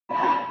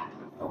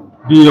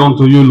be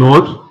unto you,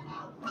 Lord,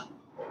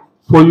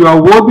 for you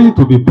are worthy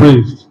to be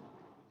praised.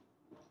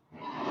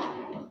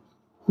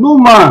 No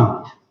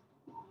man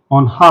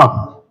on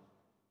earth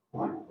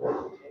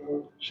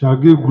shall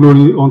give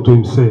glory unto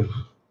himself,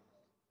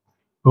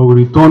 but will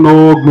return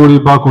all glory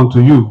back unto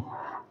you.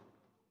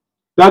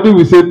 Daddy,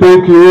 we say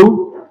thank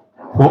you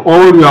for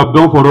all you have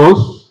done for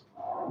us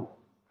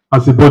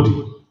as a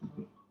body.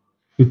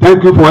 We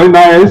thank you for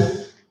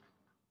NIS.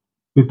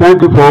 We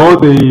thank you for all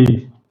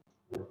the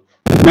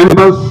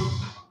members.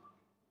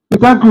 We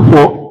thank you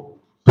for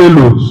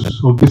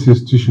fellows of these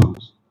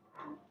institutions.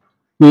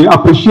 We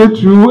appreciate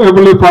you,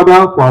 Heavenly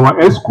Father, for our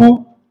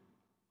ESCO,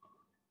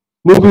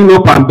 moving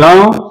up and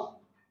down,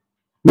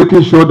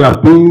 making sure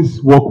that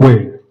things work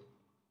well.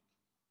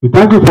 We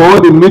thank you for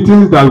all the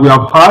meetings that we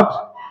have had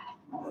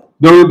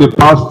during the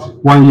past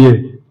 1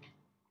 year,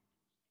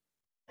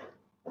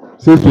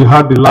 since we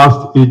had the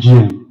last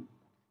AGM.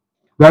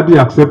 Daddy,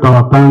 accept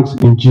our thanks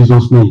in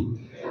Jesus'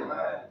 name.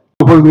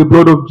 For the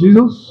blood of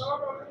Jesus,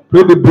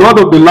 pray the blood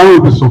of the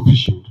Lamb will be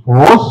sufficient for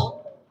us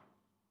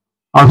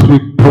as we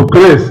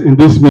progress in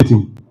this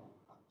meeting.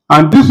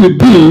 And this will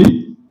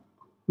be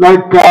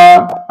like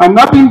an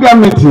Abinga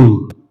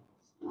meeting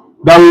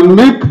that will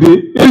make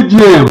the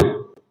AGM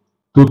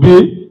to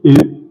be a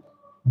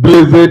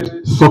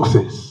blessed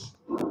success.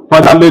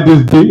 Father, let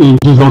this be in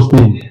Jesus'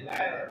 name.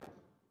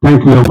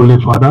 Thank you,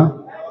 Heavenly Father.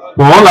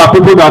 For all our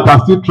people that are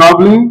still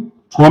traveling,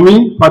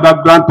 coming,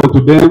 Father, grant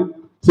unto them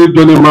safe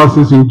journey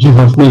mercies in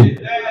Jesus' name.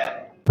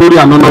 Glory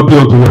and honor be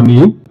unto your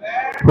name.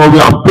 For we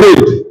have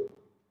prayed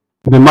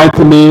in the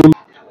mighty name.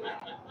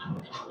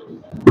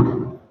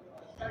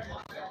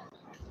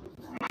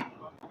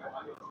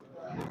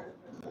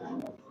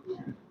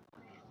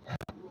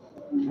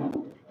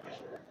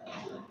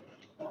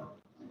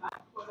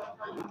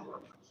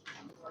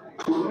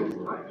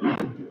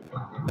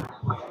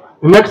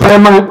 The next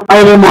item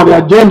on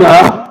the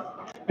agenda.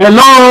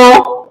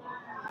 Hello,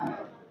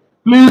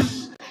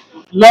 please,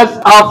 let's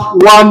have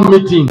one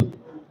meeting.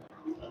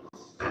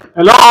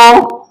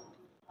 Hello,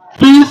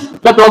 please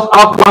let us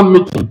have one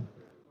meeting.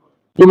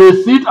 You may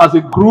sit as a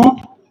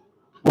group,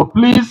 but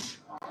please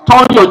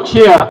turn your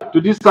chair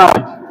to this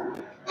side.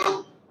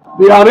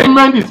 The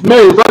arrangement is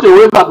made in such a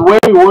way that when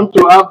you want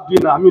to have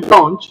dinner,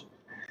 lunch,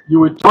 you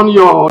will turn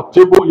your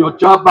table, your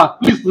chair back.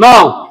 Please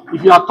now,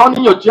 if you are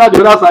turning your chair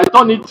the other side,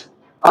 turn it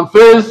and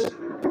face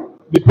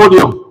the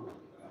podium.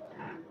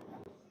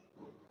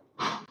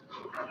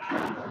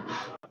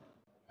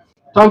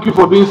 Thank you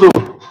for doing so.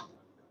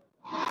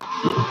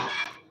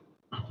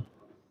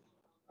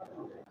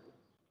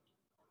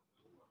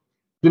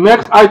 The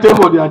next item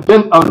on the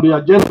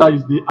agenda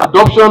is the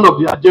adoption of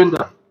the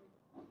agenda.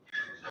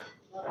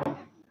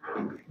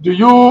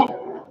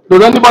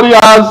 Does anybody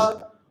has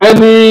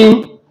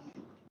any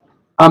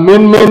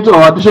amendment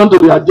or addition to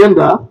the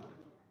agenda?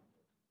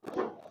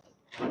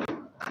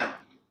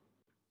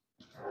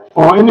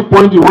 Or any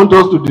point you want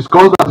us to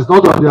discuss that is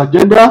not on the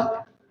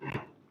agenda?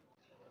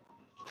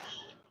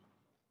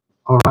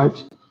 All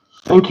right.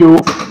 Thank you.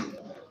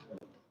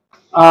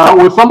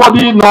 Will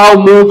somebody now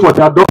move for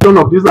the adoption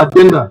of this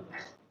agenda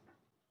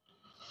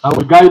that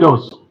will guide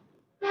us?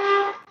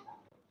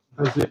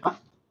 Let's see.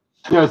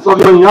 Yes,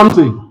 Surveyor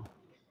Yamsi.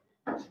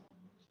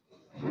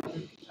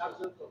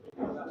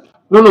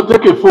 No,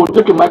 take a phone,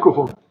 take a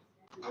microphone.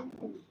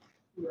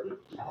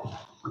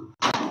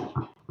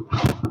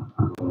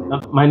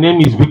 My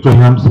name is Victor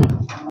Yamsi.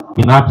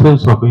 In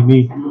absence of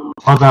any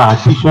other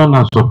addition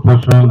and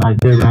subtraction, I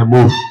thereby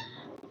move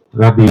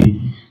that the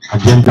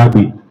agenda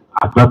be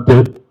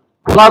adopted.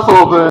 Class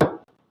of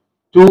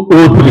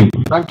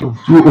 2003. Thank you.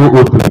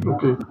 2003.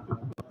 Okay.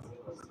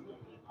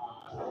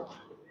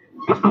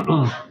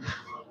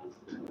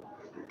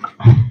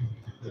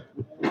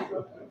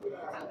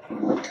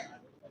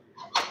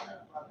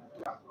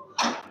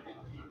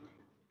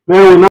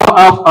 Then we now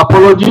have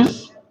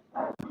apologies.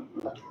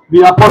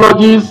 The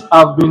apologies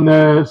have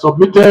been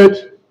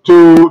submitted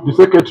to the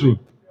secretary.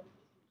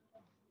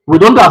 We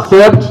don't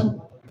accept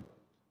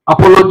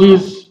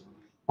apologies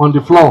on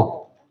the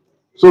floor.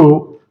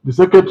 So the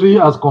secretary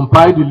has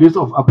compiled the list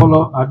of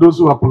those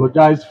who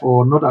apologize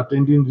for not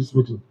attending this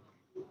meeting.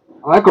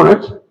 Am I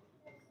correct?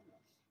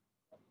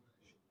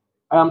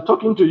 I am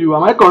talking to you.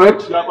 Am I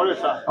correct? You are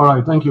correct, sir. All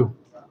right, thank you.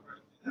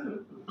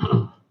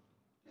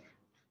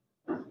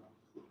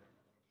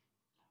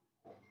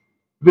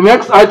 The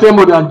next item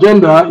on the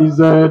agenda is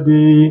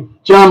the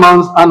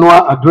chairman's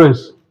annual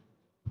address.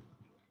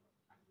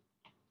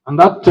 And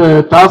that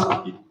task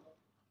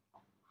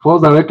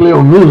falls directly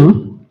on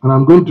me, and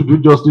I'm going to do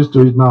justice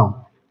to it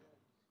now.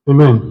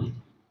 Amen.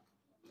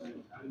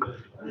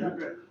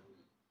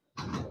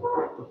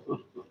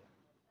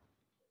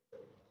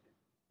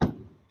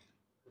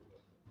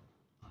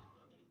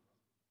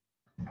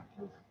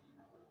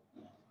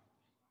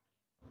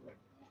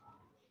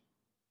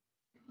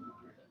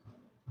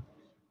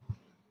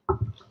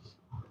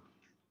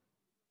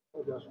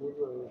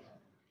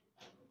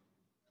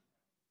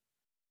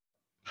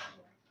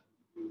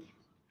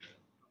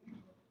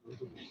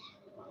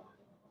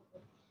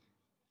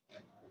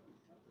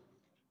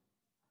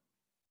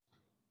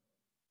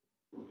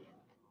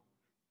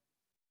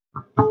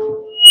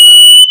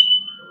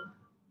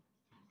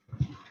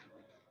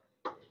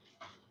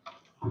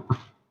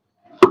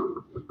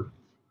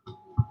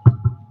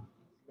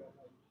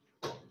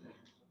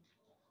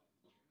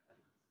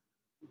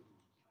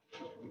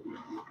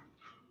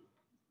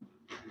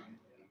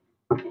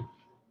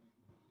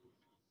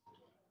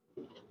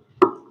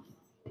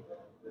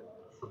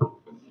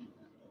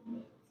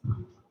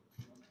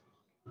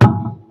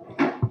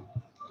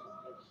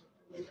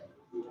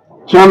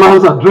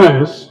 Chairman's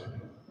address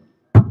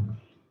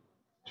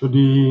to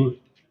the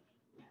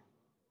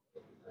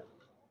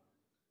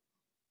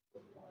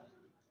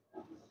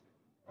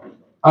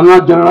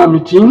annual general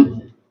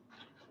meeting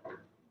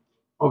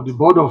of the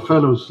Board of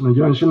Fellows,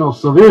 Nigerian Institute of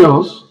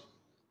Surveyors,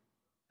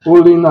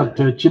 holding at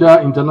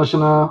Chida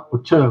International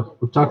Hotel,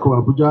 Utako,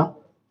 Abuja,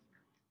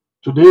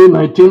 today,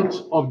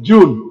 19th of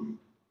June,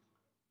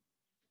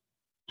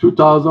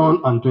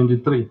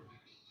 2023.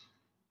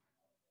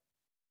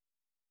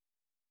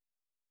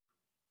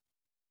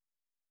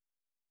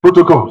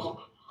 Protocols.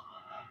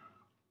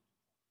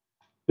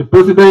 The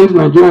President,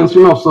 Nigerian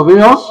Institute of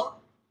Surveyors,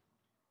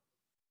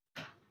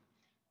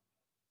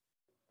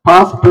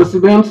 past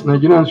President,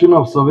 Nigerian Institute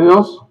of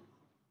Surveyors,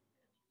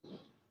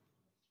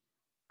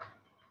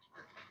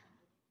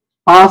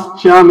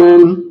 past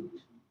Chairman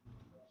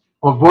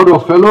of Board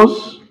of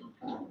Fellows,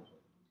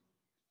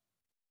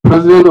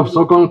 President of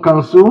Second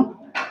Council,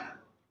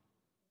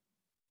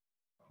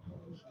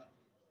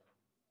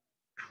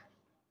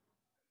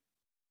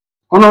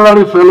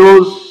 Honorary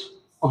Fellows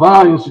of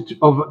our Institute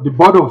of the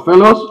Board of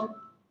Fellows,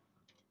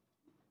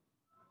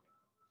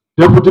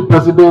 Deputy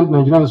President,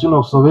 Nigerian Institute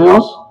of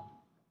Surveyors,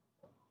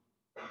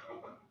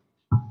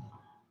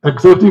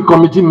 Executive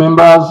Committee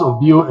members of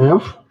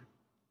BOF,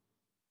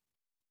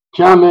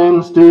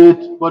 Chairman,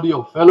 State Body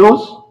of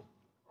Fellows,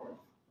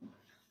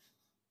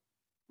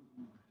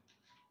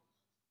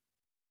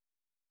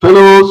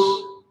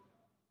 Fellows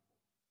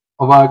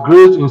of our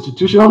great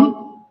institution,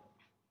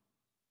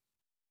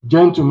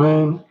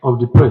 gentlemen of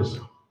the press.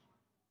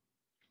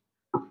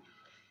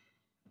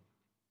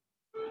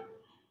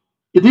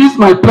 It is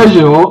my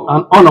pleasure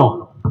and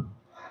honor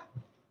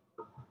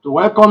to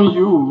welcome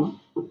you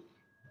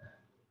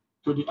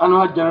to the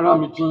annual general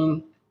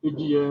meeting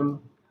AGM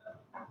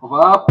of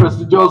our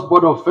prestigious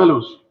Board of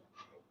Fellows.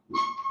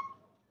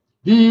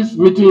 This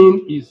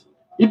meeting is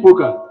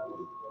epochal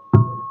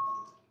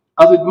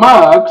as it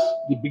marks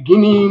the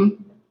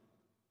beginning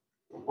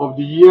of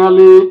the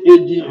yearly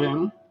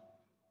AGM,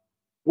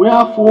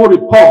 where full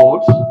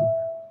reports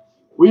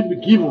will be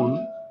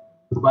given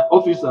by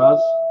officers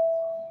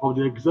of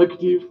the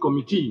Executive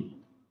Committee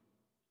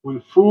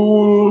with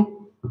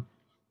full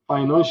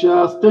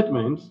financial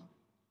statements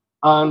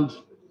and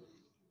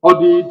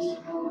audited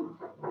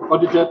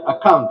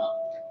accounts,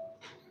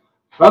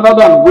 rather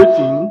than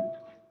waiting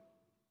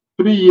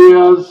 3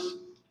 years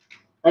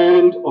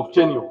end of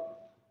tenure.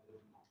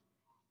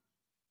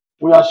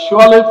 We are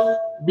surely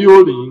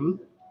building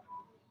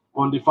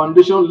on the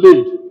foundation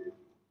laid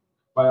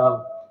by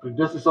our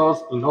predecessors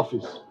in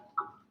office.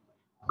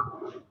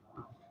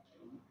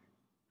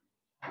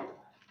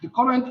 The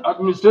current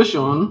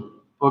administration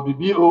of the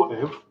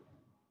BOF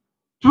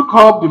took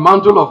up the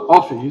mantle of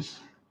office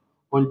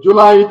on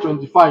July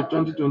 25,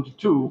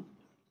 2022,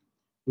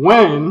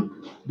 when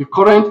the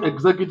current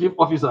executive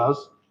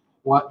officers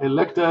were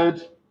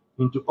elected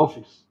into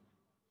office.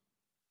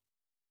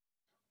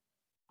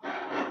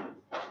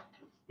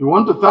 We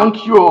want to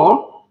thank you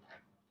all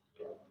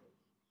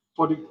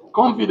for the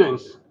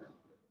confidence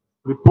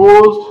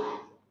reposed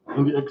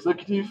in the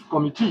Executive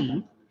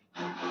Committee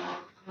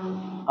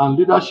and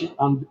leadership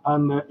and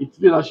its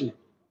leadership,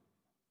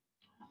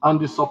 and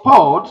the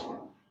support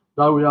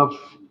that we have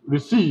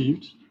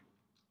received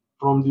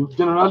from the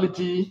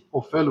generality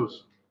of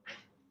fellows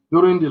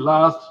during the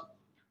last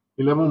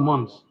 11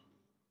 months.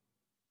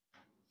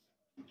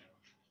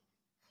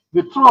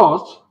 The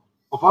trust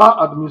of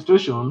our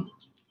administration,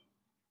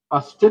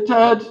 as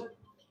stated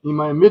in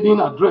my maiden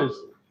address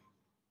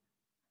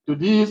to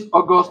this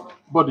august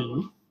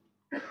body,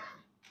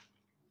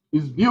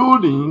 is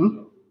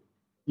building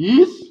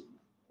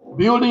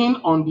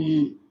on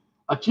the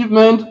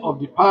achievement of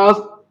the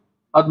past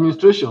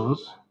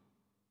administrations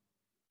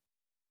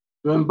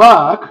to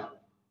embark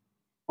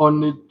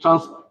on a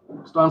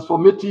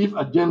transformative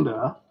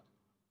agenda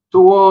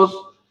towards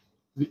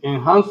the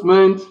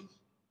enhancement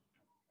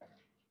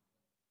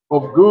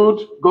of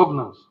good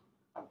governance,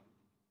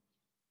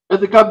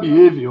 ethical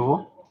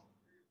behavior,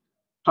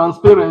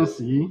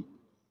 transparency,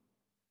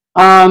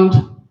 and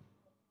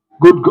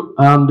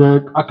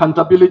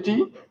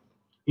accountability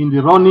in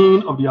the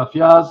running of the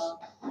affairs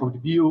of the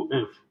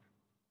BOF,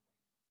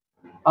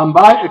 and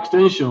by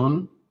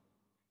extension,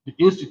 the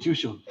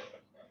institution,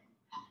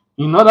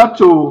 in order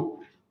to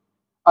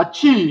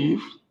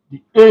achieve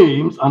the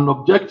aims and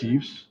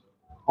objectives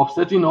of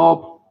setting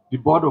up the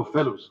Board of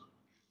Fellows.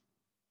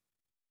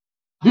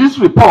 This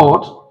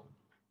report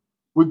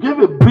will give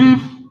a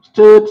brief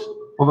state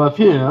of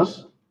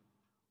affairs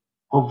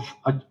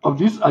of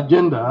this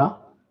agenda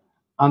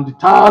and the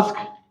task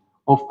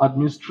of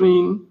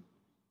administering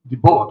the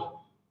board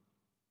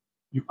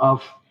you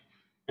have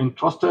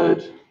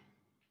entrusted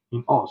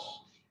in us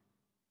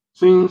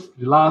since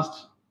the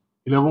last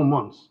 11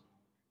 months.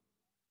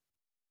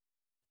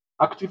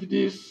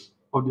 Activities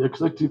of the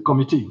Executive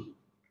Committee.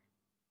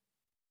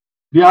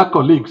 Dear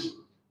colleagues,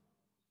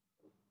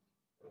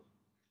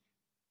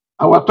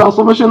 our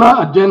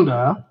transformational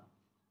agenda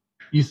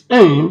is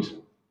aimed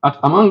at,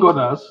 among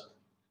others,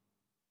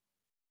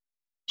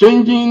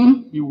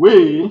 changing the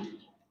way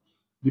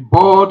the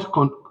board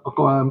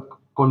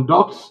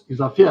conducts its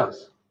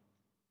affairs.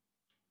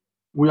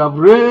 We have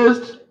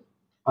raised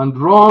and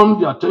drawn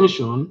the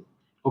attention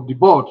of the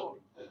board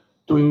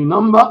to a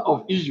number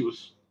of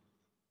issues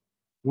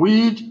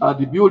which are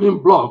the building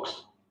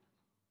blocks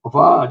of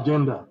our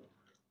agenda.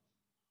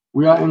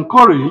 We are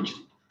encouraged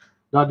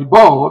that the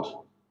board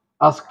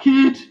has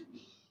keyed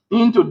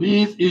into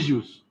these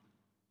issues,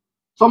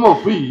 some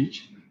of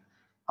which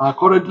are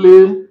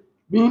currently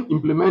being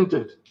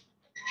implemented,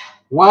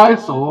 while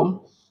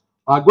some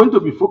are going to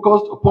be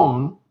focused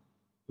upon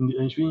in the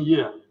ensuing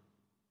year.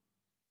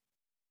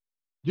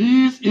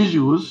 These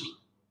issues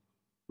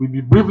will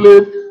be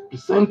briefly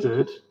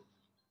presented,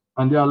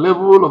 and their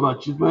level of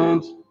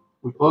achievement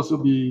will also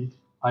be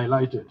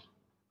highlighted.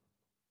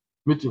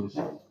 Meetings.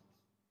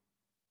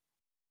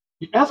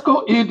 The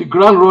ESCO hit the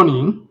ground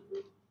running,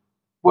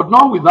 but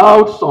not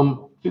without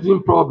some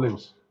teething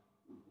problems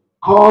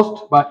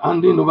caused by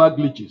handing over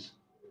glitches.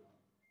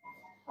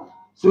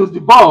 Since the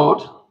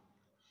board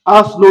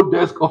has no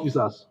desk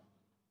officers,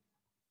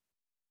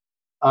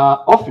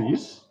 our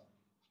office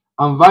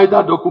and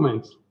vital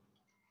documents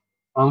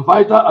and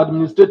vital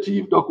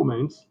administrative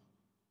documents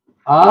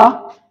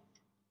are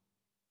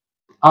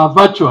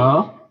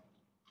virtual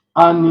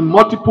and in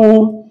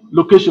multiple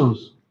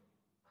locations.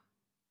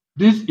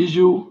 This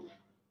issue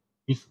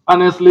is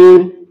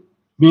honestly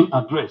being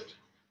addressed.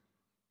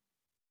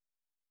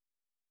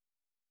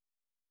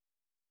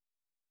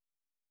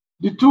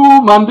 The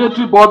two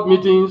mandatory board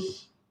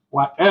meetings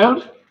were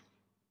held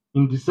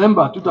in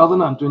December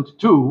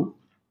 2022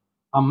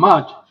 and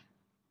March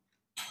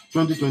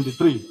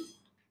 2023.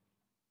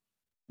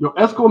 Your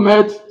ESCO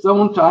met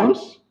 7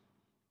 times,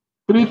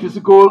 3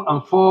 physical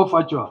and 4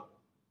 virtual,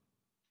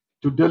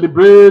 to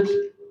deliberate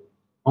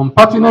on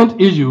pertinent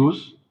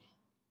issues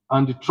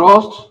and the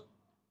trust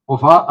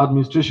of our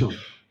administration.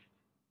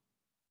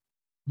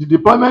 The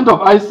deployment of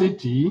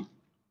ICT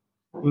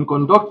in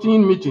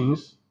conducting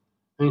meetings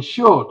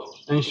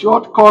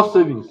ensured cost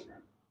savings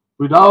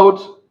without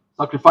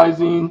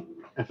sacrificing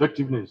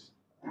effectiveness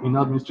in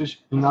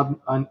administration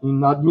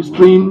in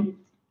administering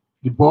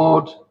the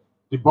board.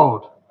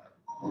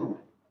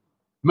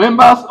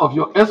 Members of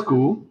your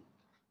ESCO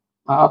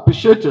are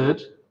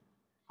appreciated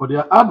for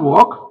their hard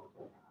work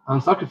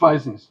and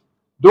sacrifices,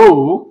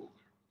 though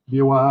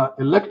they were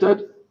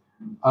elected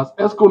as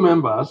ESCO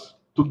members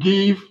to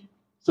give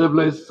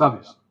selfless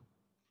service.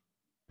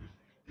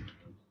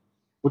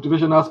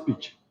 Motivational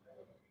speech.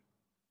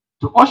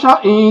 To usher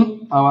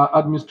in our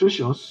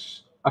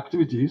administration's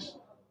activities,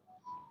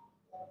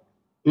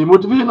 a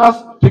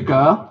motivational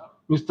speaker,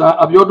 Mr.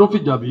 Abiodun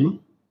Fijabi,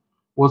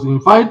 was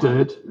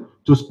invited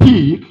to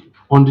speak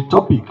on the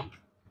topic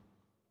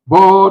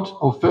Board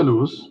of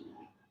Fellows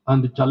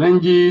and the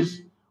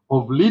challenges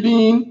of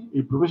leading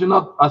a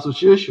professional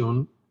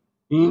association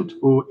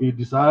into a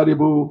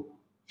desirable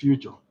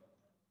future.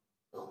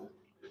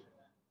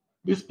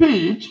 The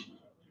speech,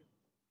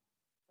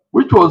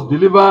 which was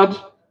delivered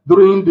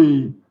during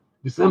the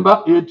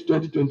December 8,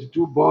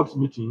 2022 board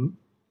meeting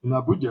in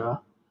Abuja,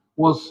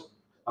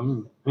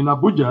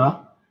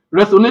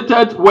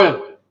 resonated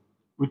well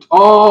with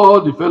all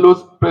the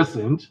fellows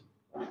present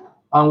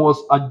and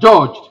was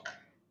adjudged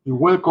a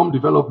welcome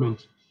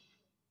development.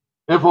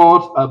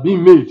 Efforts are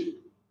being made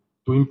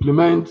to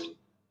implement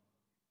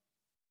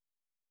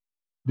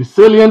the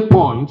salient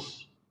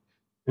points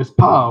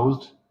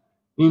espoused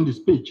in the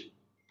speech.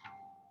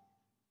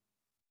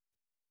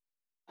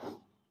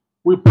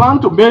 We plan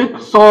to make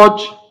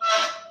such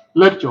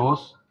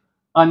lectures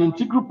an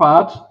integral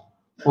part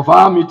of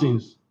our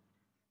meetings,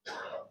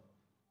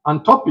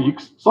 and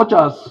topics such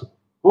as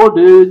old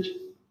age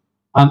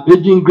and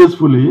aging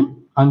gracefully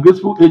and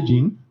graceful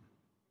aging,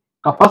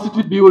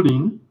 capacity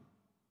building,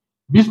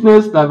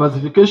 business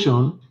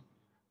diversification,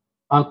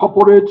 and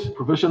corporate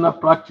professional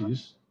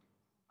practice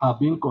are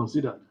being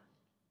considered.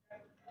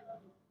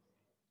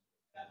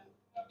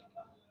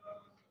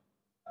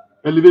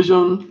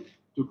 Elevation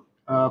to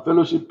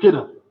fellowship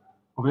cadre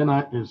of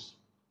NIS.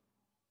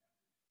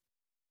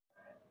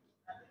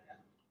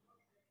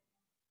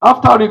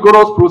 After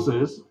rigorous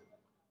process,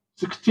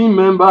 16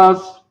 members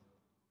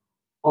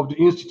of the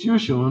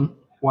institution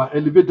were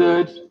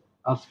elevated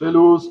as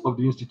fellows of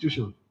the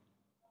institution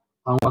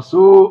and were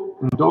so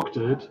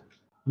inducted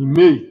in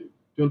May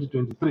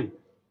 2023.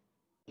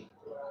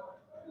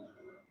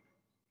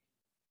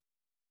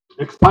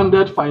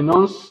 Expanded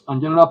Finance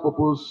and General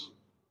Purpose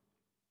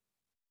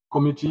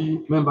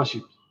Committee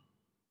membership.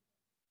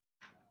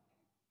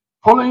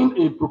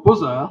 Following a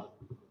proposal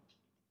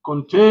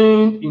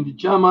contained in the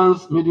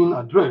chairman's meeting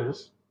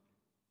address,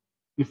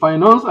 the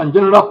Finance and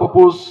General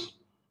Purpose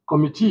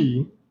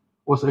Committee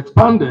was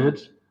expanded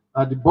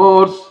at the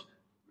board's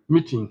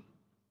meeting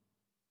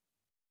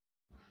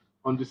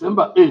on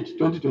December 8,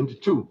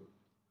 2022,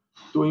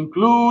 to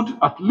include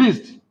at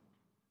least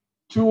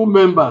 2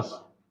 members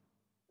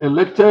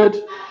elected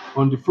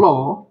on the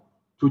floor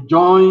to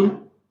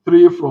join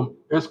 3 from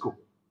ESCO.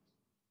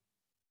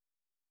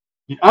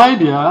 The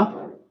idea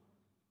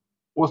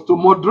was to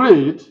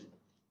moderate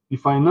the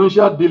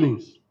financial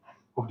dealings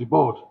of the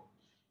board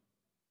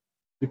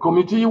The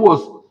committee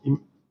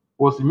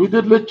was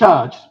immediately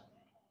charged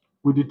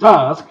with the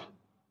task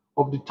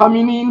of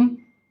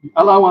determining the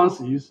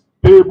allowances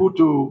payable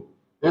to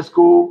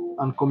ESCO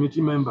and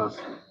committee members,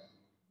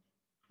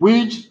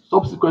 which will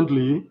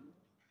subsequently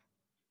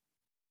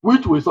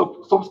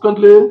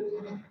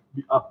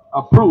be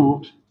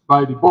approved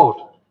by the board.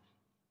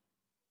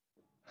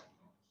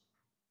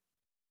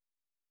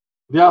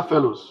 Dear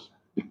fellows,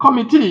 the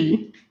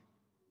committee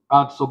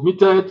had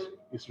submitted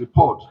its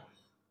report,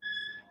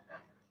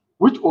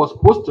 which was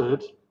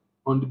posted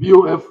on the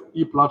BOF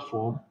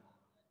e-platform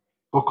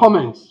for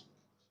comments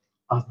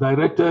as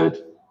directed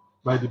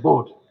by the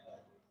board.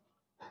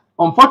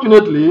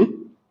 Unfortunately,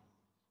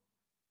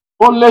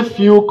 only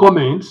few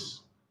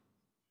comments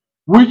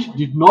which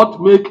did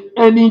not make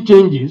any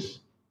changes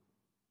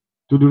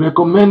to the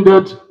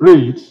recommended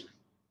rates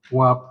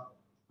were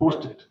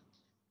posted.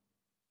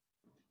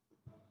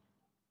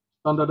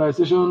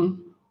 Standardization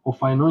of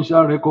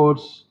financial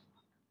records,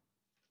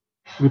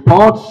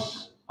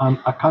 reports, and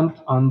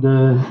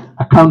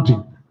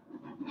accounting.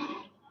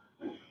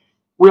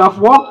 We have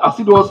worked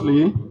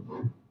assiduously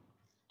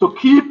to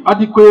keep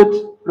adequate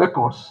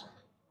records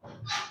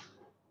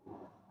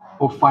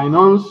of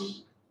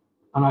finance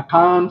and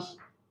accounts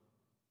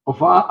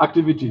of our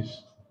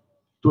activities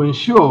to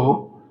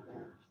ensure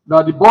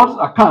that the board's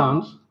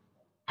accounts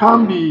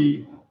can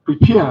be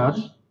prepared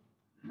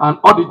and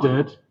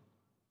audited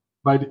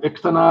by the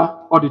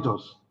external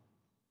auditors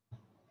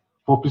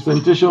for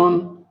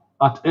presentation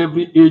at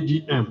every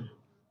AGM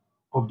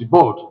of the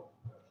board,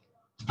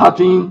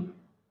 starting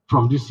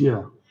from this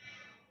year,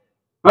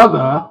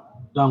 rather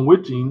than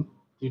waiting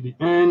till the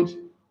end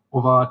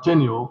of our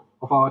tenure.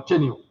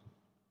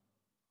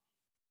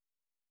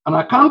 An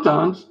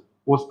accountant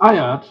was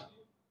hired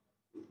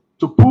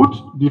to put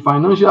the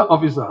financial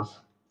officers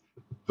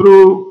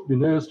through the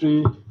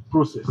necessary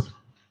process.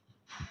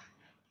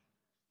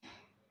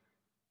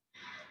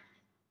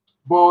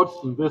 Board's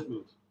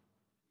investment.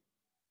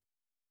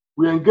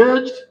 We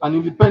engaged an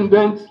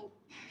independent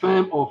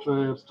firm of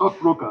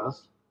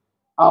stockbrokers,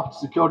 Apt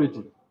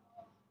Security,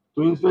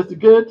 to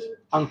investigate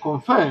and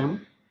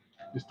confirm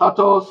the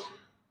status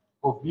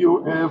of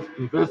BOF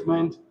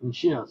investment in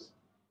shares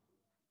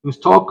in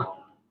stock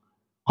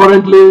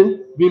currently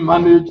being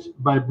managed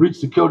by Bridge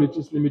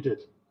Securities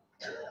Limited.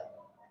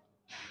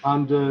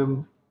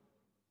 And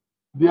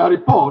their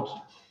report,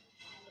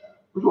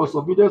 which was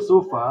submitted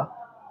so far,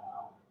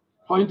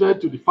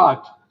 pointed to the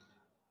fact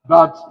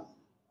that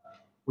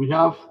we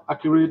have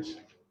accurate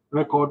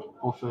record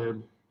of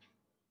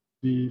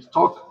the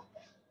stock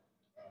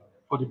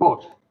for the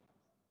board.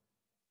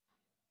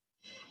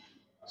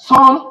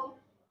 Some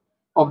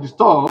of the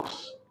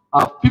stocks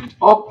have picked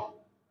up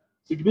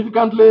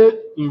significantly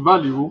in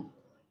value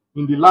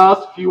in the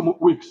last few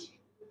weeks.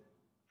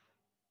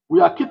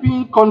 We are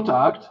keeping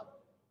contact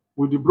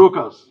with the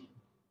brokers,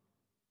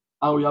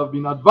 and we have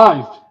been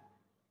advised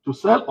to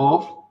sell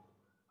off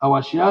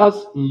our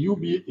shares in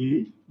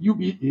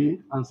UBA,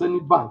 and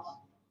Zenith banks,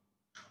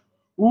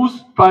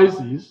 whose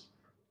prices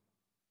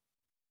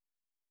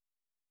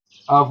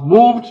have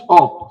moved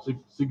up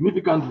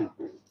significantly,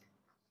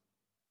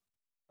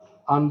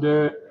 and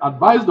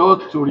advised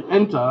us to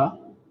re-enter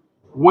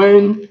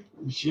when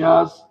the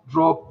shares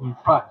drop in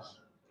price.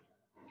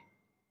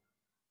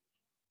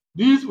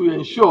 This will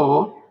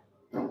ensure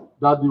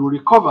that we will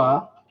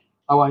recover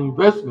our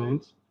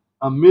investment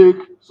and make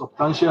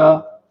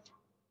substantial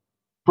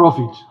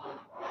profit.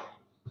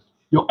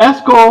 Your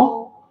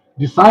ESCO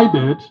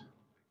decided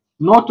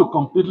not to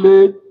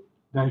completely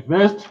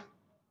divest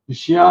the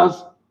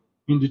shares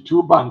in the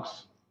two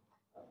banks,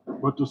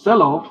 but to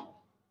sell off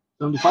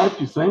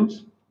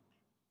 75%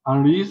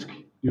 and risk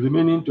the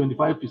remaining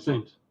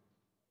 25%.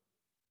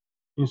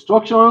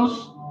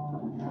 Instructions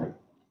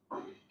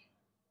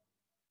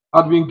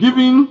had been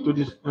given to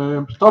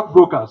the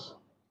stockbrokers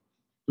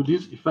to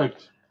this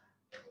effect,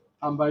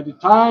 and by the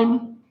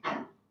time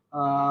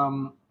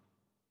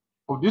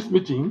of this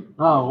meeting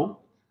now,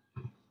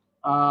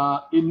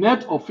 a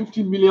net of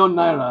 50 million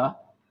naira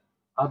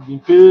had been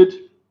paid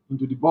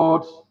into the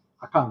board's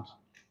account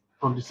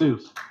from the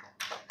sales.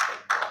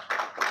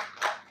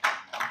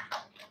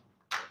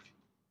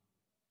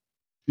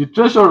 The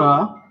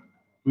treasurer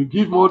will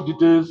give more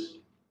details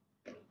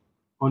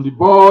on the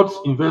board's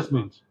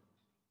investment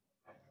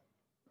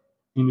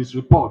in his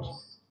report.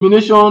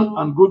 Nomination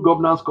and Good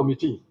Governance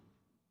Committee.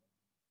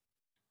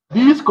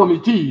 These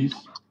committees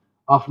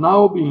have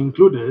now been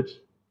included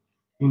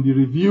in the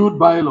reviewed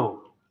bylaw,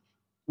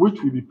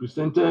 which will be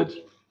presented,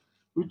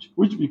 which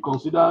will be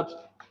considered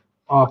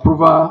for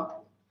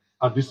approval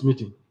at this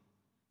meeting.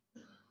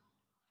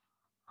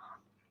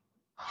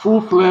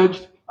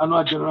 Full-fledged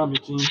annual general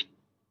meeting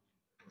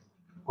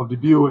of the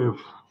BOF.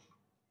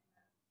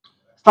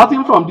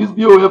 Starting from this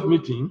BOF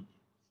meeting,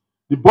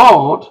 the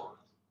board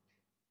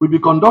will be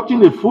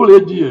conducting a full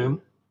AGM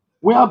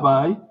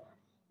whereby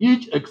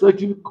each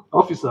executive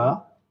officer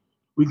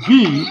will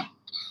give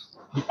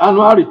the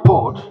annual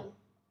report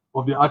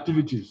of their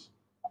activities,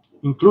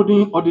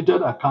 including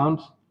audited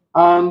accounts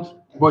and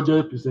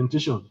budget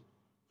presentation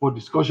for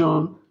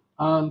discussion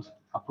and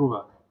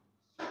approval.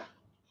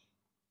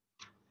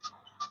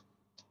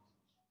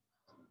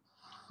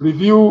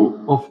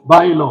 Review of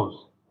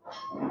bylaws.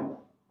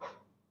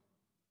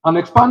 An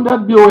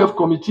expanded BOF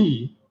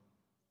committee,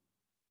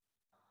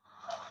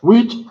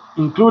 which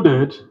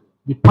included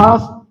the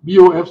past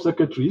BOF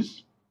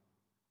secretaries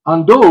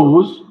and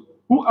those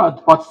who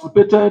had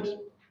participated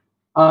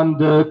and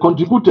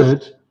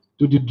contributed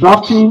to the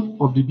drafting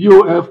of the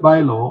BOF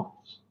bylaw,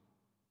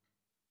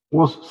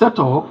 was set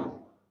up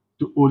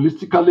to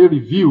holistically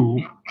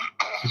review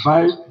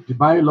the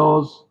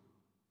bylaws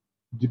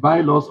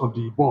of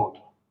the board.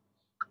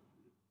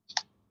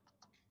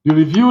 The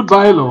reviewed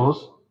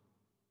bylaws,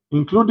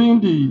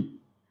 including the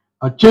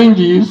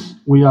changes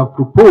we have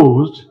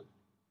proposed,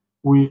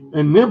 will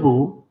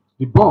enable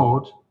the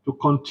board to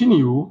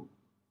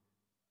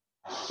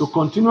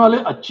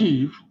continually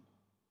achieve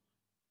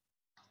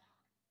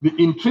the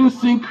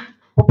intrinsic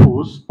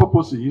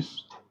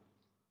purposes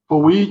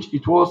for which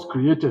it was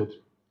created.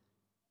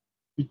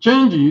 The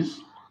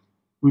changes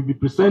will be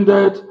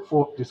presented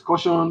for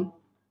discussion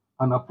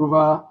and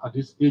approval at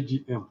this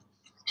AGM.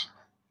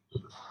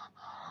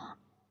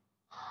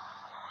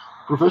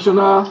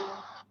 Professional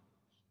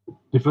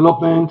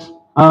development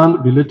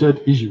and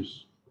related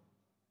issues.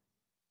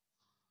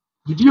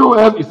 The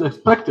BOF is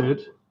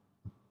expected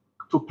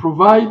to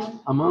provide,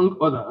 among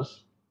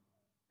others,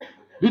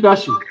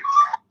 leadership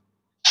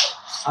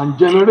and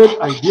generate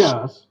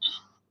ideas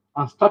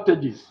and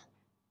strategies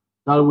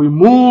that will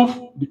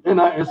move the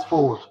NIS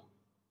forward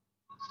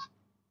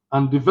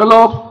and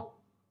develop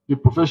the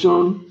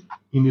profession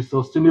in a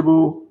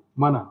sustainable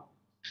manner,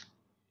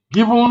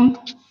 given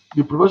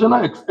the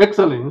professional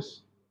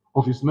excellence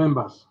of its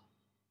members.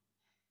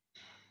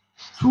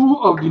 Two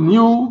of the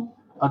new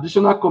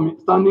additional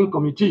standing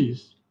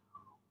committees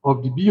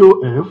of the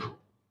BOF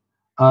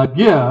are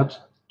geared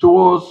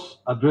towards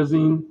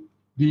addressing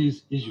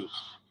these issues.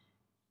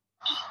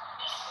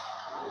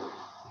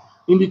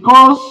 In the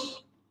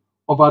course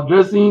of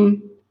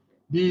addressing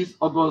these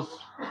August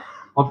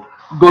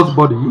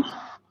body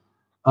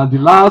and the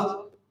last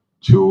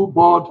two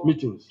board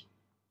meetings,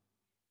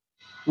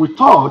 we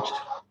touched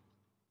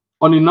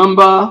on a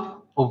number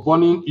of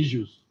burning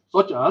issues,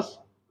 such as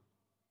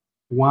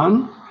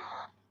 1,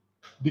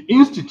 the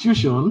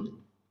institution,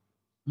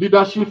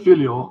 leadership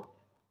failure,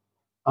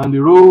 and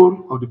the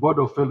role of the Board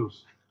of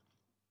Fellows.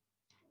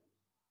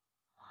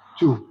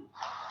 2,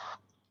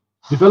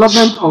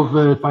 development of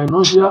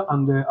financial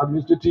and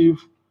administrative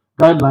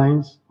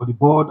guidelines for the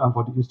board and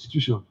for the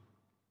institution.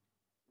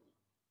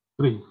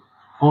 3,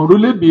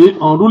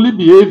 unruly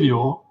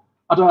behavior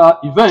at our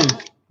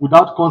events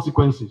without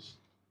consequences.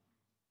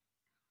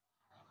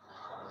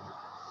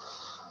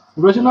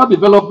 Professional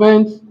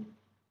development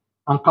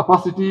and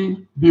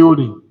capacity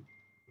building.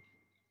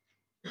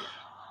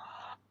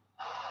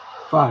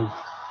 5,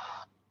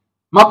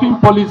 mapping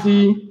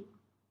policy,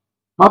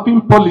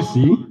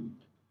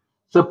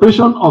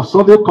 separation of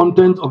survey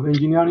content of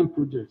engineering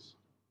projects.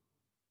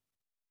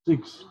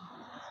 6,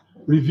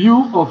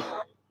 review of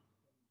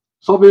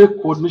Survey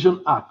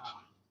Coordination Act.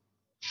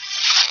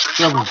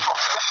 7,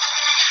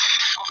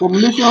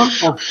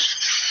 formulation of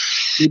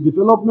a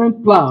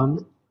development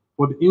plan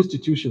for the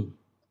institution.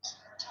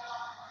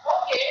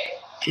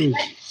 8,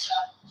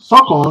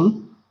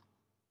 SOCON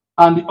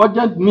and the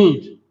urgent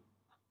need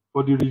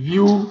for the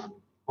review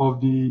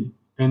of the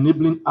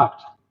Enabling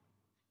Act.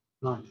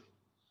 9,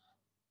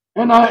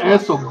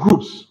 NIS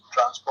subgroups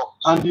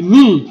and the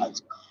need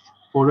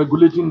for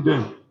regulating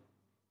them.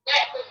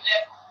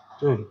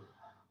 10,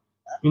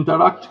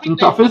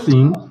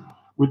 interfacing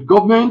with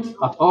government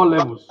at all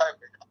levels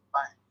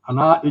and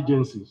our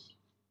agencies.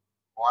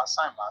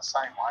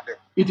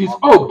 It is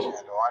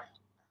hoped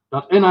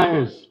that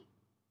NIS,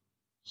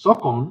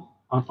 SOCON,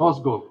 and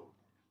OSGov,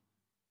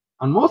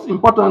 and most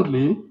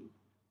importantly,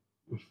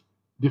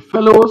 the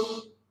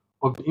fellows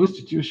of the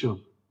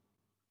institution,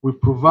 will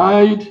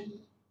provide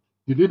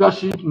the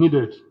leadership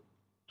needed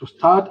to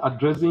start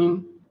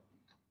addressing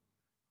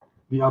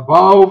the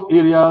above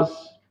areas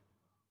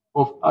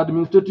of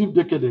administrative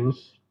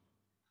decadence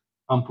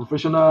and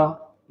professional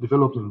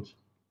development.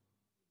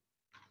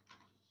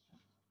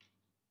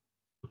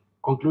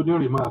 Concluding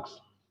remarks.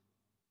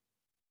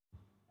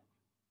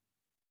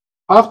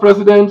 Past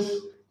presidents,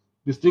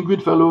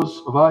 distinguished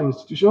fellows of our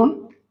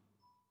institution,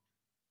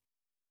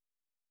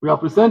 we have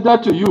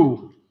presented to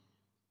you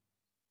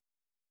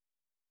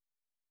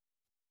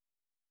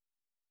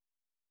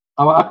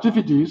our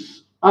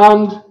activities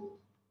and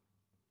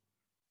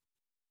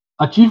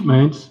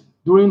achievements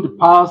during the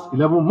past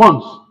 11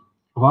 months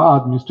of our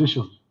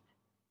administration.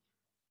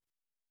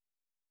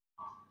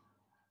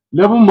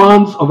 11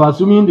 months of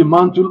assuming the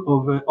mantle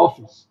of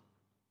office.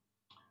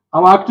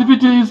 Our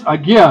activities are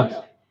geared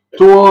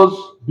towards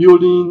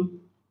building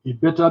a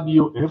better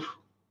BOF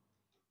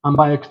and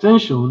by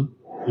extension,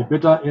 a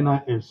better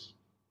NIS.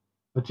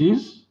 That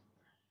is,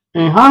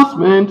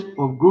 enhancement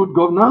of good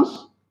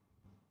governance,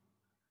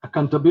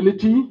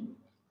 accountability,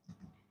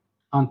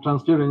 and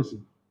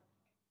transparency.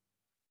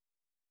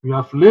 We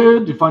have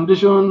laid the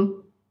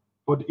foundation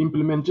for the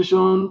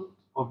implementation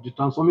of the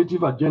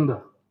transformative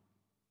agenda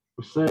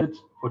we set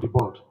for the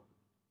board.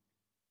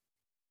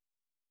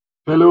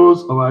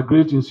 Fellows of our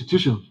great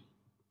institution,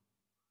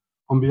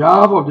 on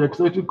behalf of the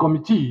Executive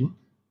Committee,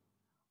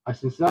 I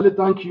sincerely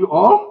thank you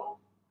all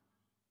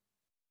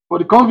for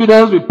the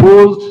confidence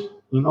reposed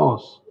in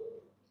us.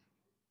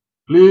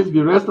 Please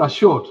be rest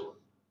assured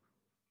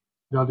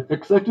that the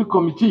Executive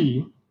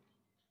Committee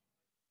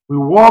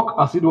will work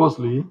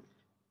assiduously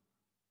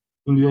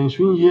in the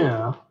ensuing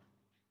year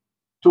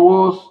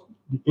towards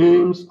the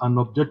aims and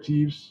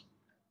objectives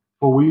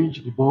for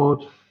which the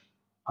board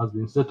has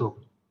been set up.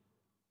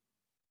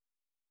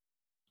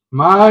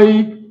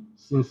 My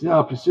sincere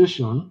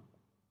appreciation,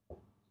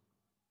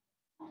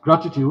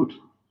 gratitude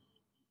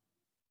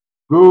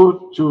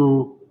go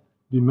to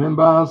the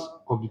members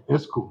of the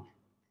ESCO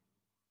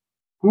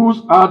whose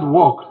hard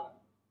work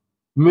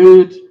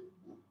made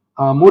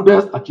our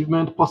modest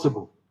achievement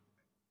possible.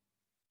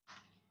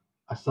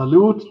 I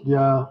salute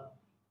their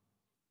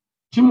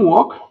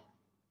teamwork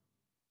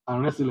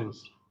and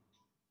resilience.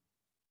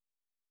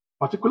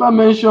 Particular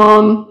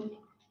mention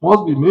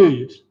must be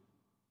made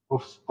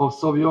of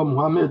Surveyor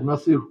Mohammed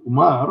Nasir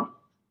Umar,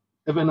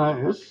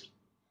 FNIS,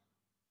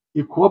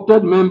 a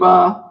co-opted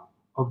member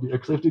of the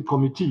Executive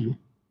Committee,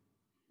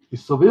 a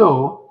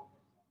surveyor,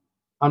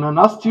 and an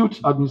astute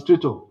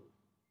administrator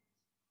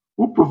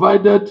who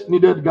provided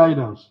needed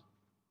guidance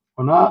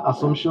on our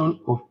assumption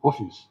of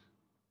office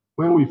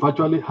when we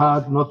virtually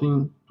had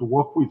nothing to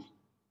work with.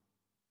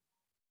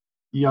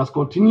 He has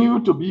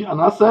continued to be an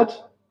asset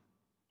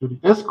to the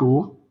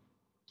ESCO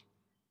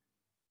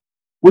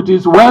with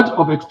his wealth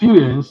of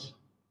experience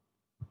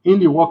in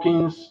the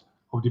workings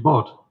of the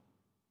board.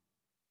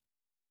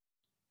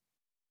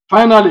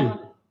 Finally,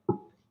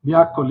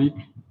 dear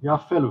colleague, dear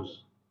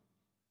fellows,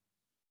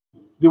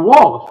 the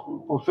word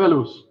of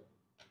fellows,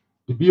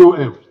 the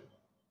BOF,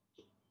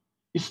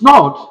 is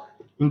not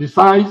in the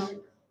size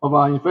of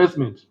our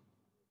investment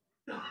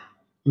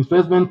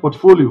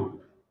portfolio,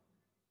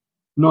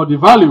 nor the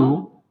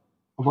value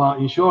of our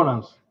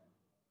insurance.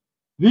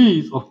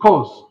 These, of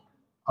course,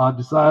 are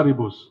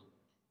desirables.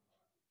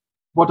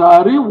 But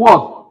our real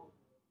worth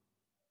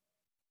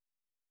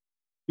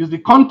is the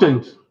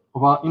content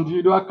of our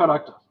individual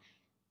characters.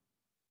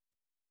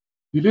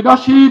 The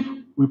leadership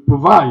we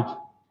provide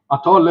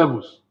at all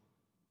levels,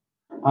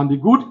 and the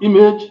good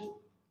image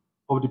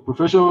of the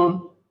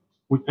profession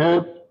we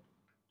help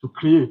to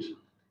create.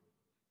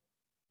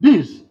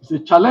 This is a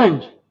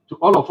challenge to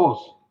all of us,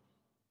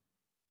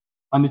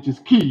 and it is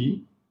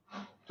key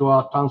to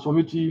our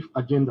transformative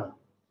agenda.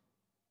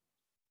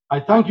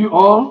 I thank you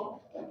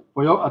all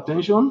for your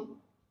attention.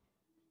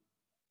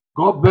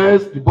 God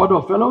bless the Board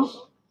of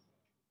Fellows.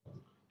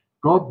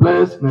 God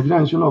bless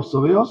Nigerian Institution of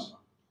Surveyors.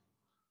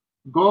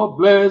 God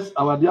bless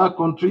our dear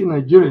country,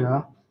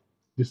 Nigeria,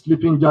 the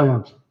sleeping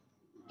giant.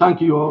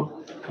 Thank you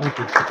all. Thank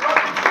you.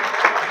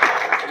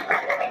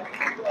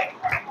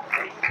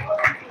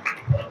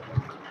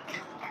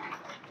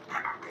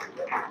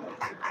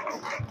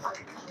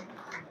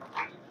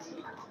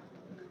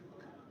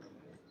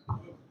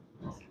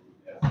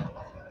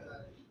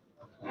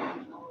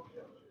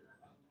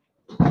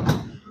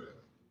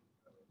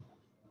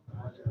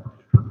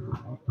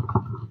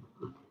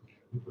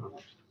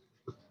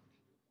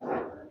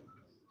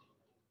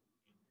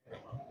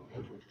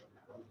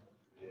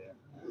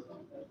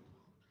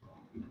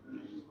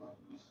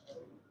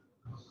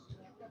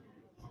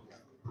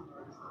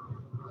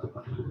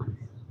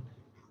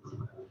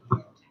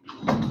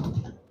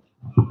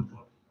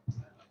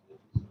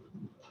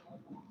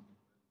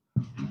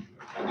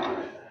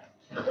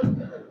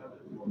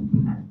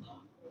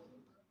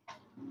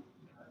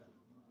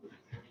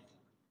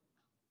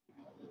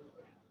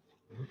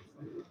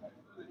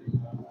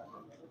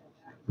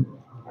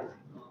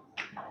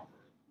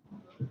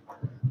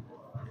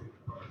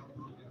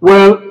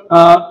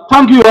 Well,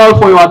 thank you all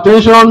for your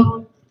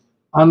attention,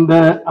 and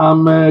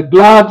I'm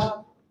glad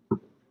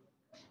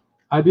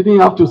I didn't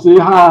have to say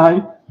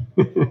hi.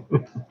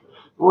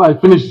 Oh, I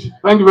finished.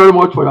 Thank you very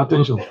much for your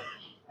attention.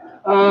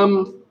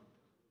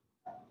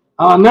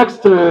 Our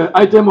next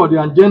item on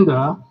the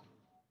agenda,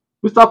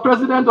 Mr.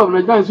 President of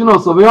Nigerian Institution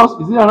of Surveyors,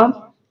 is he around?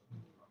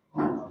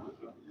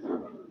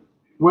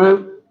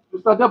 Well,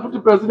 Mr. Deputy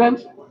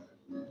President.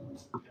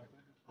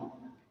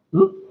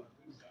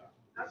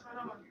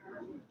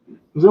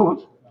 Is that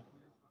what?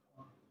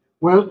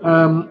 Well,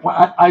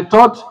 I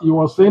thought he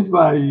was sent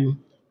by the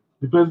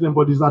president,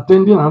 but he's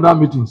attending another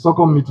meeting,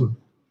 SOCOM meeting.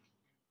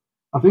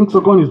 I think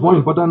SOCOM is more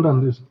important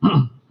than this.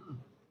 I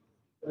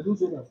didn't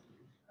say that.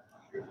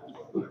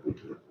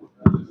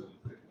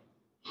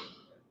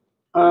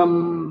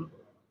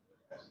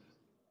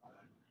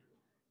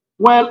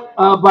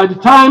 By the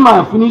time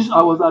I finished,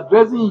 I was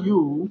addressing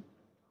you.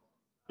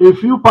 A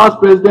few past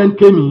presidents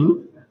came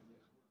in,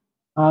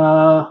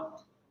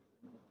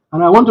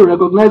 and I want to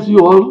recognize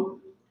you all.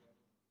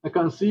 I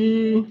can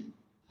see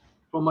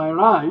from my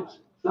right,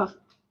 that's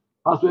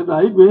Past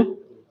President Igwe.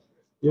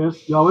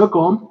 Yes, you are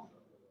welcome.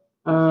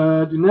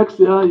 The next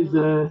year is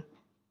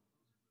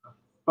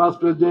Past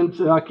President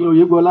Akin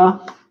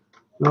Oyebola,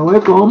 you are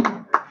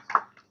welcome.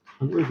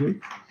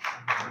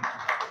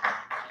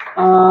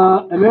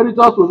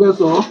 Emeritus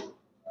Professor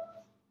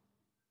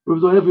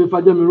F.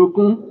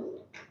 Fajemirokun,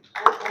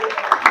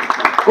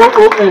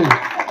 OON,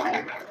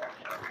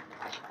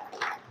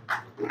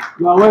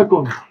 you are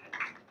welcome.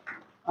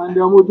 And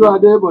Omodu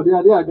Adebode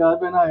Adeaga,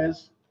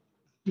 FNIS,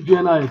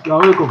 PNIS, you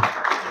are welcome.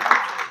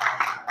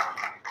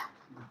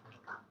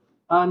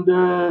 And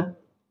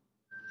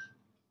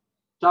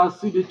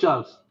Charles C.D.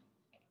 Charles,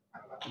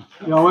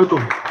 you are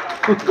welcome.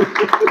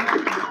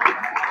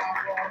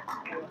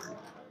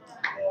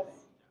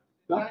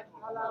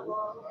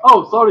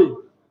 Oh, sorry.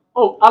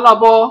 Oh,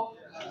 Alabo,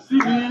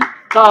 C.D.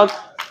 Charles.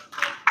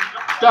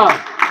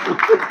 Charles.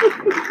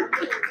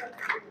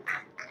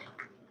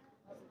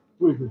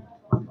 Wait.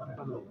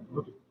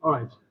 Okay. All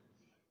right.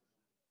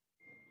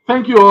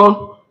 Thank you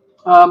all.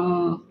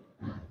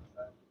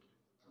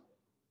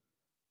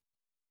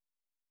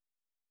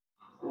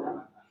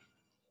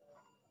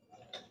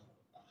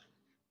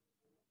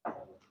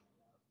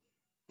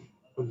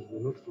 What is the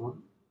next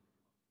one?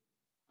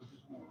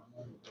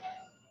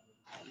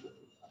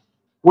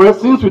 Well,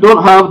 since we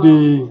don't have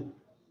the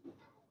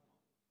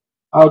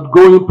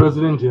outgoing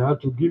president here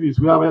to give his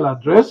farewell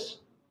address,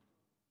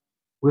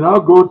 we now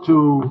go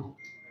to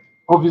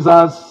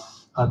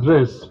officers'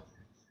 address,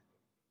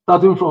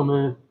 starting from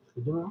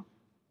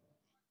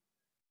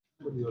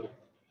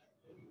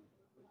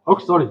oh,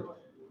 sorry.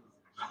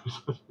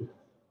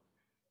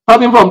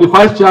 Starting from the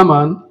vice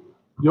chairman,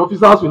 the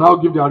officers will now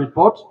give their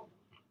report,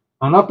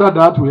 and after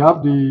that, we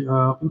have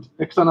the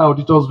external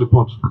auditors'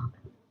 report.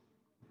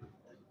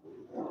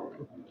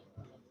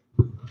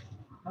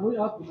 Can we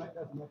have the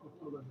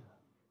microphone over there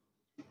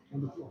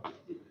on the floor?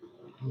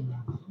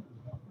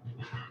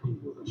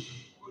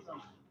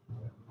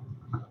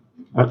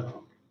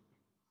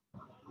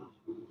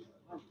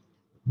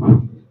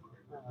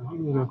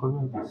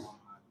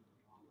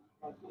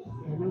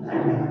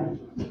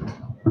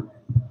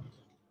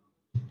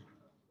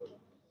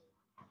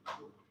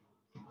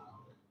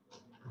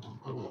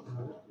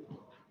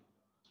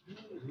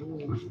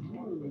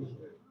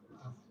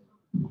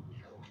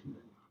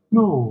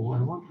 No,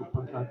 I want to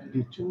contact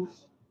the two.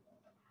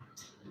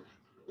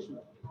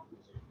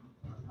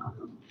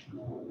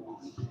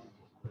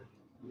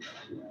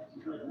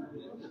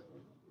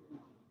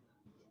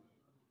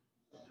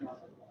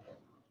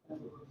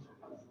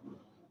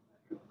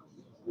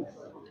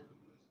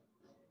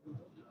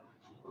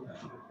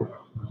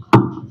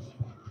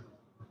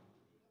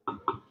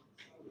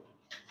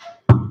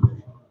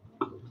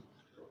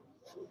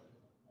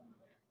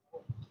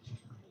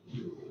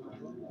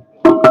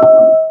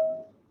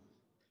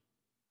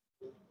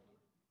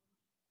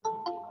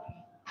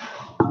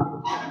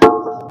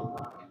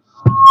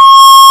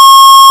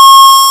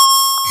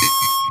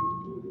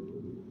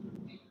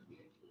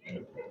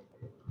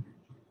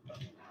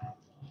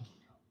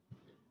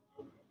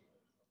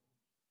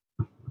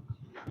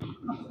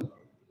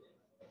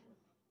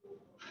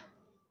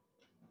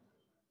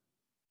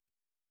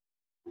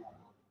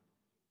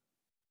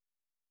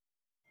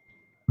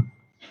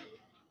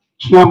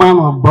 Chairman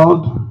of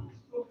board,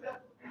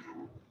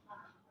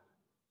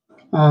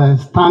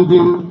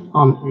 standing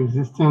on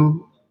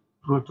existing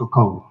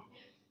protocol.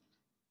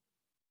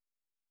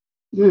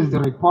 This is the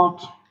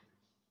report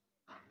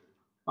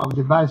of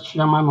the vice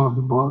chairman of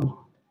the board,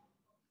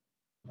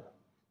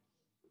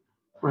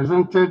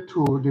 presented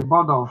to the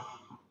board of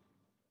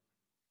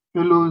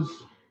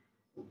fellows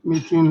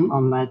meeting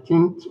on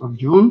 19th of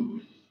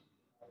June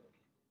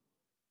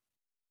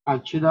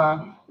at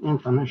Chida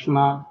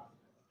International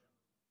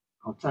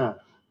Hotel.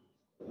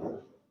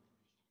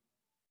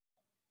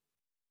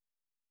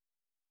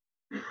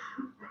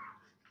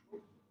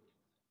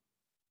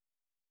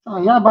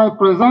 I hereby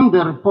present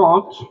the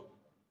report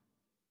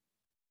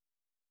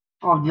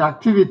of the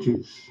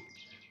activities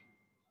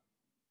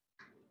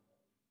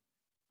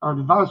of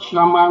the vice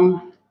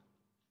chairman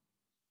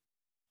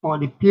for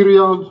the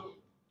period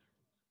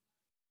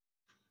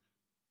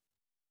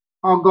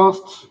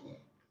August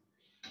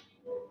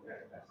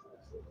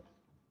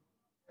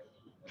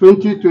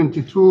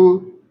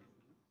 2022,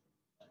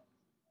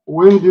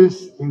 when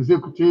this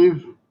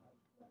executive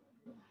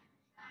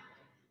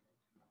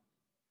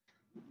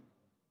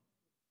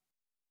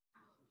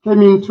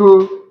came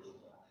into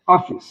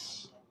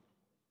office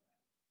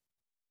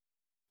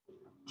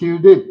till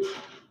date.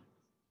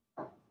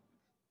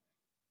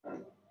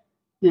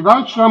 The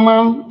vice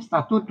chairman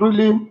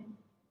statutorily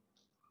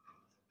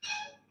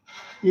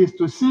is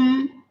to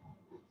see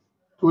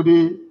to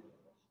the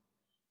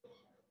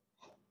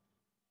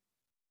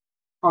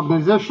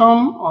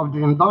organization of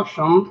the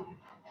induction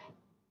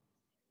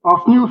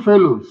of new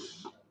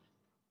fellows.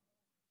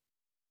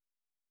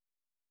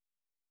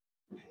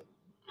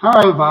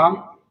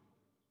 However,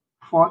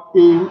 for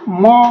a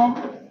more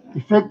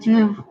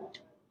effective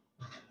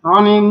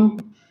running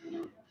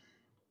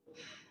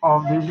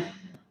of the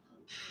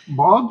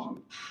board,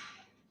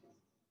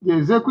 the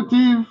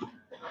executive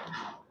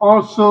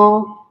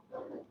also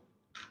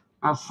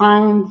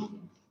assigned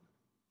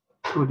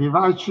to the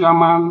vice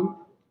chairman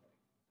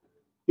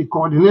the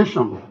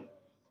coordination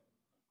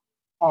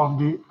of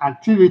the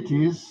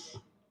activities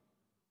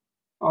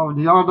of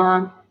the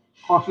other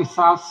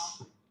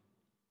officers,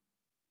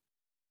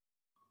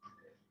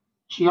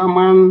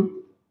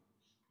 chairman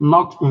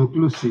not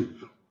inclusive.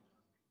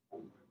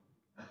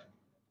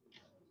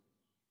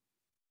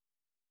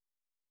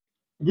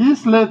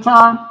 This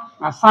latter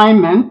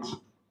assignment,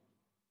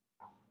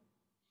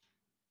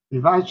 the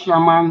vice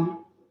chairman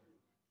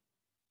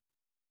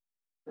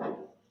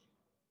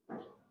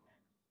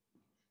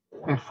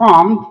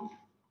performed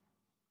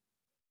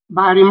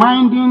by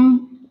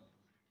reminding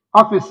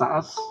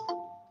officers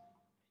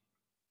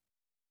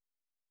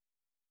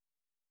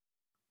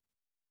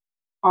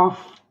of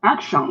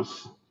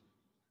actions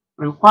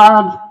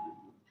required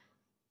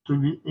to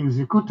be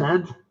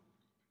executed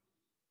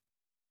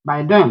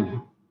by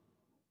them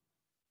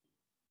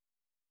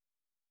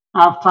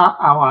after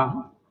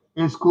our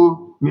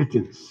ESCO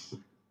meetings.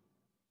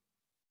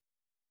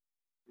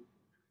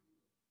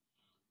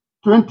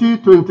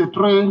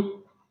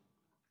 2023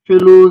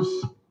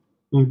 Fellows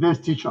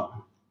Investiture.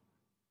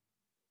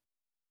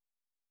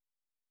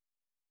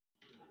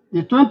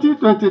 The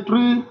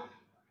 2023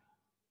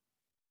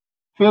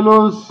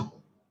 Fellows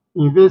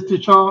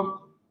Investiture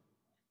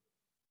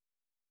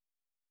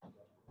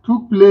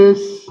took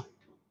place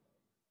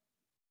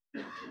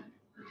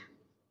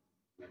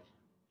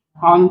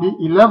on the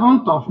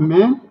 11th of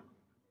May,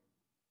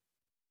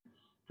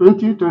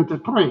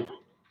 2023.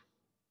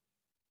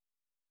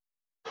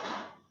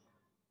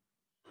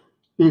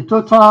 A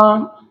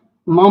total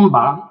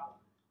number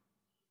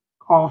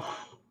of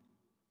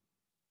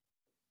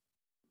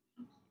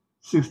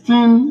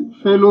 16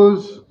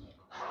 fellows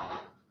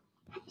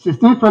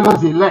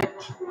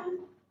elect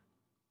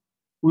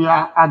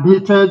were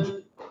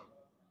admitted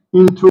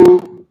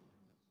into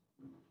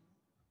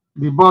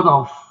the Board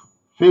of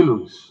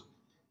Fellows.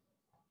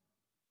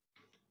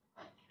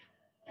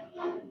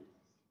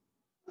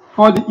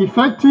 For the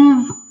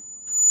effective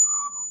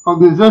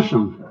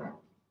organization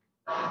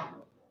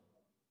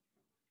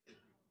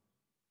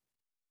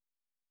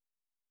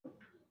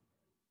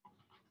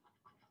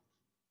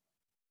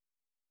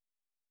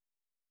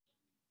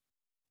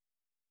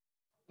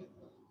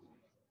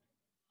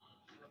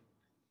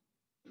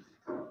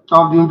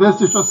of the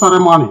investiture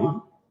ceremony,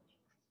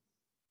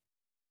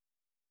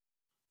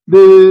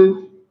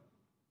 the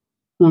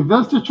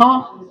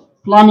investiture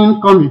planning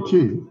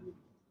committee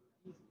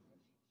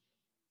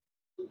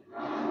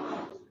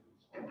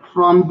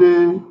from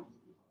the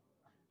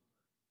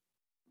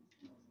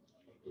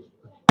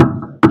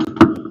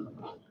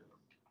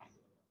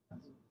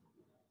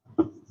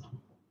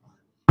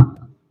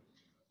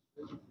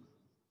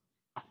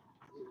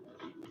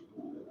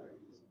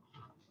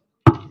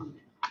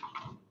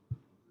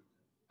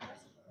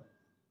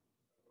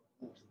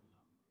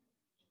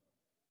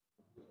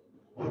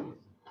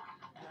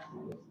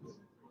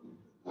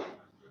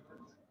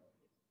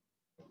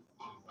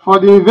for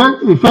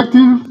the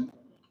effective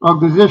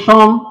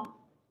organization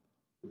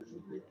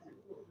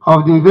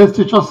of the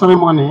investiture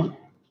ceremony,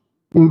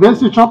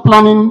 investiture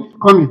planning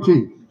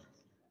committee.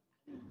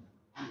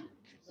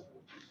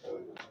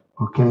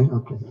 Okay,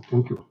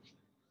 thank you.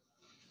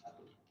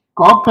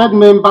 Co-opted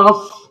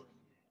members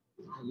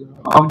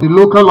of the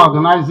local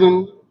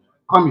organizing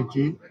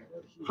committee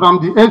from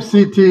the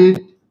FCT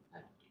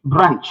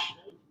branch.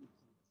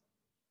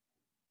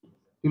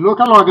 The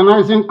local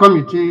organizing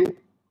committee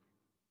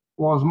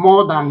was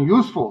more than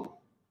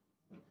useful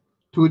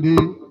to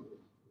the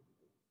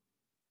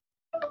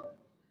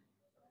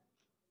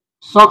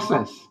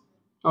success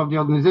of the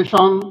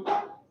organization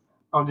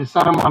of the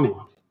ceremony.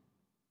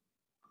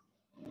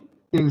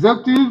 The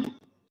executive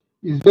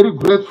is very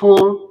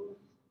grateful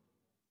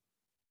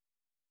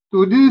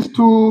to these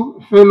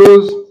two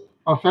fellows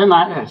of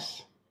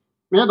NIS,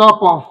 made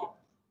up of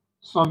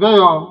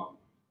Surveyor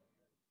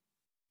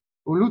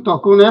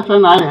Olutokun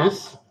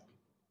FNIS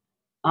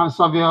and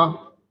Surveyor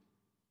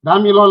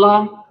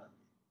Damilola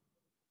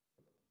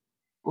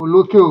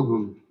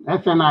Olokeogun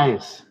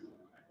FNIS.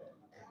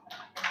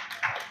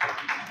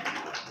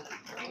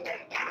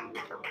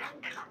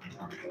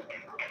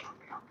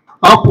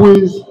 Up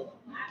with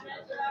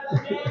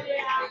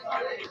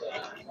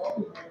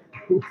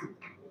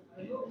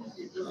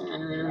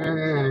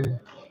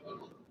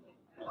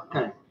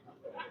okay.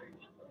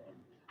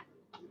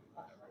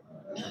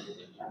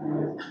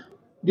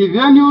 The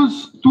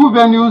venues, two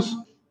venues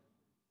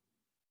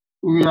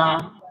were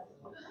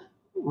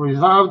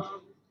reserved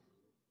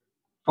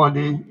for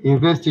the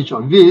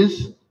investiture.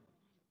 Viz,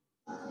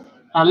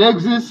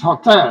 Alexis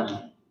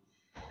Hotel,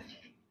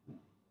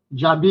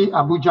 Jabi,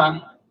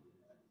 Abuja,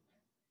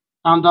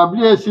 and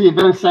WSC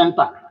Event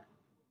Center,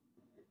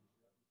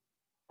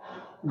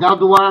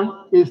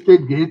 Gadwa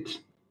Estate Gate,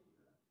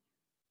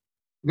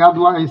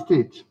 Gadwa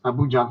Estate,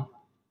 Abuja.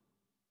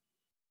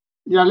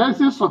 The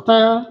Alexis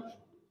Hotel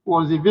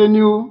was the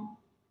venue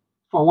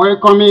for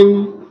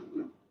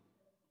welcoming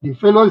the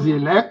fellows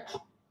elect,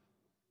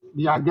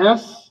 their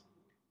guests,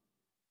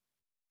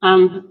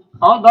 and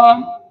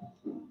other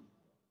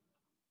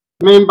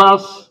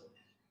members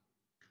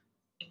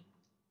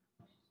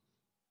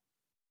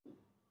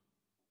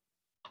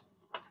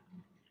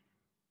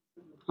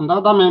and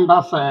other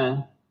members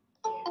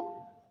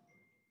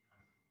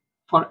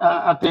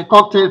at a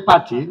cocktail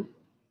party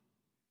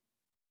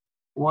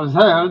was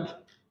held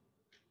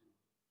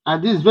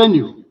at this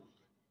venue.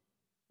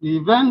 The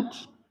event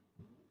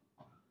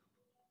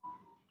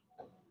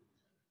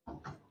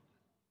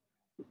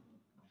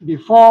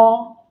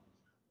before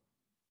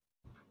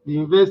the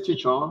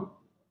investiture,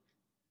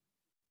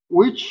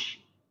 which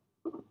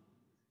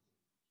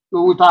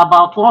with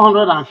about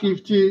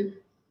 150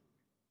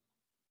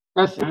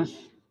 persons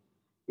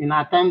in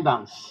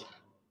attendance.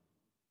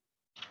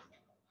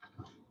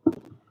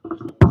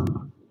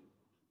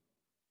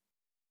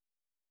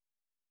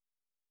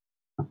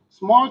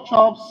 Small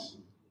chops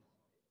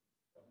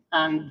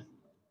and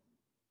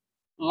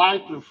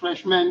light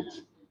refreshment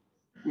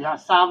were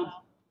served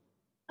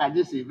at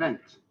this event.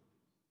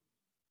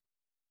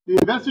 The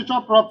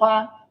investiture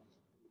proper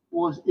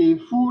was a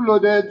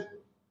full-loaded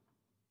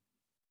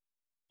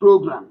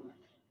program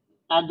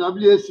at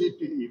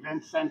WACP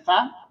Event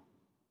Center.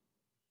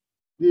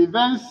 The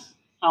events,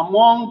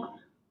 among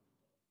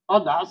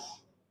others,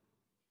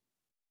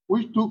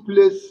 which took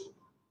place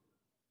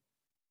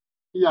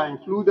here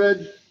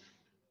included: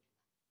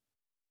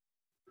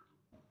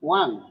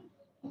 1.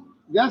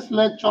 Guest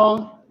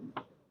lecturer's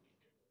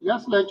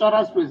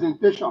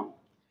presentation,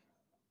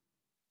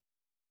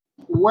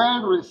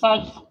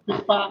 well-researched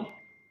paper,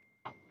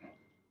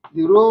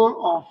 The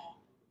Role of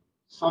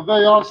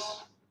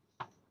Surveyors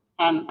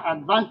and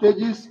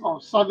Advantages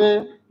of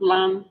Survey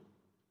Plan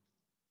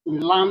in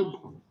Land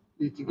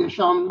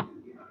Litigation,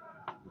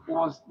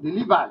 was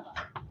delivered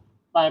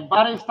by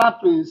Barrister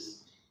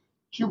Prince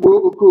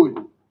Chibo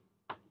Okoli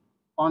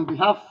on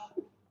behalf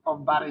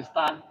of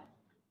Barrister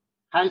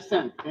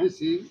Hyacinth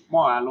N.C.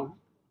 Moalo.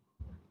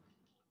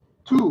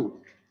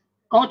 2.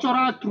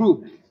 Cultural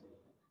troupe,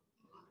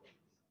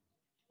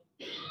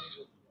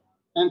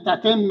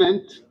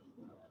 entertainment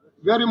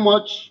very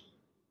much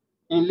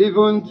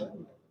enlivened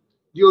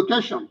the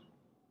occasion.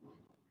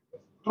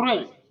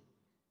 3.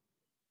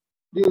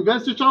 The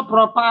investiture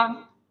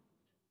proper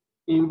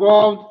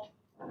involved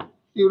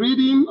the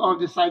reading of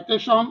the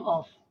citation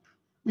of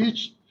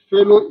each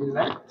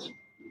fellow-elect,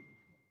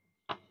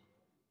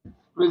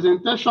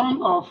 presentation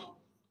of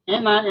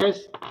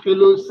NIS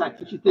Fellow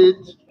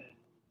Certificate,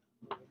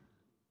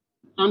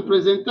 and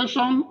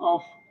presentation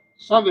of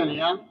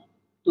souvenir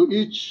to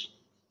each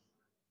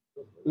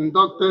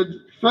inducted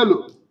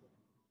fellow.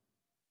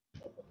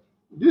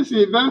 This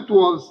event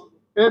was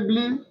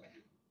ably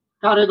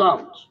carried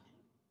out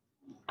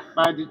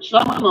by the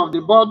chairman of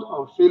the Board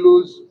of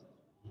Fellows,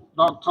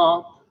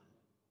 Dr.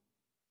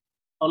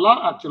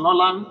 Ola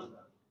Atilola,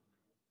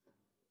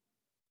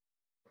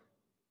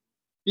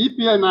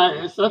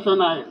 PPNIS,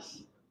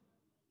 FNIS,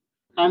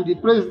 and the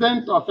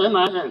president of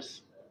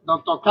NIS,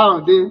 Dr.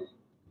 Kaode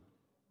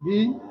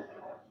D.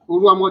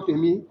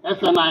 Uruamotemi,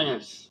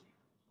 FNIS.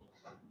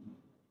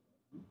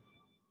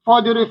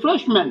 For the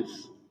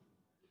refreshments,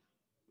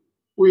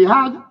 we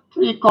had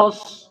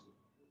 3-course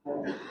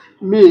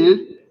meal.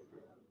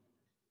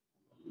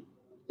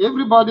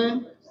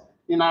 Everybody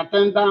in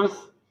attendance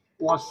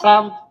was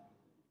served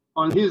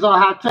on his or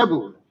her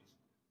table.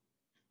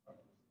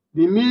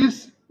 The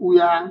meals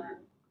were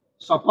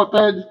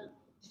supported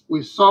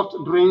with soft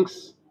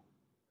drinks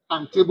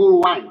and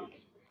table wine.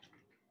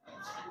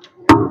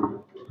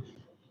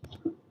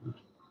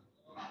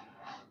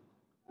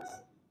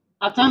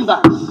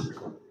 Attendance.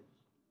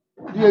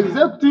 The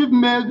executive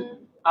made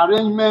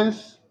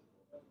arrangements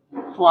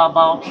for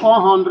about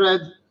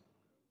 400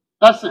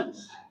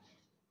 persons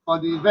for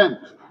the event.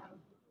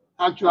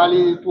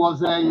 Actually, it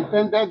was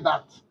intended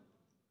that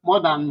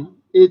more than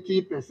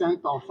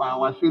 80% of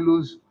our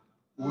fellows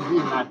would be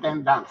in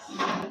attendance.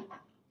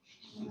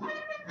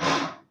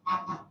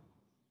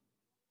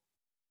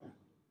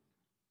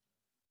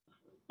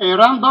 A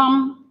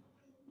random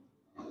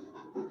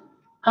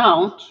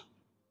count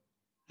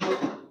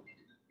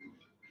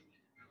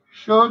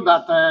showed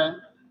that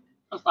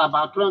just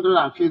about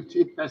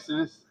 250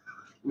 persons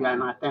were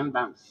in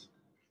attendance.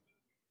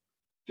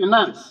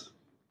 Finance.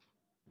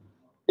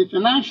 The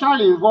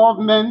financial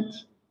involvement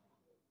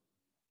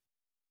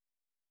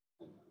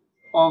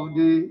of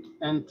the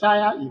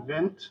entire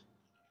event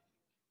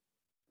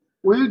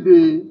will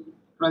be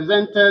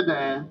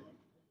presented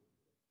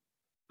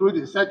through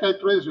the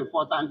Secretary's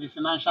report and the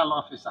financial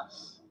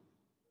officers.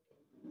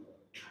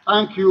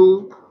 Thank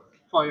you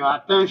for your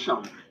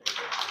attention.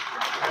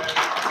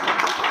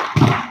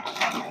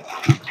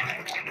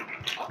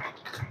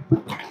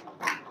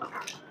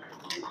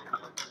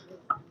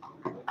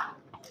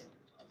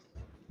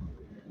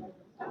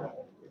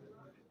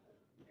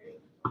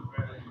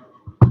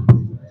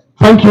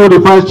 Thank you, the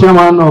Vice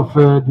Chairman of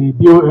the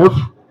BOF.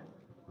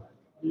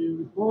 The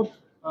report,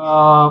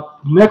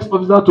 next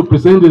officer to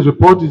present this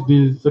report is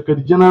the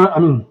Secretary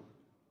General,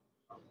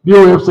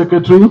 BOF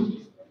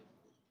Secretary,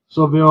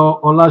 Surveyor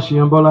Ola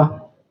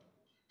Shiambola.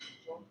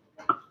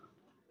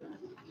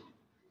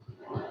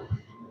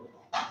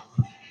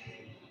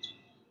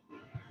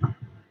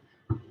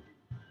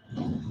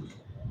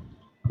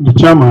 The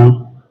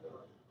chairman,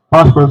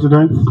 past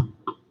presidents,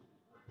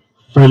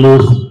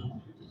 Fellows,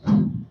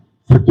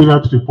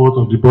 Secretariat Report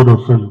of the Board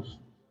of Fellows.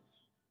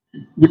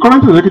 The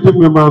current executive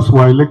members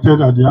were elected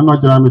at the annual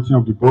general meeting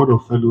of the Board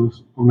of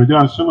Fellows of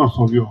Nigerian Association of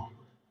Surveyors,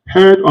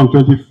 held on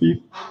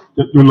 25th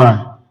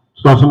July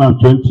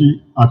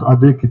 2020 at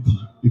Ado-Ekiti,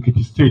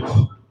 Ekiti State.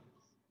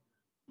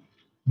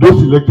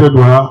 Those elected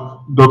were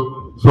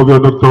Surveyor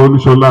Dr.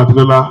 Olushola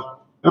Atidola,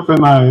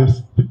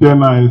 FNIS,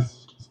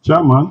 PPNIS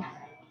Chairman,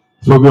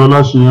 Surveyor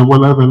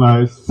Olashiyanbola,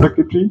 FNIS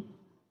Secretary,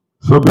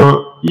 Surveyor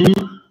E.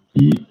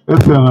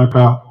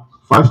 Esenaka,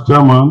 Vice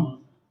Chairman,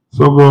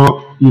 Surveyor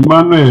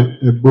Emmanuel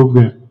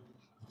Ebove,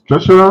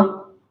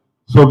 Treasurer,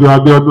 Surveyor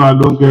Abiodun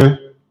Alonge,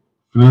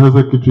 Financial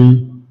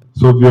Secretary,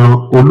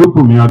 Surveyor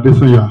Olubunmi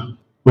Adesanya,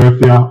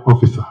 Welfare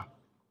Officer.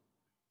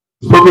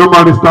 Surveyor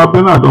Barrister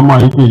Bernard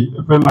Omaigbe,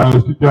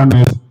 FNIS,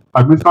 PPNIS,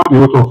 administered the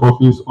oath of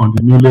office on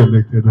the newly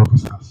elected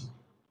officers.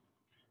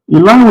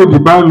 In line with the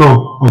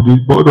bylaw of the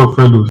Board of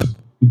Fellows,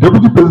 the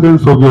Deputy President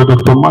Surveyor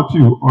Dr.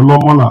 Matthew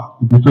Olomola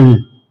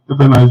Ibitoye,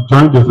 FNIS,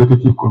 joined the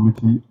Executive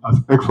Committee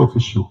as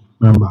ex-officio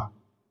member.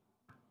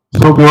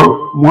 Surveyor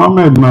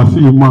Mohammed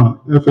Nasir Iman,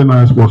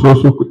 FNIS, was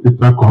also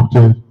later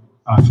coopted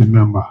as a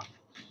member.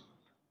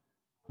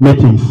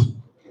 Meetings.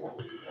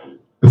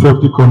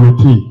 Executive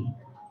Committee.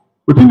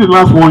 Within the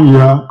last 1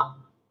 year,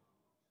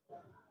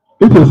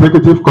 8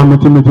 Executive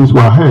Committee meetings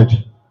were held.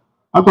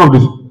 Out of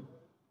these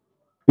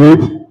 8,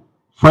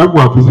 5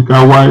 were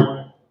physical,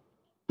 while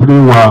 3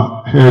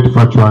 were held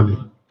virtually.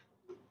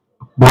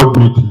 Board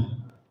meeting.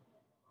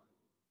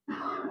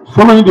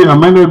 Following the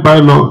amended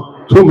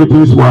bylaw, 2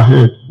 meetings were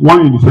held,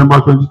 one in December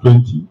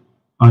 2020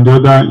 and the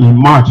other in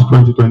March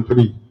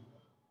 2023.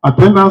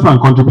 Attendance and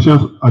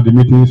contributions at the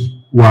meetings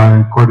were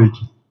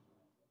encouraged.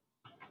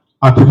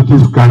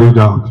 Activities carried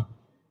out.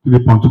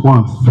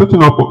 3.1.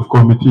 Setting up of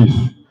committees.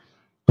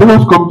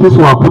 Various committees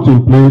were put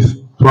in place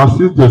to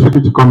assist the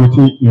Executive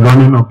Committee in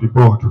running of the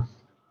board.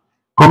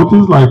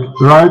 Committees like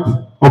Rights,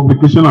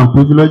 Obligation and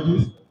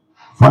Privileges,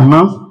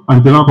 Finance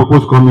and General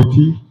Purpose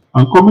Committee,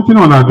 and Committee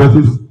on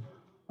Addresses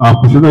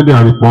have presented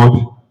their report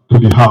to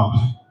the House.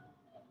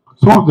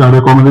 Some of their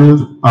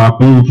recommendations are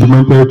being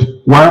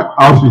implemented, while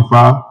House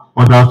refer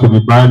others to the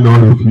Bylaw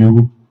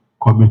Review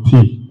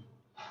Committee.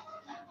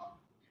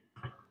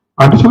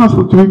 Additional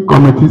statutory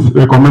committees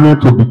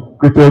recommended to be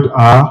created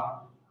are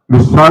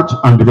Research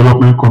and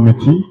Development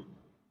Committee,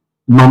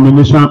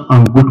 Nomination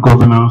and Good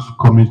Governance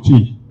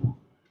Committee.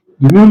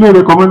 The newly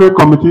recommended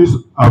committees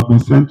have been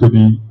sent to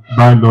the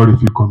Bylaw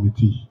Review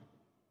Committee.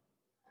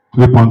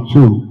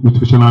 3.2.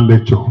 Motivational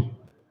Lecture.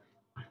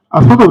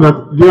 As part of the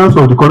adherence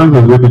of the current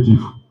executive,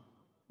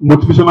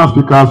 motivational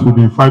speakers will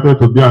be invited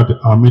to be at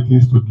our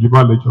meetings to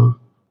deliver lectures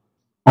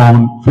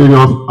on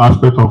various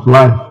aspects of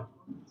life.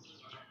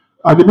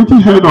 At the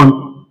meeting held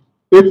on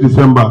 8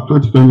 December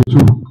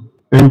 2022,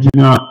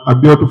 Engineer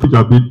Abiodun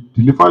Fijabi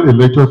delivered a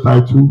lecture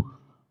titled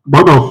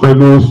Board of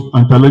Fellows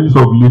and Challenges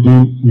of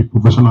Leading a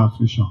Professional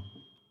Institution.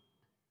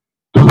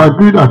 It was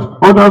agreed that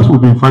others will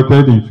be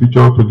invited in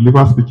future to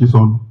deliver speeches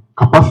on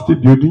capacity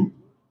building,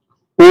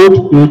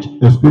 old age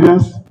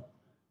experience,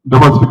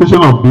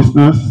 diversification of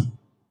business,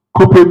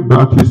 corporate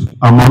practice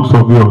among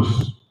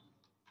surveyors.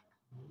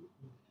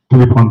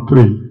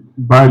 3.3.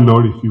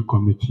 Bylaw Review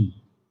Committee.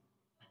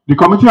 The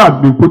committee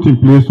had been put in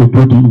place to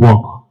do the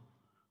work.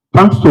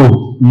 Thanks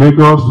to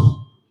Lagos,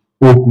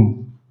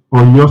 Ogun,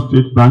 or Oyo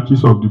State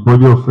branches of the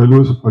body of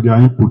fellows for their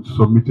input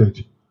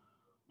submitted.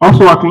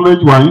 Also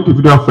acknowledged were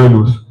individual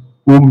fellows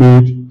who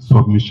made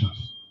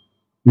submissions.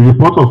 The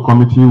report of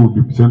committee will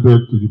be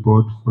presented to the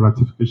board for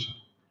ratification.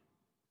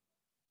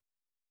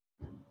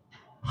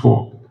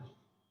 4.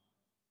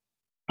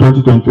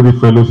 2023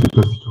 Fellows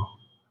Investiture.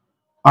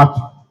 At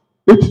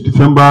 8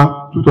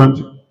 December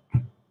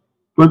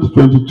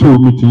 2022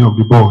 meeting of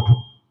the board,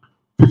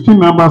 15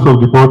 members of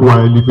the board were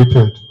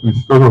elevated to the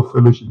status of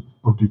fellowship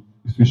of the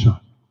institution.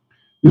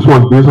 This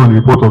was based on the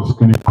report of the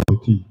screening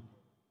committee.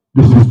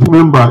 The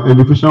 60-member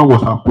elevation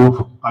was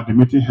approved at the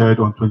meeting held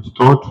on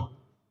 23rd,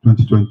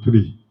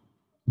 2023.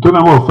 The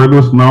total number of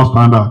fellows now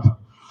stand at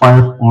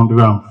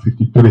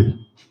 553.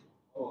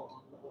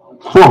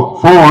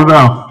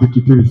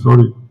 453,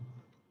 sorry.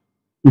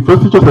 The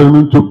investiture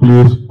ceremony took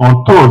place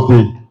on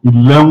Thursday,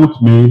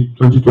 11th May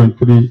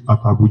 2023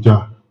 at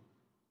Abuja.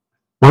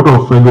 Board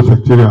of Fellows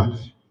Secretariat.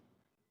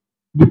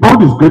 The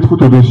board is grateful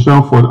to the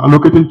institution for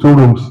allocating 2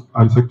 rooms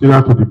at the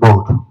secretariat to the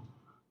board.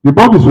 The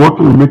board is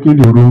working on making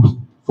the rooms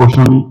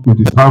functioning with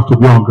the staff to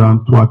be on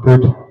ground to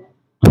attend to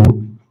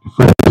the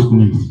fellows'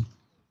 needs.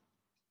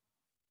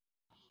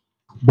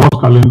 Board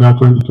calendar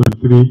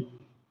 2022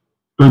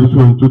 to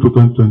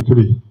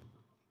 2023.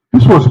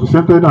 This was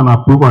presented and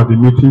approved at the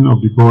meeting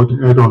of the board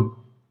held on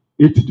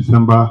 8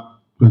 December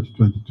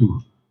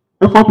 2022.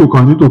 Effort will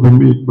continue to be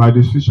made by the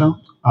institution,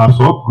 our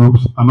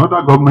subgroups, and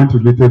other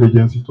government-related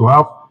agencies to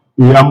have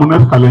a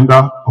harmonious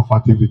calendar of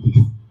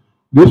activities.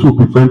 This will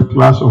prevent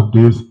clash of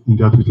days in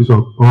the activities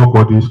of all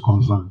bodies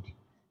concerned.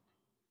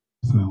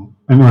 So,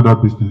 any other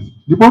business?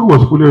 The board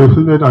was fully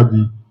represented at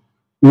the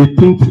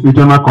 18th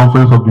Regional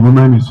Conference of the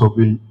Women in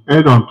Surveying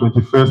held on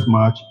 21st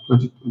March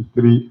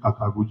 2023 at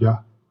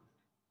Abuja.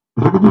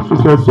 Executive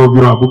visited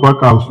Surveyor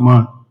Abubakar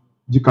Usman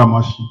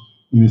Jikamashi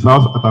in his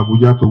house at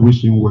Abuja to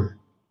wish him well.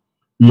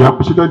 We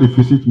appreciated the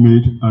visit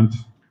made and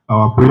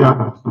our prayer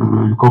that he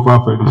will recover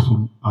very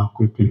soon and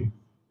quickly.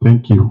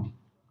 Thank you.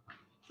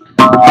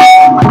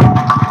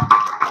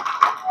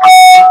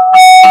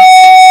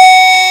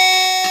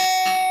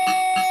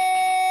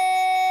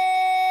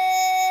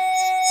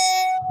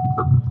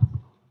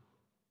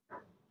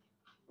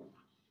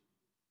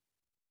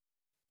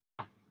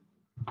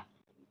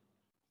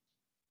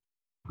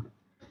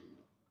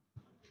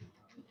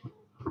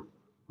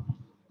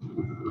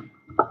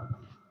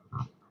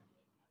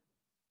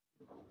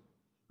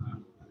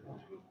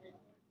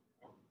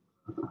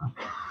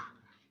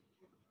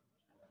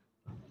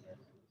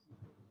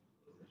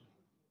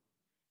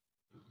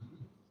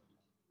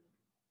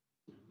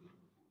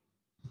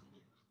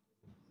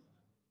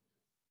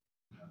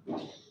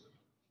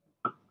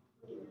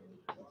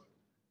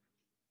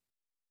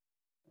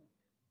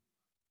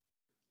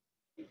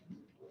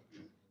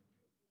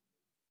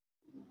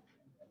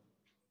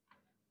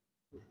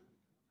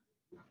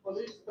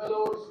 Police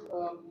fellows,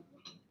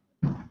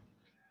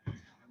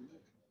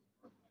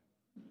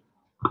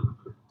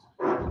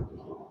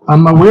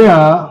 I'm aware,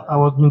 I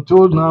was being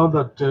told now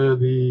that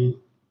the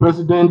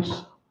president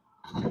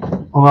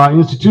of our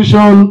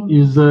institution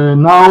is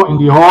now in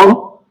the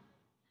hall.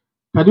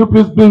 Can you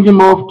please bring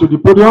him up to the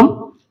podium?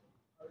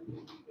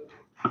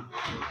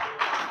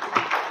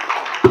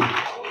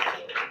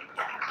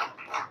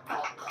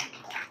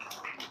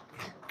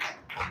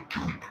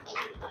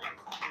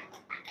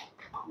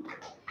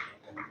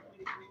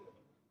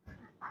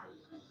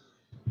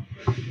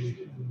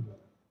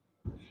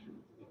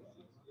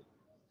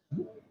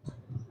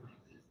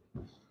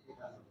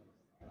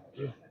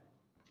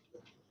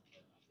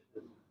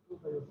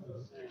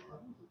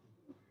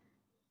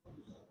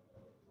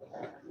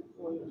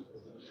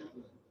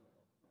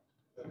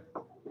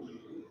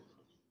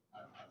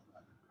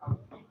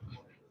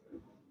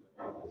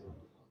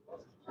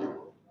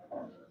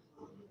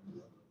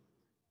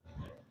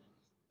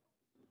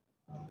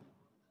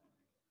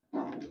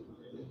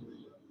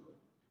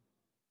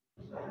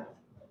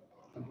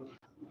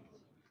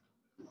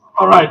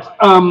 All right.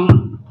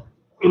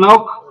 We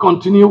now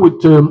continue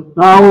with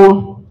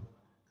now.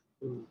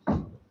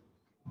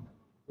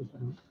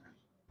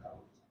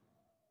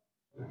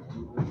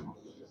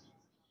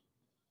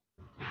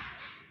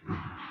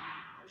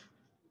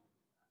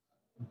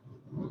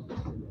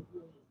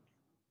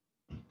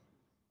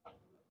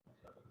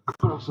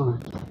 Oh, sorry.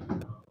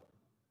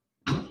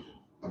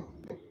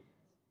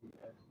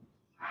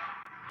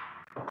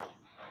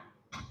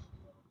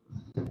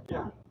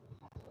 Yeah.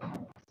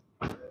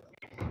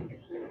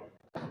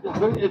 Yeah,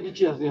 very heavy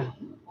chairs, yeah.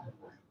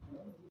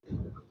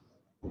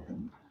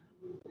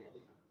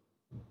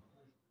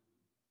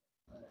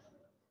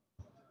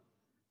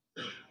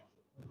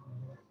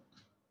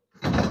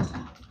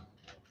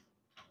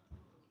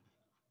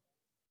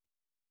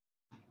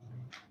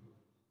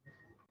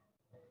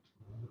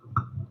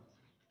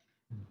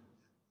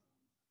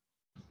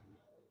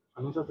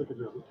 Financial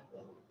Secretary.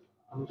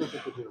 Financial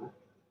Secretary.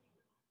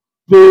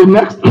 The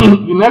next,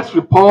 the next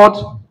report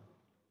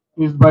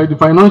is by the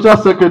Financial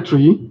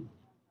Secretary.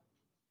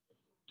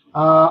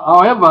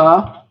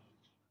 However,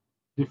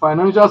 the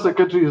Financial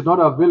Secretary is not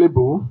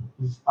available,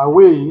 is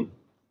away.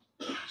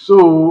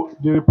 So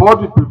the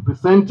report will be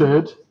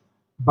presented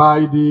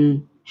by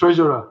the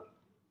Treasurer,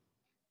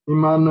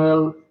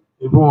 Emmanuel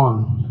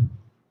Ebon.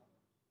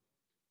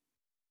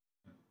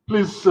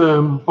 Please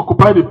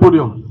occupy the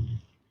podium.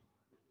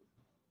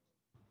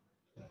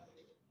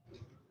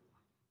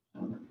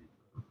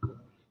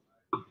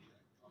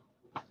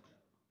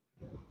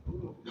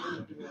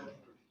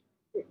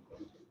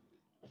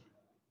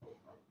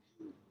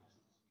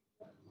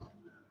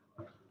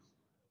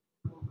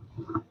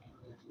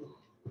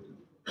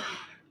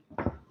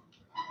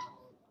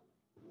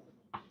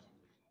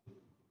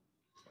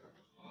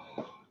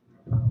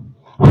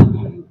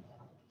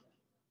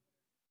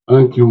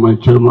 Thank you, my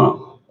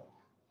chairman.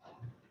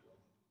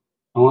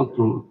 I want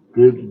to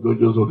create the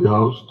judges of the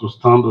House to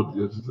stand on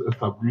the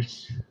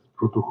established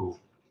protocol.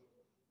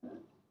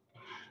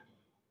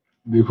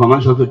 The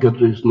Financial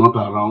Secretary is not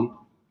around,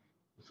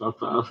 he's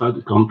outside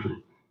the country,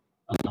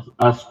 and has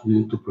asked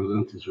me to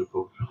present his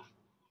report.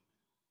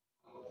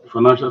 The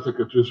Financial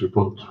Secretary's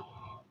report.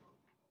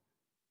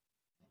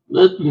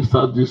 Let me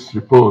start this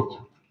report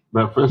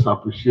by first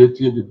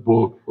appreciating the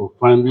board for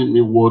finding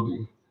me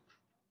worthy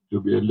to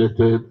be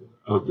elected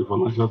as the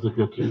Financial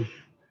Secretary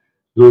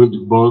during the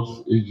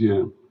board's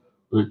AGM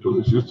on the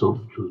 26th of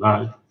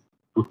July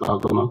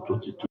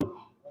 2022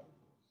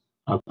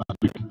 at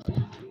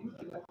Abikiti.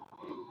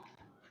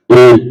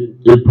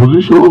 A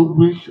position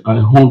which I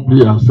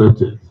humbly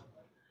accepted.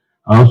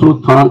 I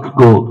also thank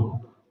God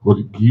for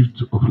the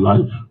gift of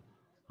life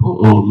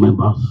for all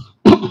members.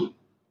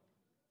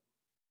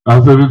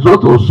 As a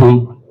result of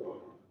some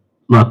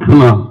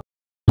lacuna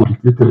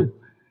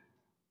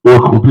were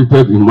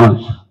completed in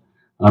March,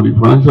 and the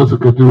Financial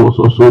Secretary was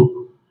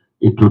also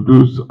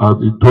introduced as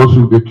the third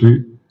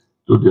signatory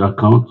to the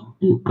account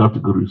in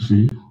Category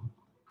C.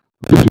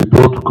 This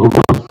report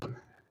covers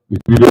the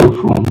period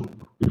from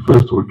the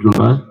 1st of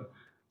July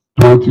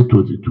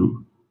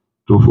 2022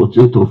 to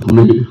 14th of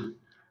May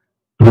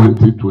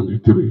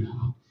 2023.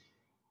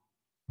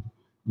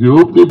 The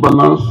opening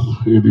balance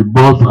in the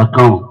board's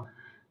account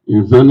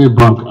in Zenith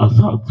Bank as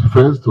at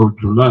 1st of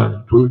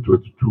July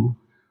 2022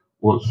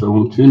 was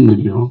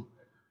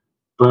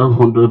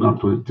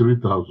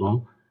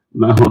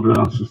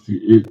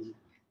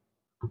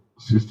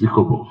 17,523,968.60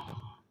 kobo.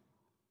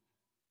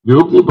 The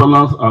opening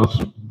balance as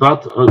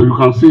that you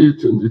can see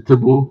it in the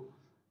table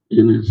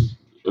in its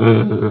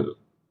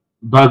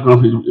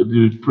diagram,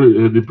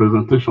 the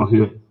presentation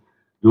here.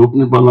 The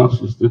opening balance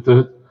is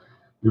stated.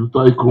 The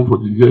total income for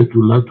the year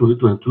July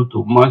 2022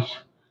 to March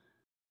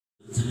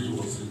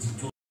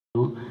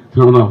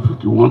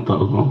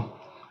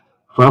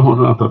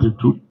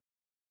 351,532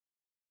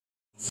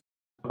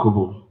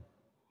 kobo.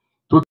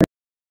 Total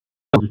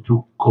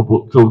 72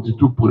 kobo,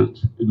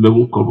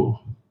 72.11 kobo.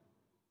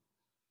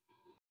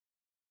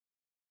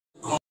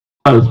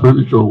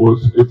 Expenditure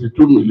was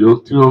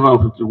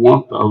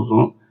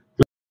 82,351,000.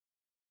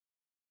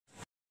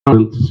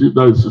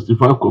 That is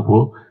 65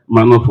 kobo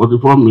minus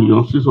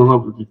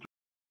 44,652.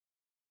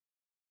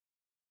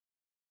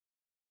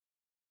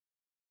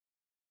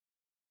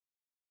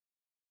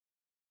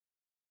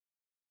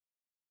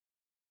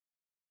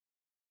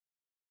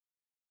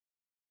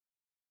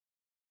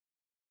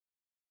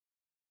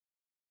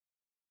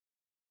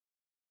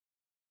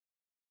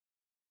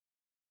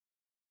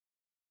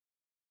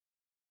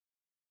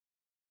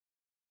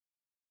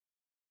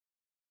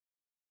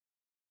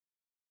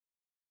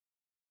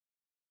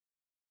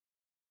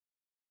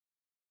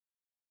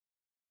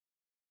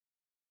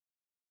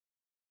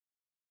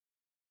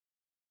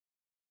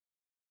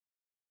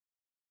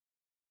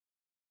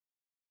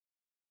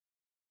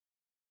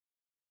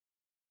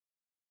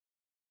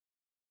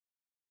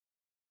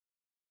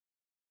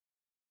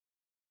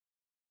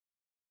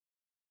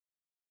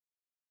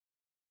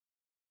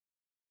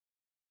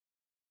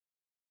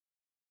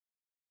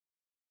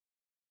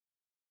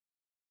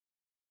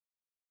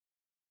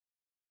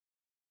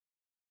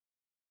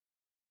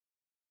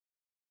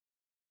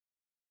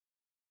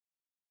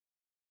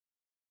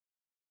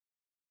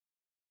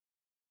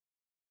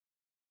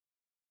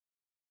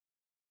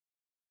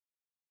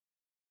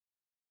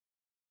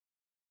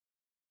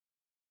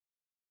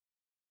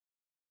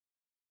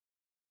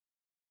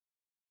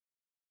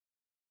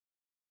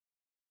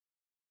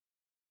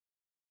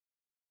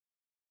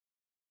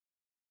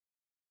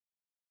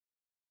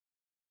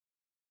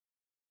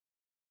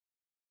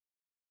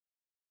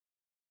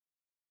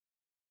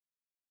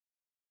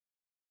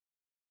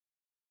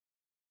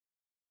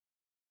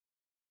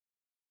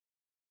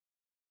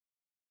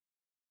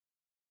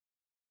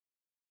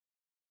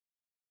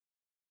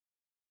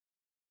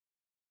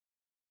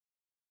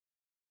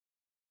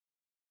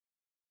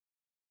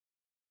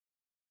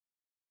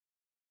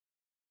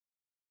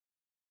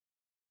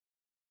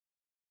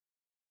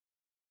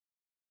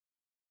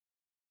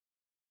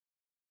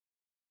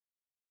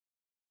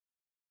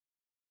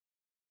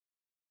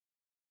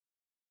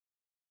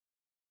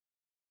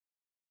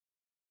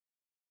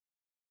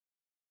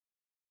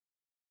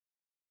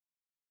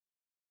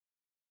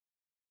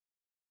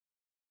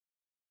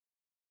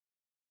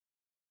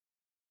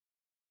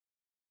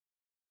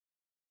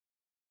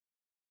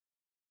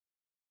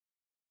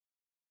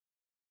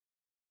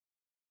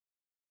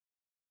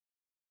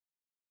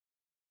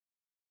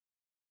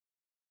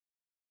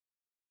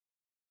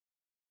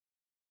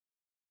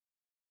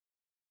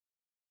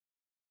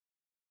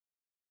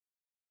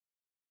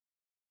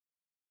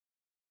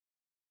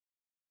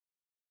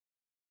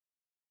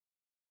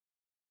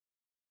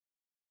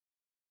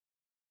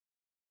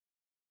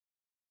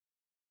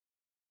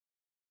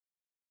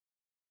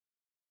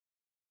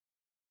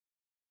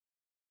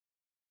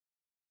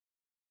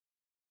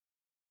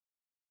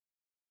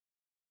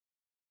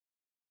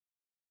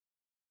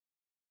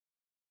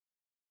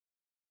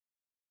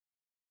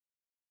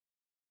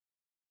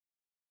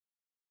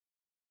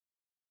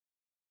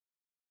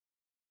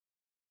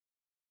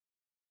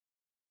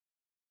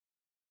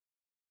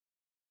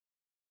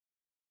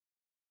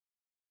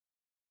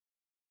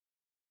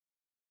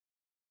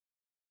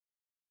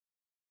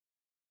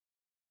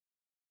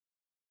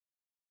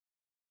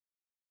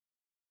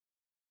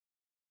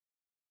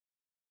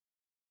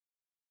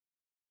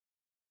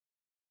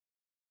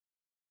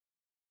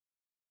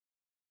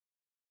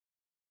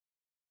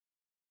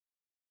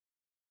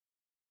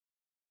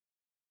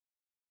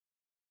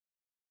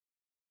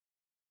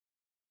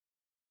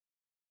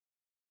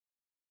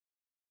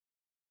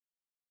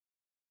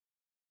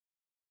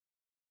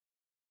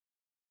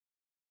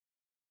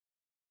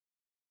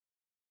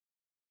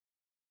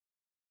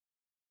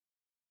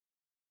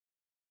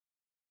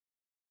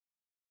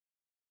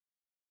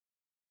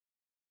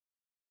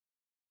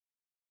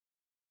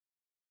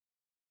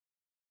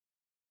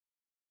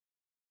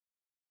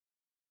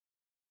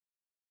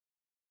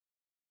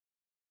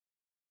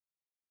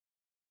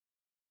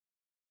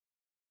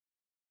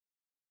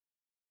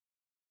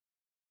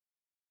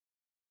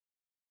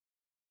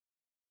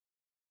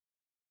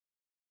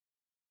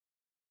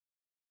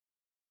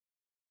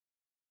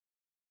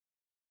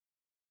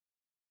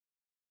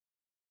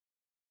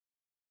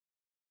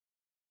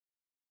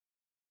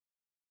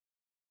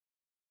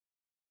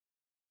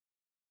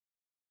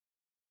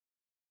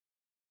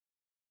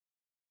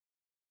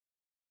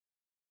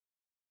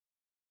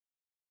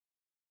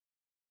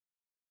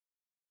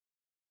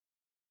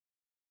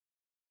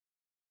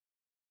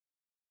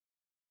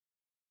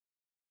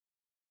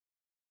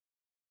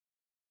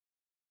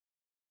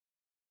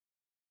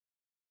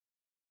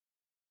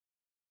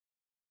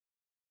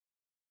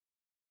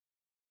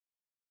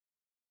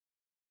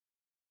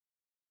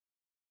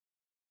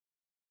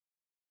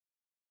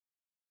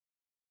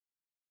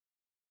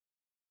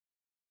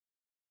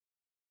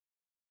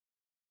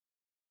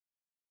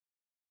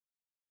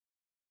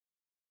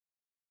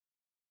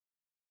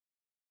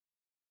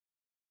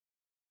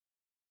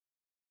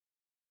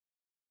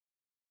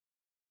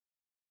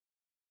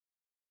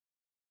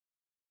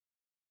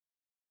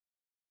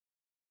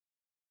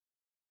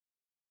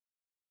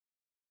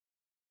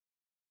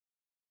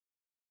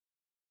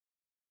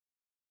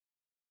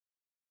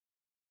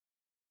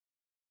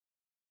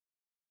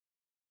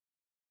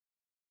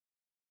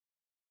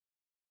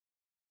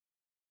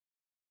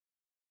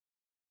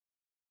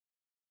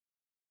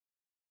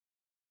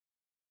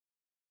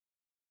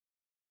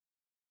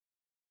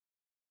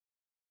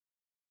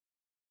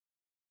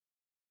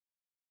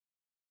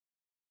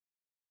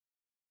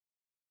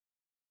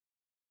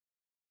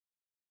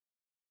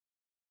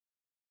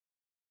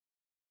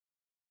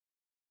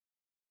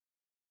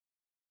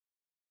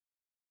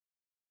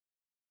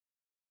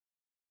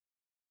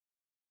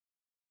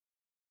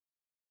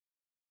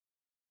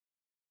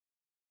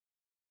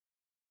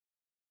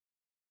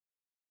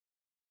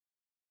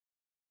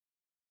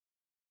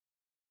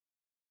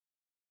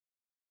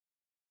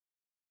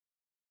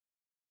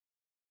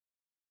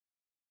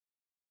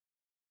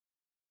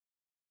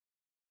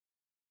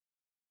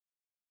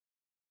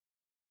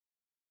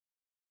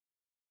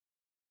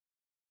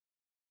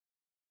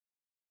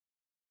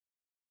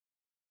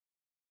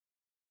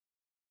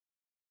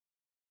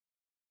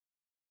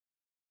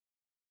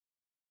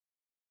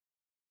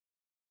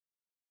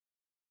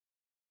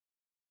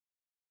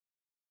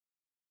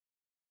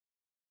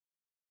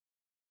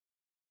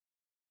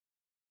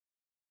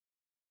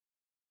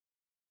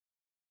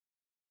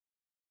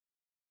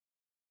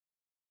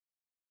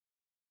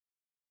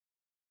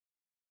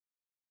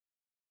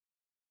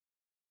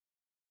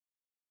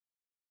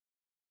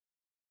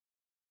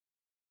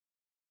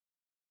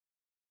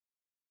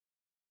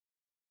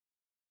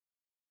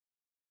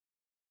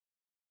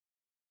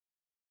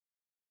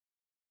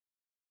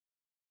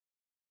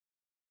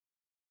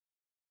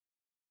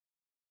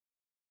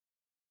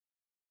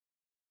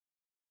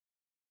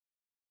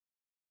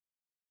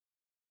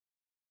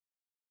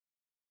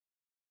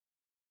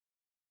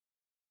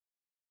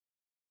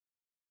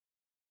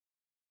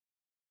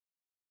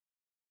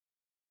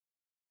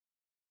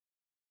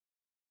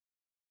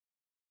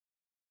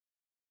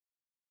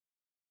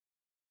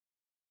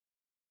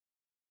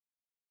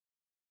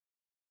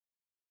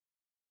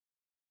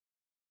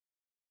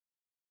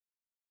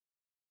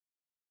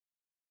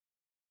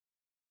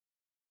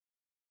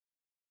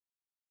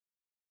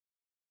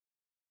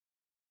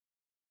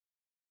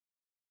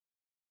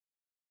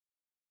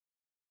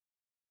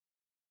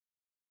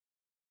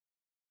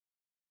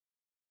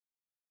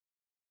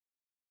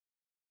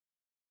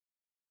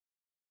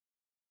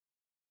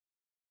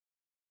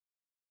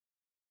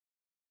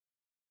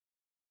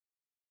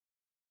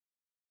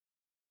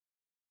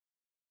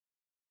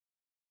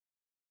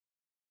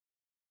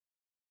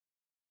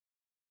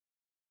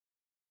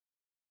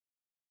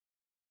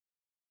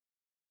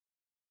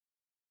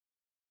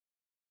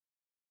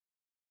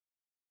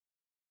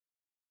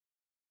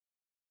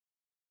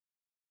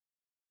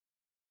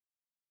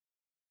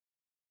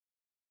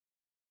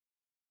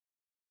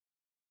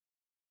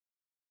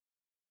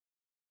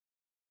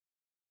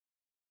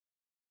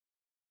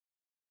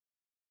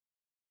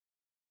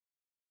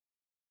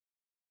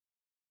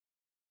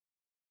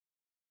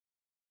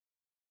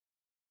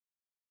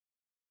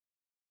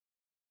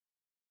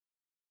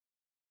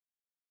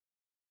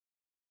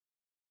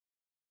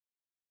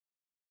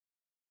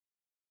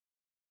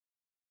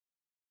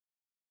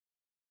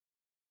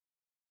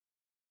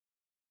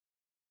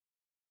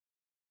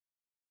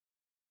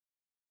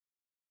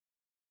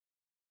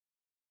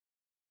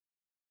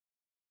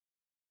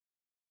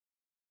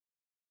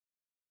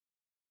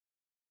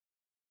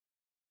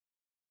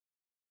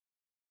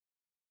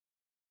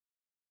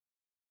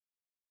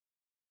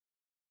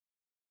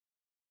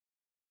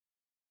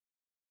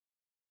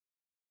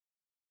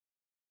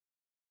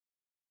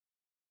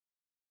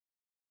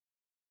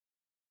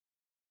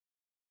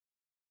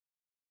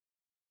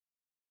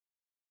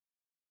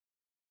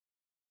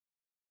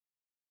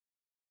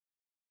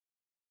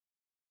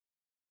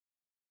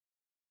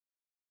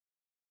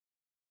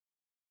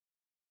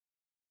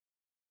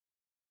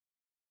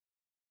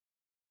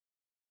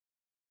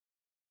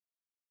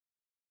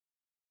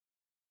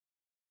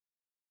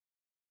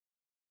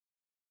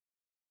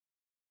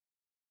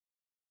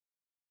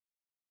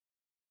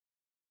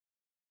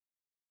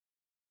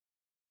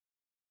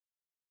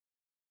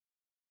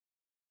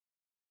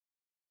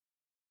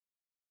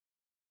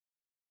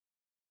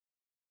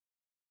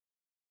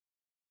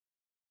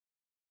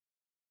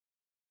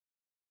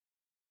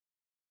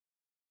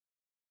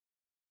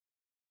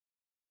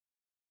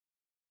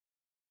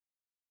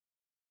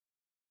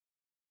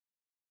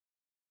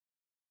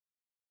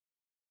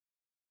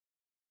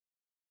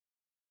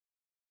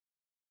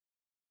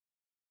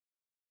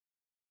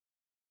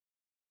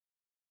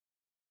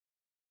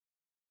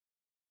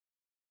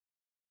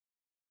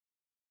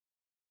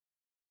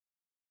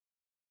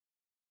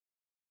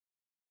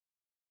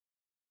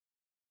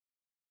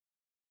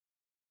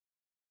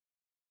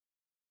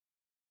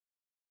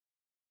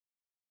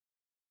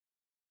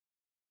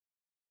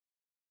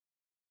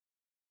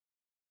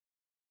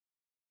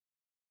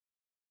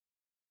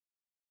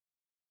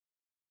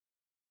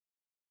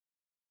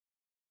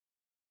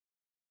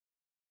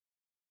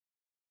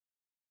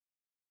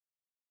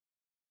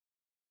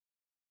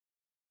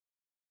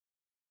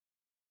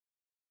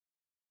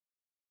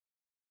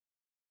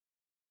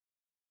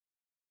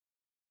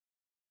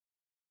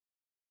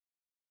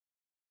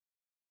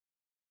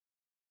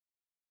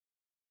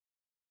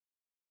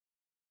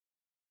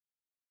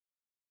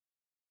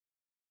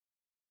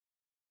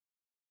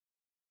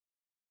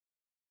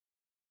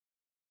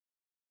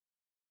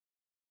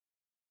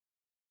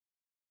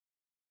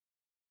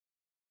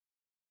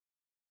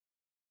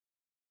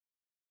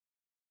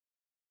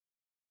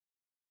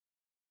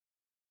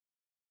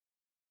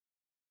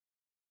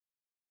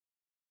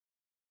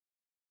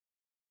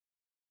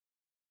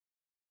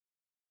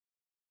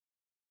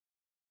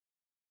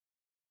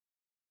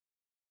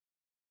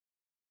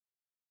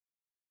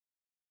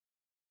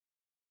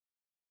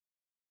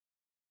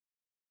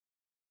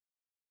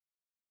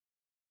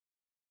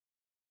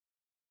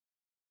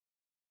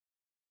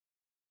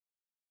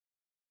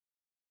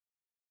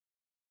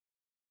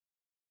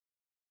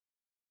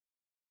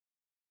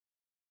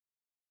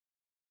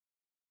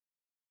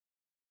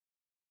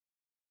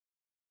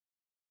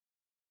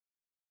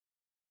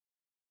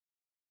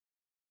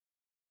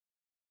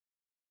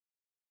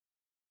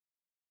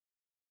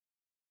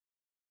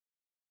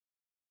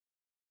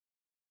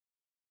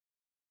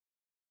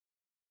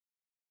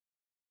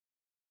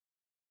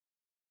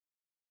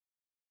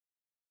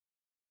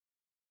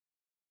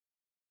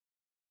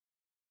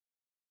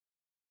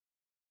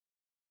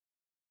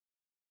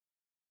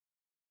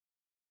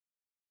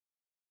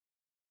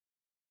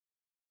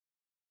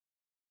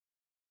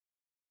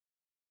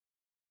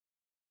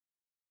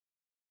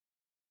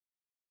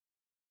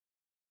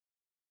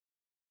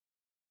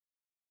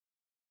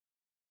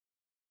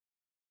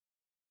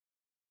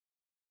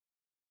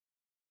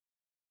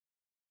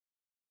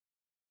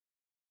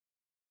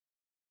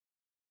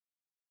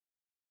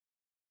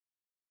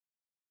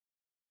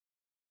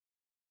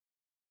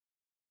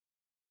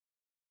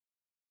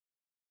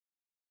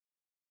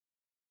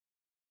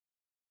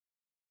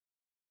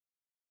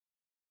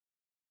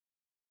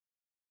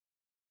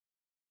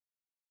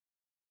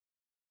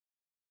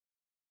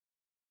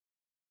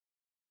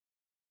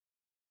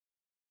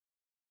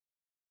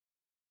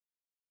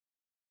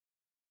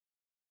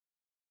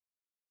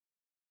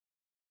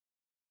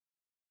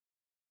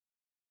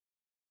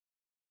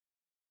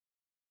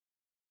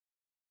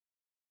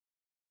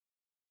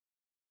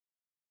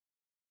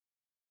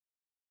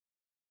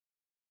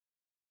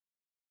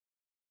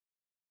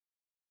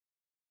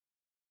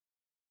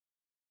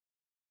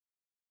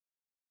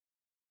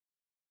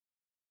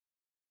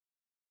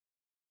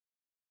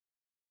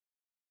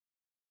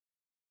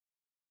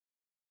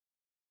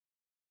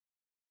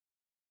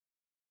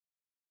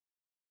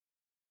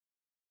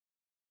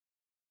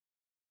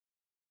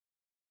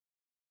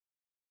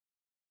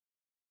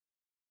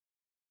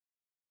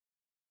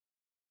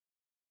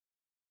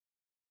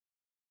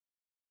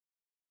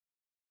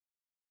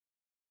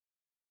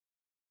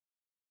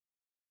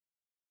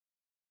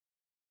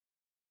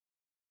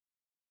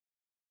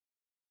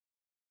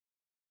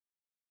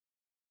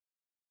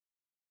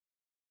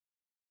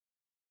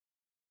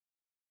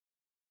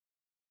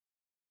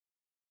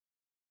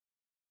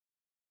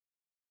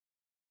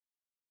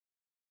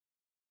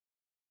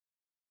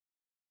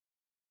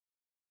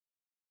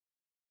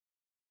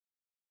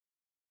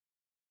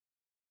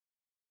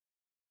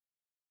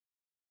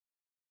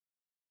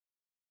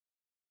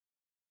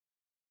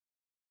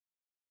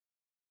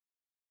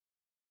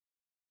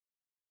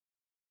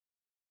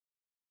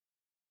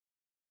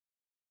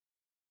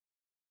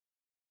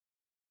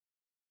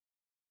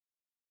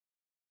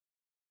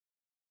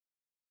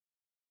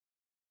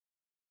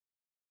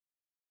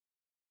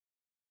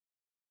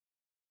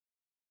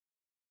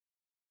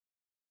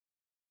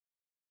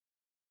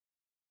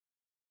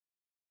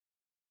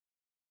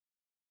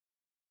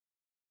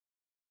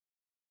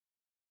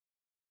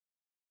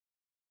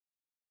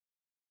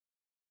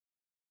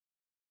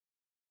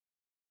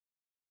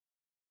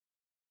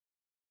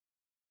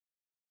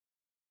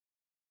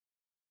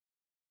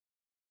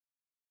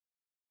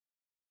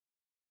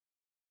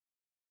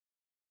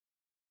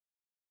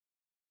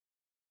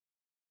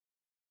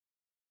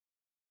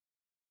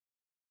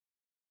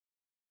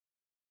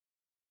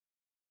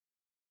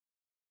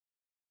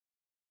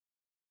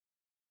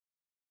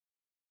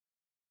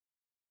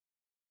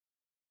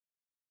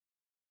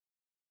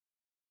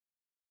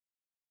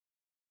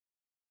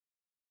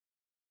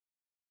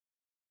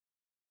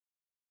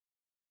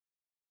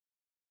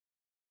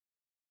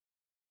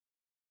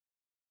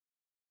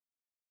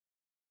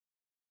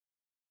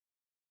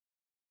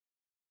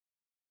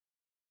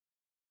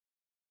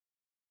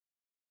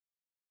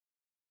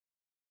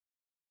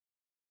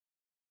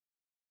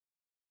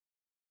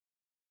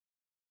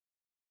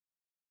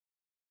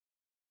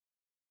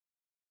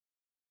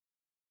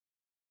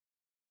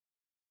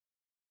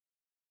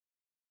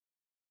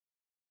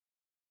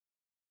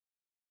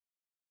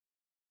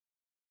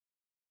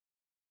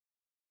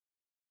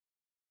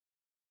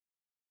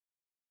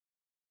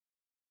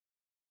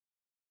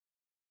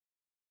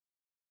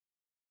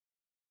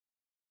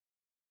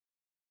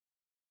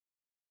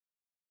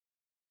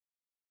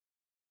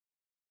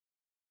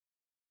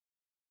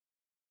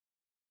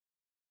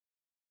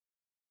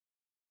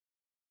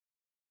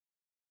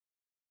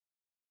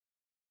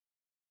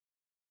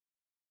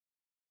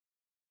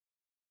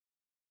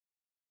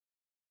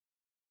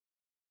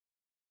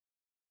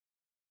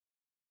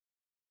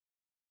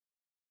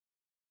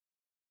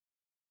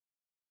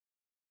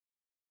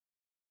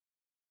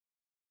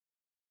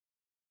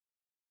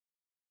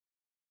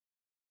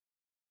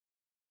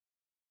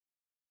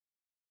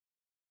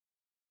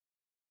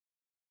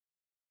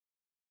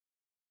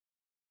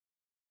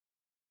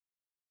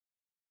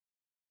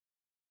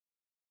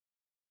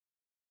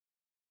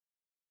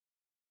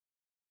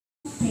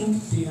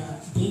 think they are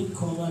being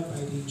covered by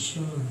the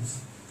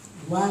insurance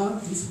while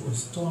this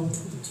was stopped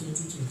in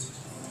 2022.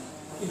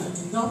 If you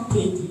did not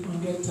pay the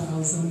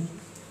 100,000,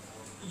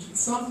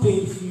 some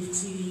paid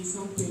 50,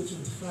 some paid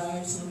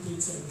 25, some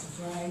paid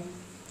 75.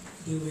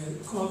 They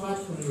were covered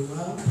for a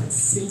while, but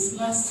since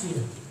last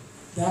year,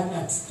 that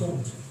had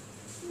stopped.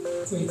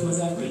 So it was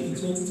agreed in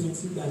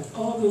 2020 that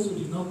all those who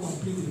did not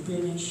complete the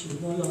payment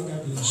should no longer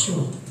be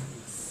insured.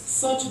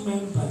 Such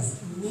members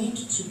need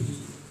to be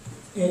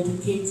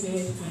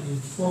educated and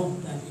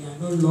informed that they are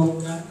no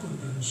longer on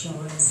the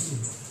insurance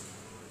list.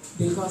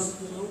 Because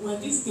when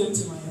this came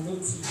to my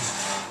notice,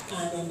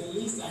 and on the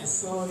list I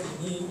saw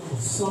the name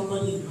of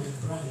somebody in my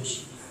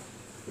branch,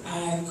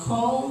 I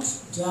called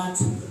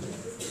that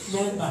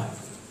member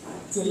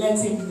to let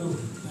him know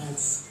that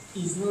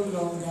he's no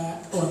longer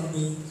on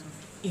the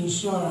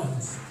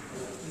insurance.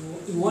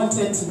 He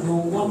wanted to know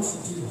what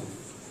to do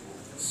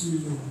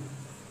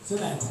so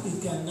that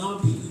it can now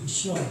be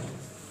insured.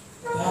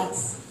 That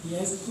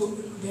will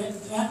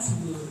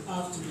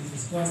have to be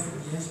discussed in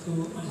the ESCO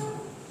and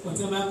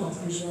whatever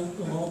conclusion,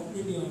 or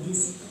maybe on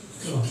this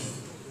floor.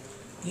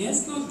 The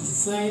ESCO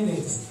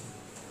decided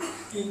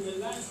in the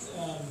last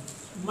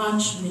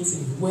March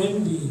meeting,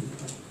 when we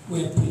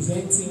were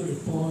presenting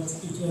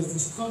reports, it was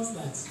discussed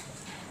that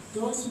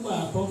those who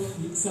are above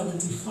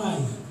 75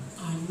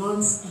 are not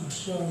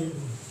insurable.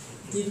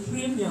 The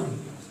premium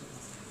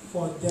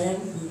for them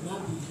will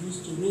not be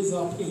used to raise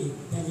up a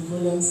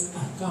benevolence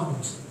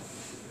account.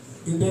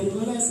 The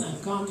benevolence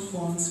account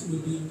funds will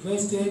be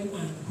invested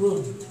and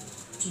grown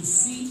to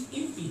see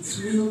if it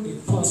will be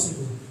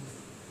possible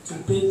to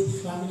pay the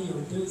family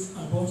of those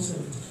above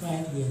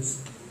 75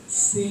 years,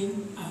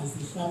 same as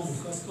the family,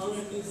 because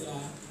currently they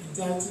are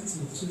entitled to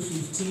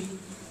 250,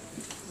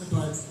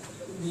 but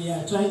we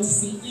are trying to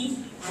see if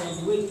there's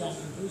a way it can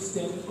be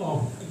boosted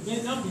up. It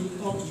may not be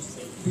up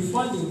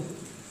before the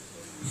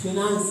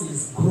finance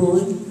is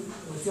growing,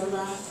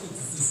 whatever it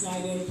is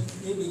decided,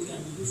 maybe it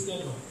can be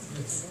boosted up.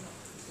 But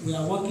we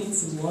are working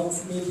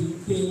towards maybe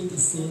paying the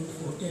same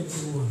for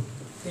everyone.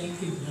 Thank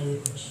you very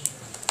much.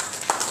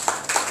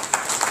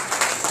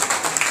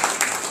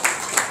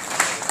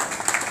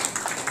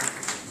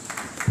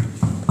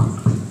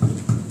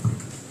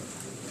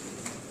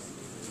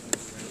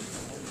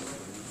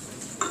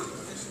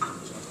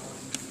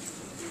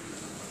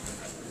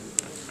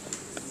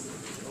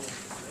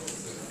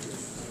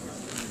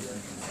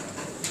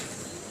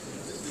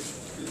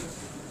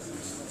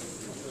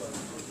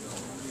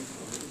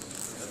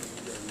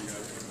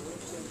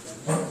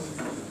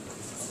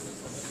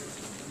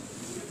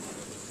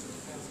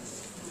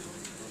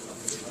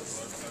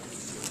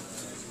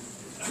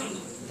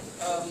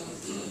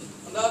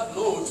 On that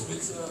note,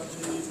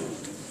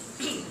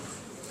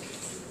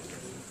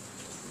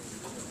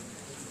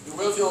 the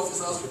welfare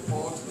officer's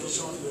report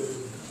mentioned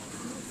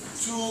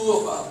two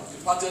of our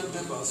departed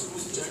members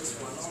whose checks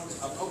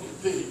have not been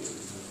paid.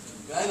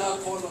 The I now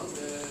call on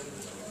the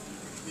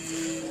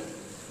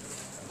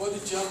body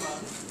chairman,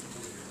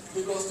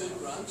 Lagos State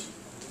Branch,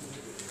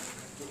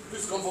 to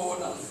please come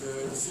forward and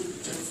receive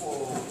the check for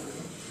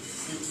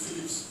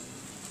Phillips.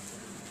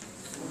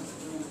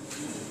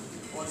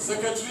 Or the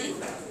secretary,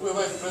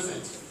 whoever is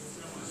present.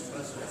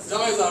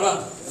 Jama is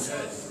around.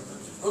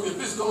 Yes. Okay,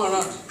 please come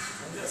around.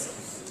 Yes.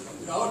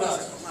 You are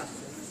ordered.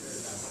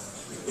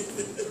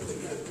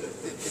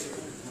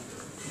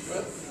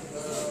 Well,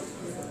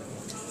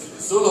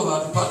 the soul of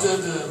our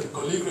departed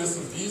colleague rest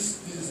in peace.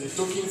 This is a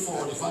token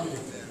for the family.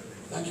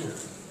 Thank you.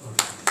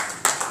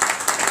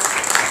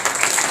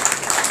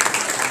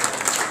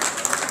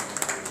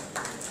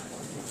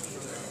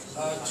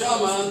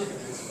 Chairman,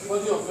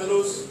 body of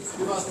fellows,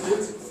 River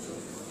State.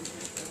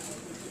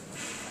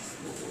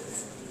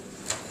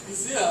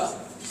 He's here.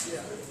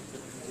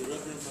 The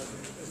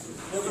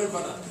Reverend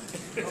Father.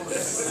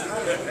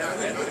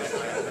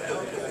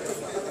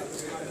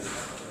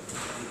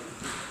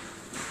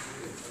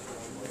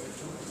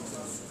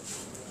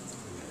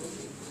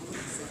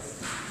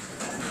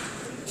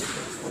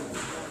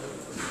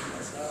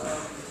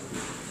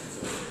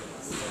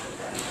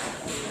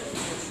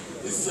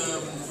 This is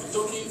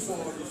talking for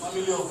the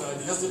family of the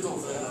estate of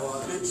our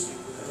late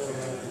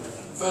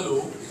fellow,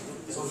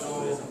 so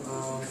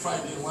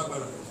Friday in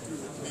Wabara.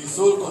 The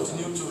soul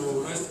continue to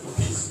rest in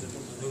peace.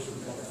 Thank you.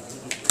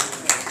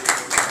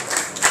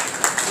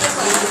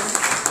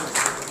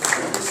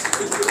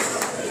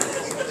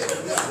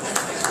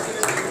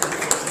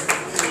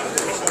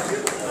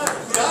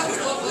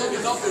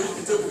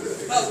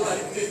 That's what I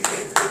did.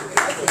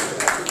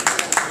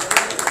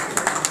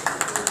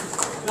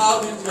 Now,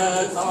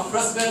 our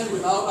president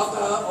will now,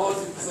 after all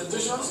the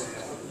presentations,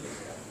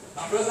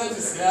 our president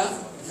is here.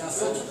 He has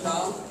settled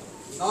down.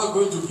 He's now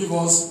going to give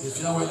us a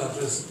farewell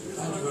address.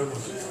 Thank you very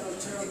much.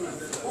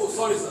 Oh,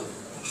 sorry, sir.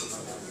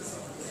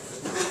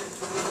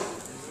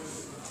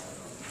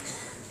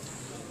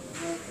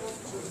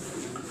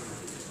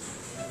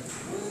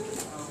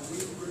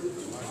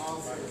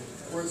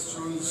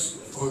 Questions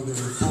on the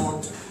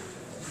report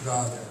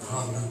that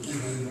have been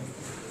given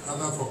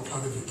either for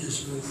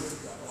clarification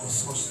or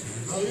such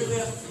things.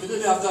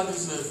 Immediately after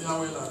this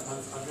farewell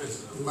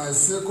address. My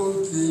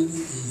second thing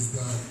is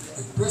that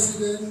the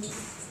president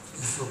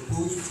is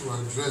supposed to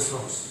address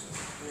us.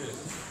 Yes.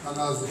 And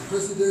as the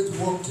president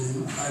walked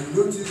in, I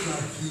noticed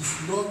that he's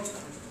not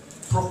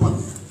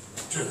properly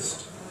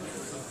dressed.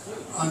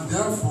 And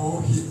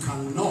therefore, he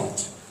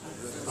cannot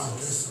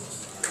address us.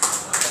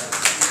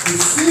 The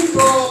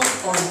symbol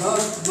on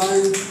that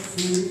line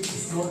thing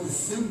is not the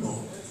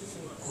symbol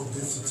of the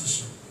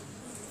institution.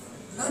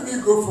 Let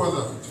me go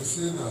further to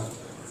say that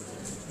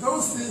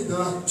those things, there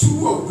are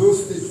two of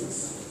those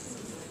things,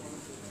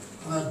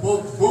 and I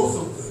bought both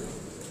of them.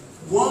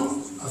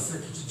 One as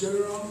Secretary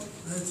General,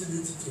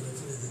 1980 to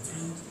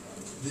 1983,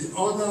 the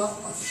other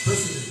as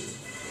President,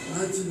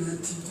 1990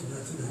 to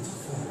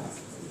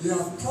 1994. They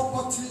are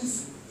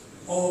properties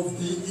of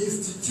the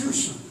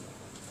institution.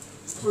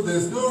 So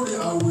there's no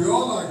reason, and we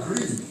all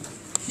agree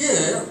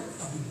here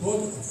at the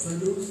Board of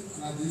Fellows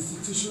and at the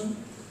institution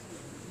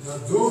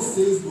that those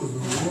things must be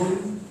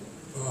worn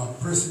by our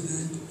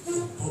President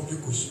on public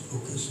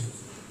occasions.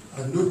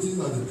 I noticed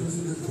that the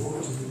President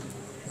walked in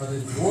that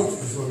what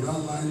is on that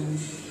line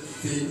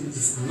thing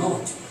is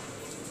not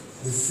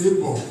the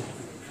symbol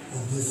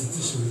of the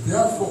institution.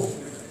 Therefore,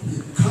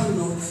 he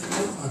cannot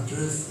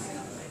address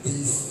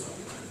this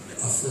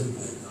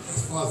assembly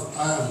as far as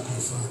I am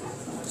concerned.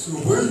 So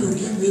when you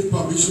give me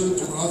permission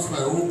to ask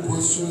my own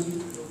question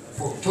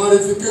for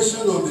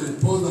clarification on the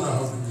report that I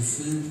have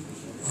received,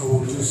 I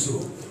will do so.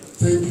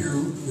 Thank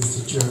you,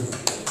 Mr.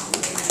 Chairman.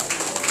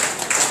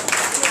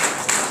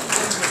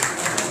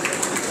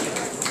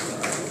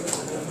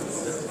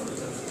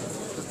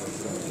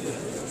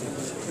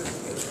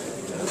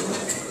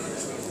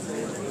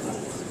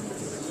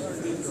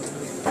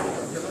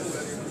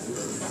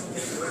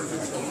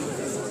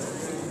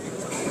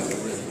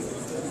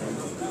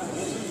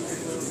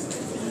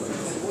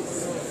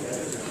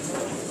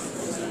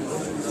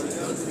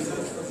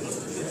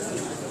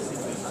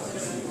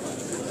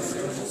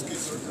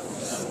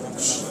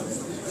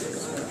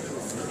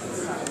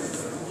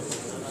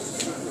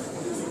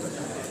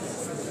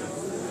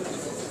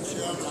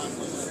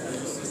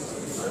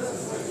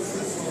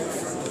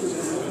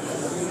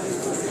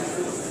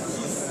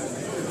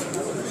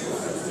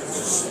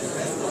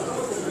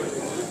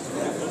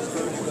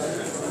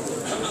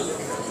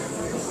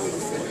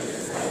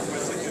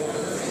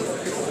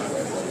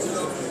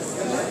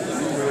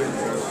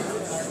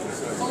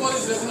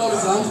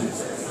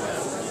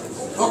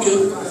 Okay.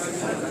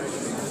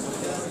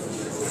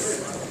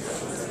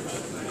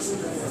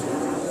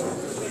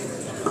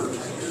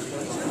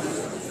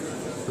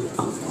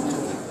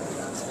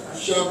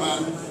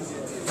 Chairman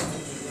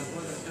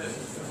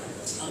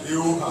and the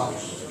whole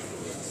House.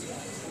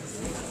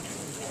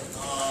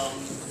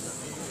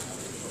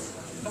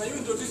 Can you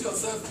introduce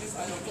yourself, please,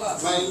 and your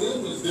class? My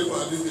name is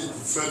David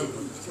Fellow.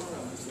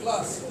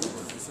 Class.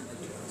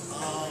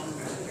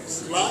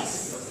 Class?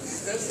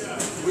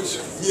 Which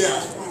year?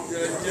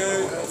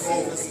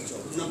 Oh,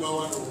 number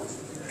one.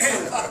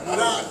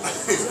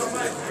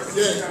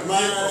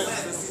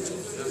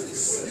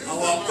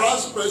 Our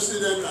class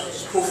president has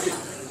spoken,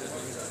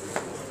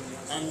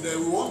 and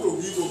we want to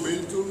give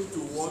momentum to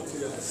what he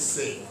has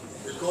said,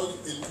 because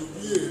it will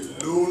be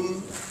a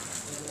lone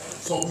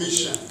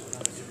submission.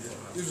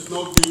 This is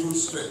not given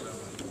straight.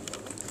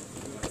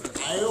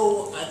 I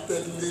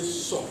wholeheartedly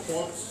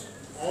support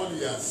all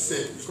he has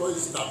said because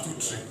it's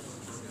statutory.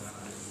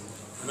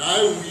 And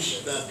I wish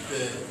that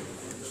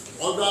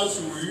others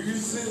will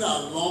reason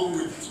along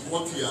with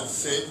what he has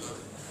said,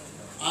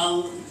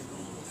 and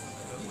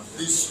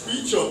the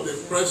speech of the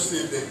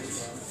president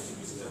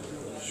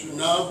should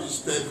now be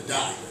stepped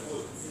down.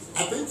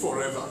 I think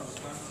forever.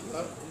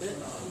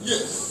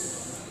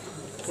 Yes.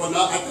 For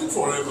now, I think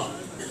forever.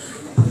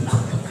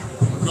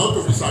 Not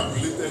to be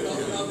circulated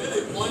here.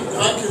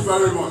 Thank you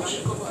very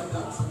much.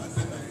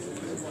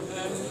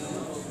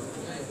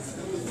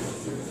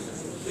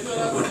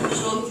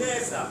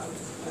 Yes, sir.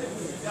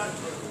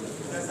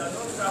 There's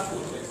another travel.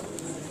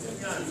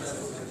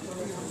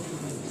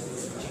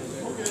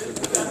 Okay.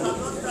 There's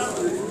another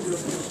travel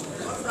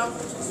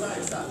to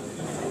side, sir.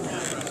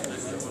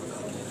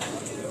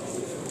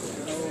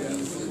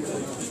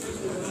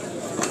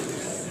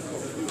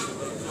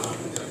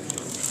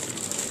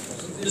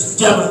 Mr.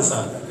 Chairman,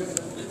 sir.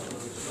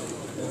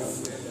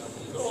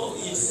 So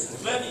it's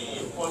very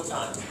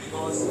important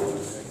because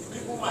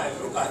people might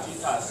look at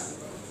it as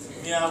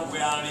mere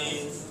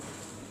wearing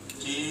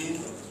chain,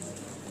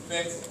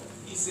 but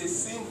it's a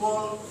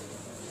symbol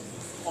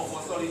of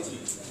authority.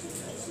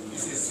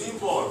 It's a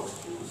symbol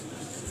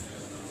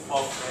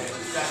of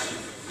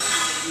leadership.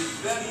 It's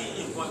very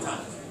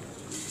important.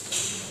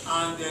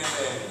 And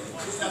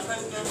Mr.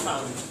 President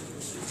can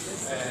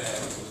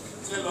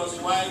tell us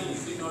why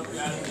is he not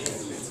wearing it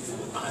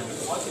and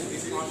what is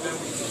the problem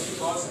with it,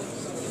 because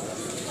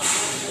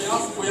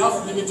we have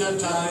limited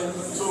time,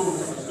 so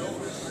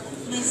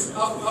please,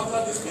 after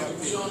this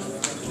conclusion,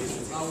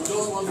 I will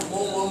just want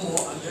one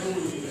more, and then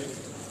we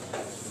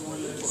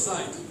will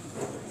decide.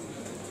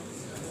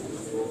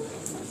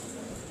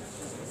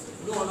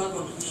 no other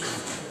contribution.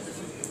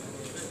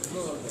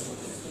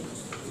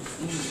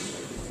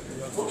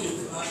 Okay,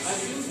 I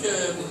think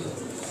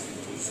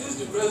since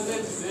the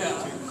president is here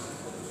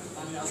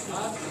and he has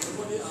asked, and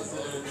somebody has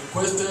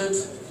requested,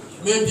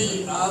 maybe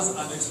he has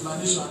an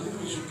explanation. I think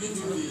we should give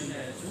him the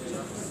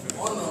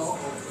honor of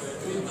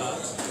doing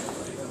that.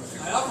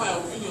 I have my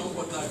opinion,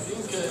 but I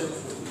think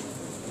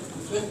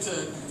let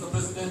the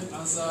president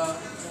answer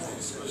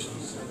these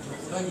questions.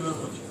 Thank you very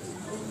much.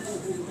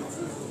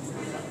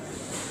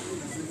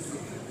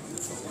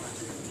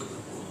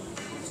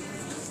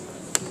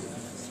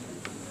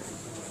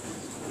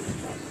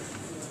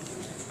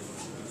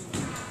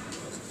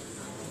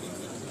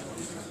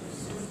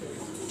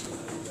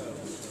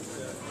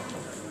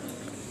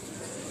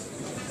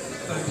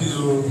 Thank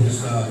you,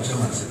 Mr.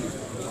 Chairman.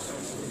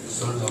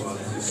 Sorry about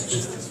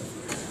this.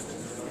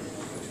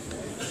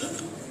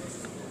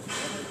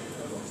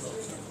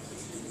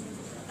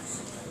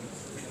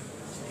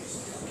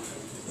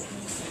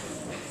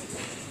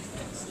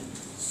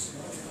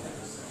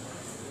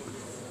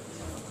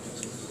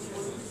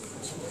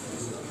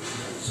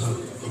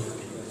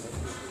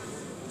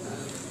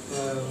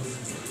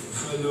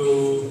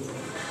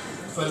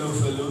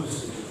 Fellows,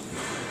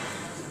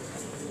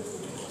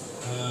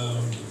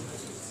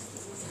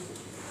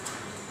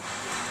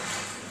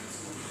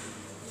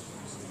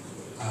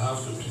 I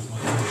have to treat my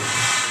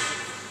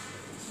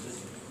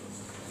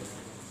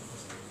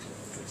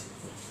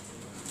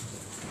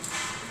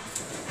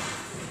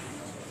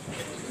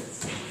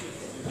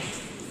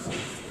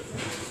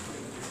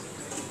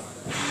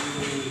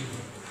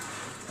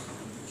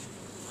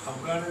I'm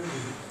running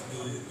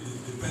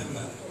the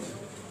pendant.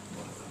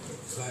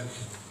 It's like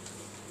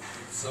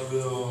some of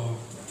your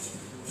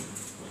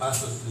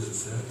pastors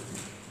said.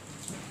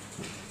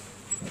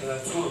 And I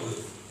told them,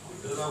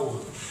 the other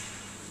one,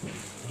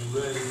 we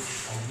wear it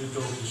on major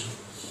occasions.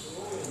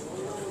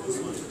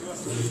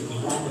 The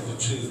one with the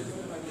chain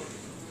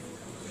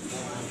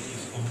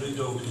on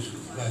major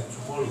occasions, like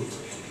tomorrow,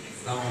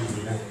 that one will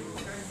be worn.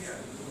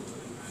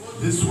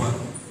 This one,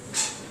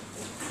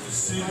 you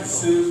see the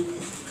same,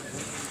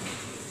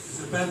 it's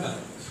a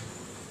pendant.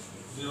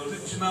 The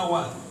original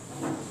one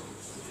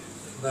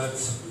that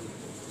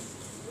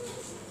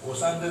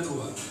was handed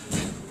over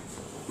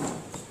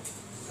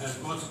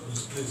and got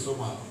misplaced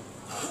somehow.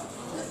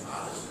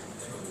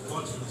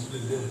 Got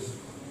misplaced, yes.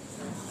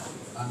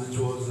 And it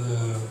was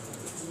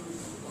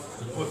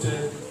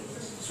reported,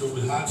 so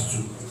we had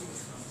to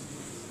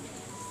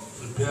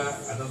prepare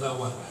another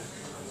one.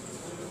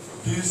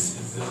 This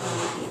is the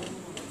one.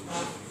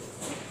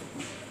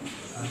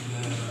 And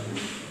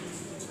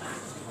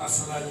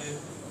personally,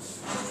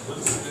 I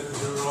don't see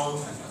anything wrong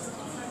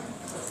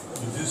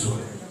with this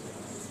one.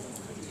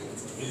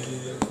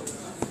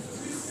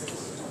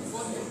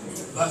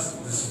 That's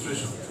the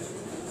situation.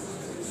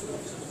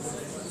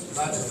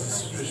 That is the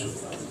situation.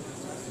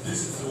 This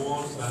is the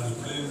one that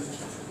replaced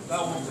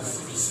that one the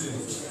CPC.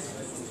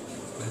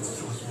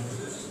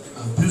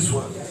 And this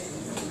one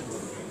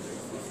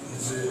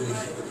is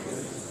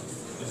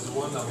the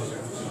one that was put.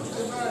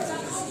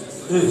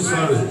 Hey,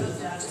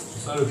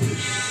 sorry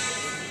please.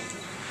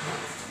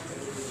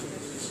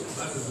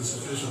 That is the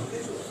situation.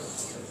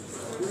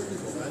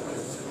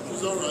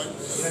 It's all right.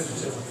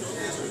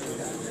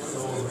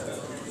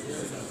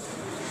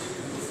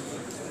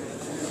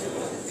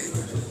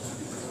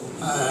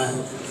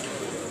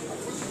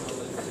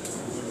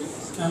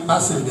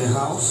 Members in the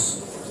House,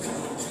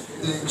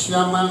 the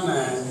chairman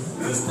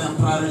is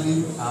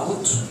temporarily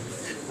out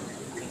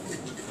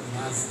and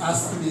has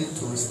asked me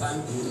to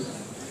stand in.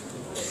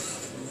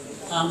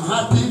 I'm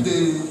happy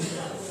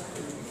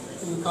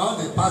all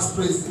the past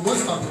presidents,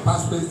 most of the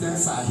past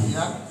presidents are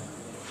here,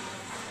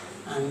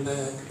 and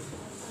they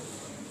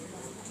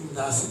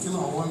are sitting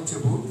on one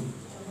table.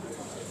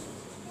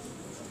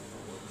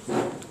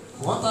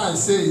 What I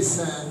say is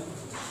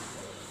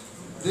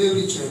they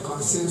reach a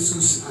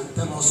consensus and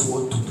tell us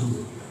what to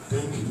do.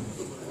 Thank you.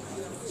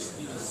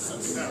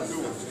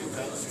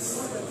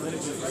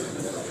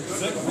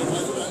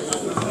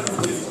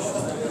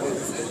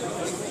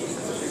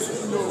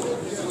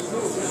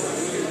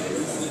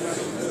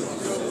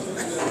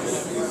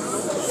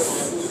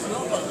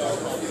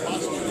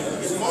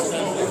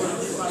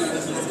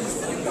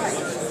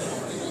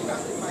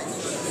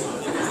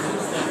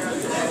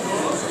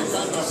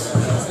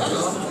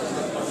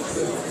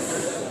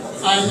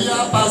 I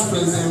hear past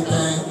president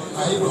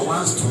Aiba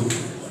wants to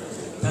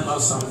tell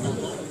us something.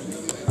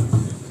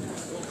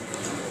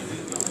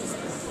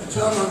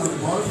 Chairman of the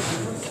board,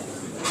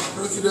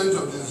 president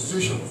of the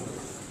institution,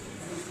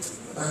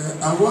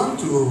 I want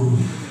to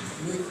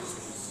make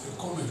a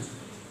comment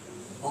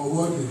on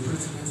what the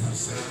president has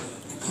said.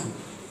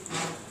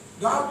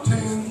 That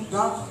thing,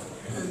 that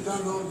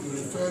pendulum you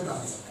refer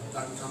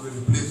that can be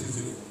replaced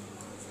easily.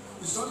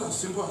 It's not as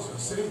simple as you're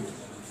saying.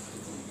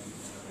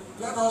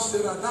 Let us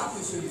say that that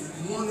is a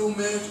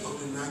monument of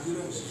the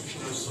Nigerian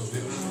institution of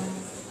surveillance,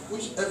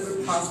 which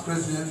every past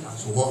president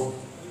has worn.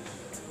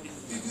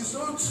 It is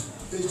not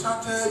a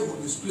charter you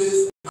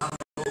misplace and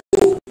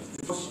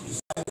because you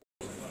decided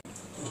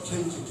to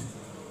change it.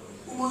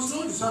 must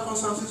know the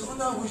circumstances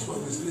under which we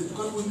are placed,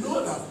 because we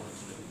know that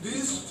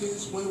these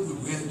things, when we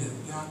wear them,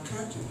 they are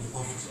kept in the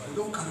office. We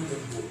don't carry them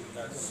home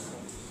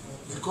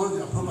because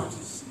they are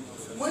properties.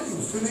 When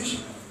you finish,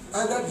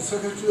 either the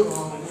secretary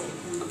or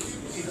will keep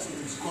it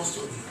in his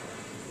custody.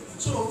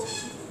 So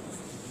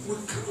we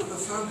can't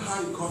understand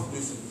how it got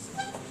missing.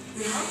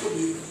 They have to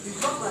be,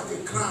 it's just like a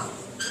crown.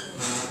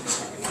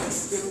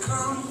 It's a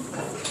crown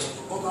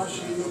of a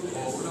shield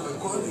or whatever you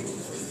call it.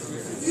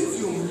 If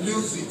you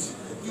lose it,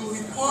 you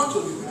report to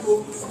the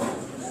people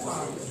who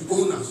are the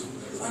owners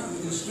and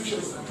the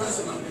institutions and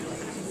personnel.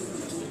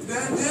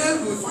 Then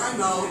they will find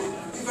out,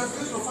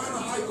 investigation will find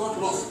out how it got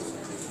lost.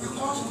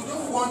 Because we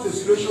don't want a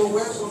situation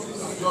where something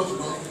is just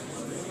lost.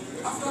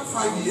 After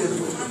 5 years,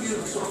 we find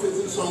it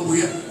surfacing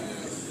somewhere.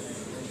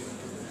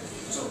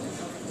 So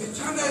the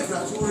challenge is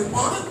that you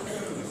report,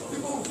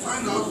 people will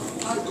find out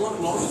how it got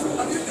lost,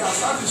 and if they are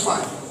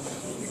satisfied,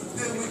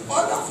 they will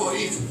order for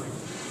it.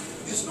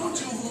 It's not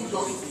you who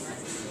just,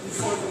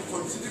 for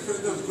the city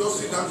president to just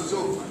sit down and say,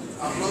 oh,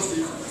 I've lost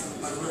it,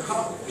 and we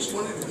have which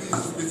money do we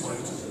use to pay for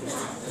it?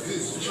 The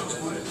institution's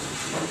money.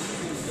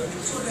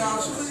 So there are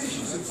so many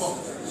issues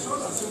involved. It's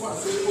not as simple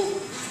as saying,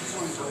 oh, this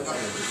one is like that.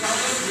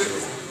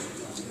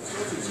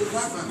 So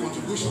that's my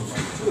contribution.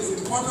 So it's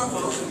important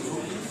for us to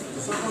know the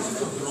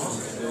circumstances of the loss,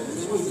 so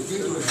we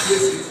begin to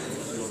replace it,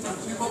 and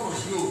people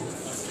must know.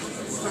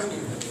 Thank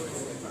you.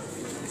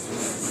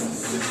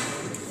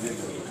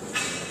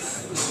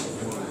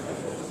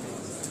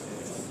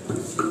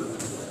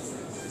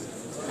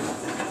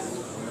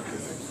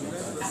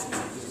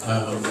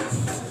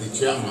 The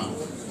chairman,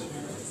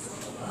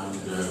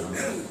 and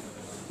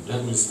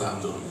let me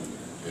stand on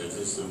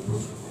this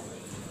simple.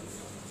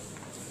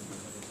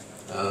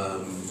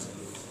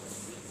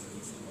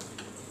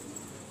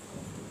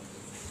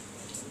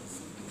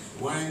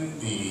 When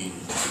the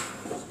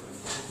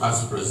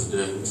past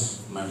president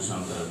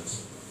mentioned that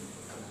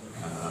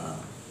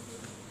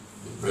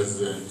the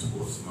president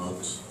was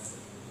not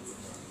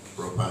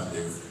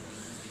properly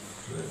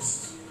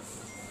dressed,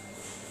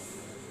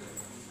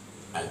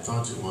 I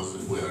thought he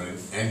wasn't wearing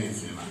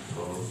anything at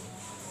all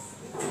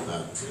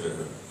that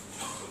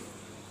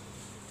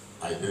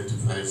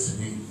identifies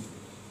him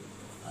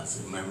as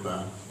a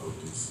member of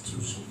the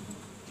institution.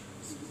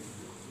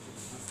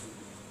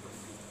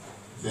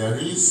 There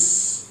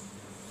is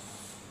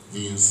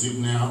the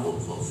insignia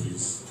of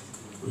office,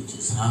 which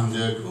is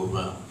handed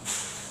over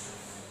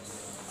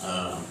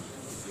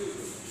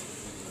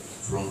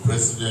from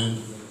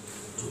president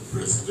to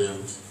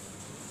president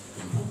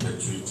in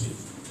perpetuity.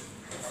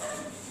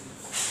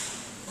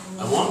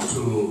 I want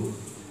to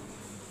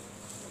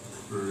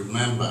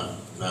remember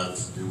that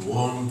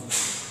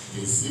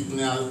the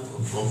signal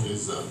of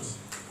office that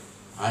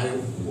I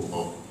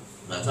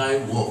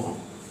wore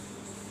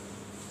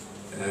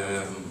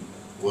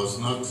was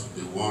not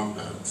the one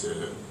that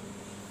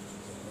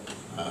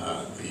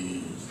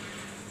the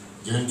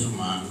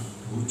gentleman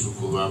who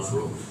took over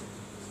from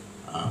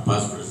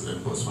past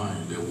President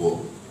Boswani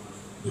wore,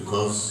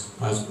 because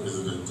past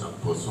President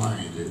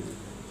Boswani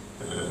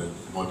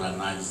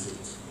modernized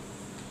it.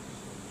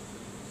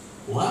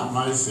 Why am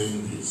I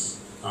saying this?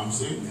 I'm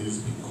saying this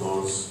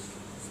because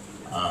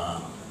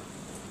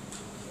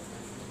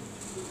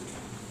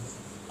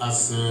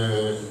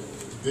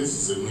this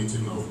is a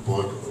meeting of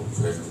board of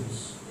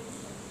fellows.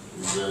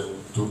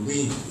 To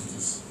me,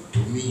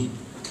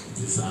 it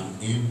is an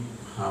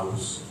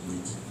in-house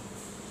meeting.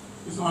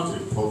 It's not a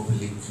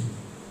public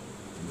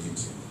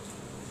meeting.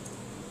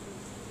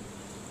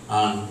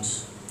 And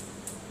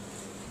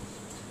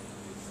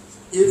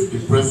if the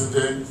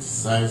president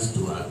decides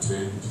to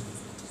attend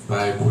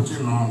by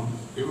putting on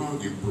even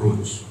the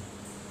brooch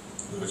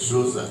that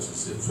shows that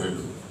he's a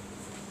fellow,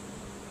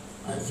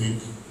 I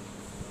think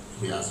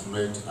he has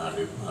met our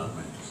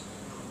requirement.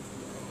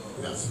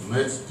 He has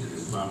met the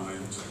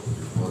requirement of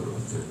the Board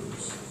of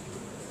Fellows.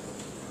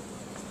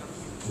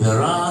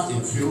 There are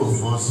a few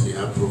of us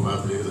here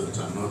probably that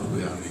are not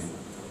wearing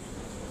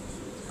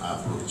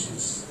our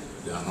brooches.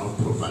 They are not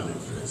properly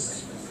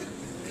dressed.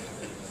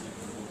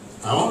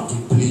 I want to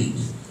plead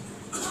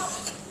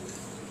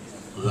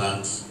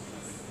that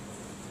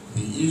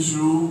the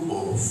issue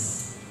of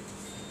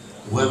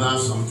whether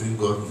something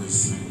got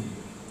missing,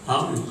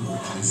 how it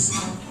got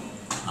missing,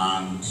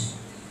 and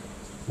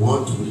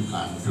what we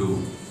can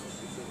do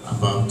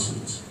about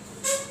it,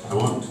 I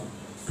want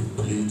to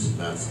plead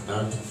that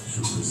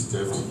should be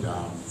stepped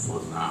down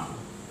for now.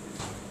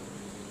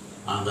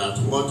 And that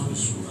what we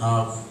should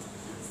have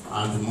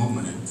at the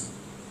moment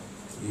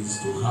is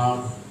to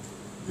have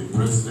the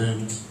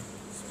president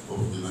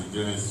of the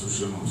Nigerian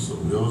Institution of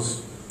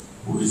Surveyors,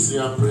 who is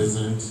here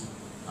present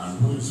and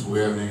who is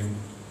wearing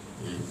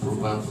a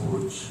proper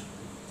brooch,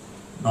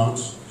 not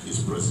his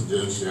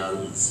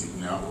presidential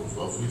insignia of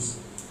office.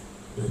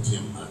 Let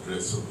him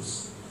address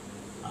us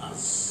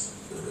as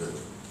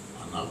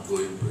an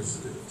outgoing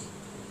president.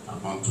 I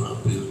want to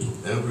appeal to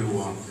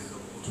everyone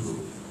to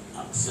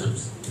accept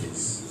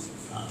this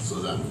so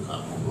that we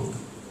can move on.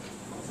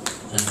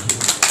 Thank you.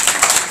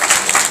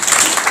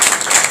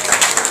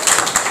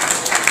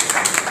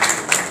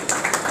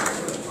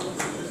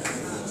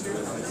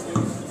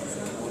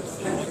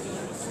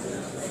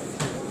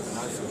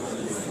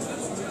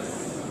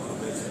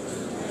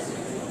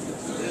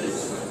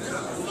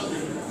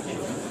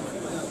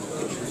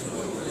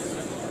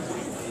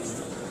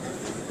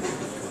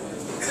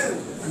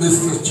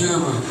 Mr.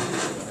 Chairman,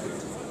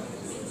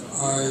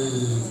 I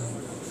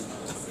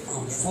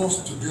am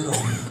forced to get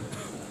up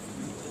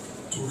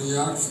to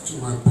react to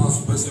my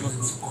past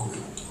president's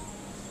comment.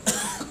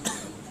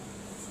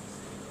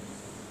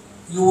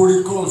 You will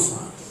recall,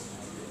 sir,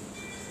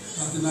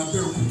 that in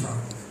Abeokuta,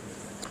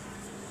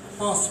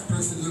 past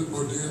President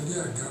Bode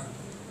Adiaga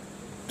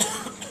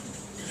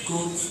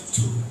got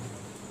to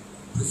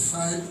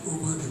preside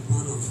over the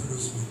Board of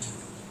Fellows meeting.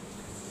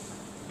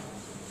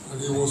 And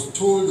he was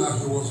told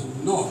that he was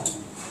not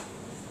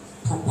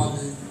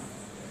properly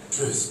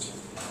dressed.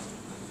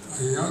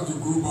 And he had to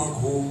go back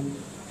home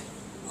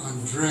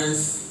and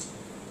dress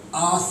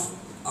as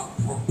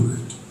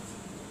appropriate.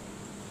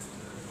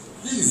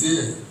 He is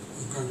here,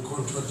 he can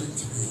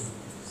contradict me.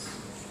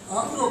 I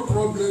have no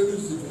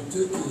problems if you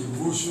take the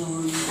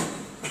emotion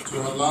to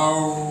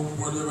allow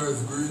whatever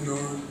is going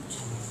on to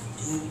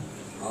do.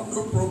 I have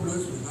no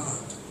problems with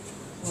that.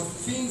 But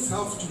things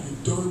have to be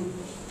done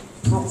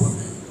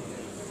properly.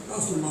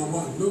 That's number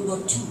one.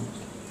 Number two,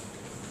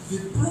 the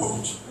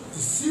brooch, the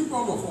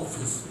symbol of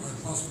office by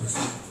past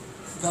president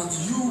that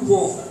you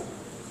wore,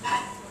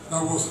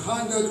 that was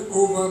handed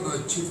over by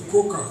Chief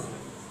Coker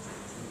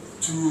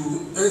to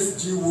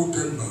S.G.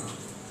 Wokemba,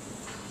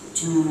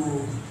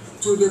 to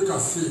Tode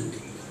Kasik,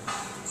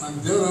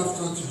 and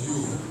thereafter to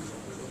you,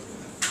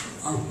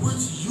 and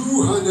which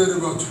you handed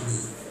over to me.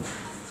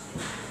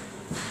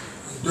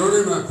 And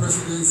during my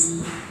presidency,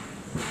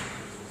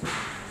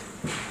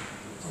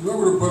 I'm not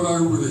going to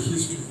bother you with the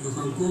history. You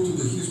can go to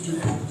the history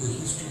book, the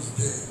history is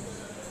there.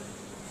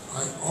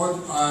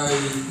 I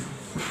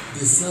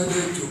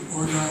decided to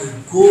order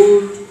a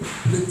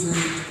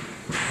gold-plated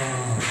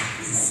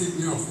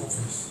insignia of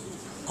office.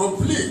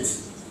 Complete.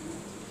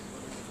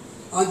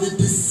 And the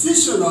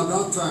decision at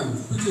that time,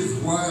 which is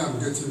why I'm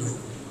getting up,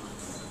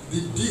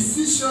 the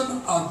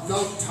decision at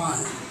that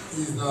time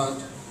is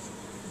that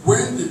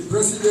when the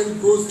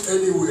president goes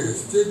anywhere,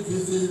 state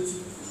visit,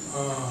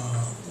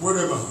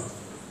 whatever,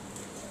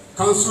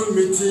 council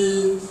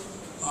meeting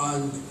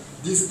and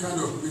this kind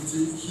of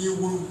meeting, he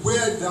will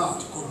wear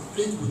that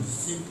complete with the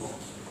symbol.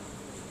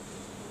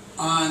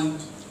 And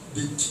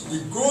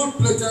the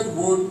gold-plated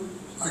one,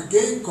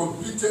 again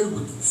completed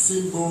with the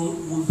symbol,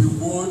 will be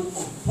worn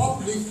on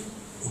public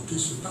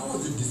occasion. That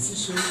was the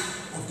decision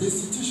of the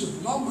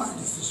institution, not my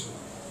decision.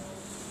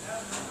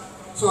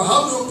 So I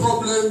have no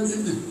problem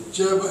if the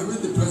chairman,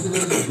 if the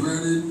president is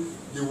wearing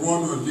the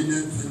one on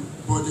linen thing,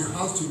 but it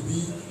has to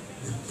be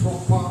the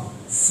proper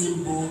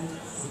symbol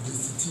of the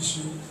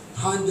institution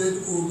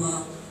handed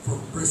over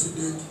from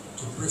president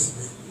to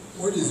president.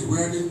 What is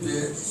wearing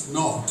there is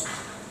not.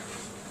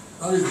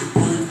 That is the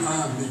point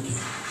I am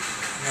making.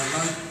 And I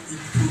like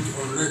it put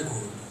on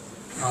record.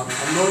 I'm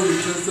not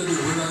interested in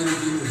whether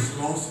anything is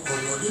lost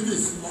or not. If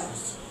it's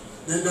lost,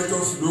 then let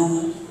us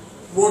know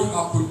what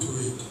happened to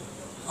it.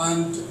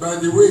 And by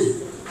the way,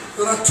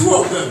 there are two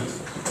of them.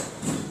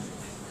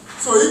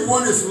 So if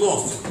one is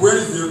lost, where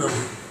is the other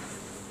one?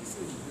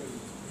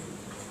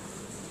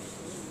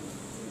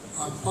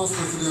 And past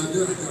President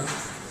Adiaga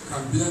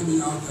can bear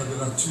me out that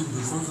there are two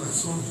because I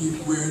saw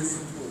him wearing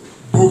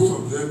both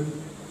of them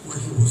when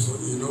he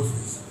was in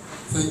office.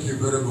 Thank you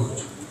very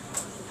much.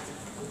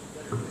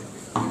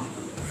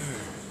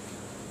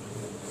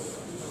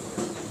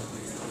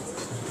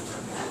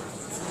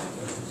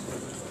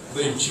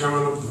 The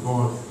chairman of the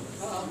board,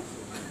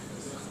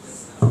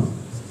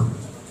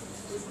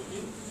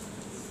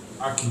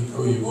 Aki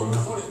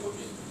Oyebola,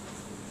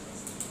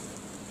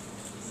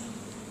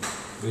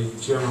 the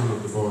chairman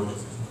of the board,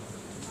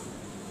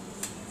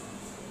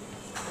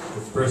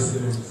 the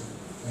president,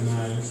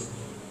 NIS,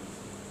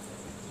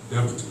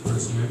 deputy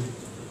president,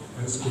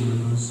 and school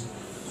members,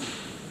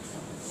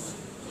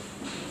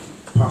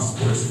 past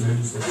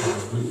presidents of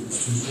our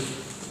institution,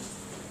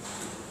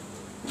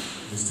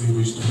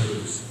 distinguished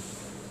fellows.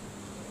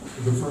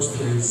 In the first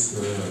place,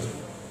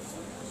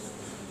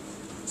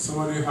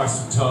 somebody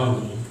has to tell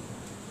me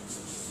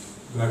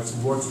that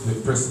what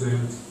the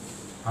president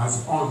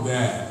has on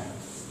there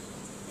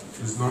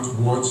is not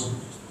what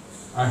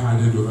I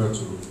handed over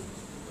to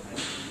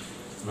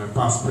my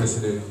past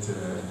president,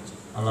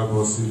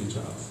 Alabosi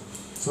Charles.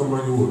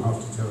 Somebody will have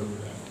to tell me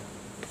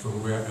that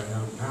from where I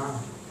am now,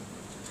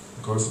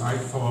 because I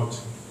thought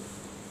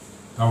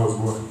that was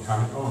what he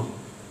had on.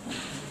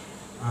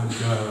 And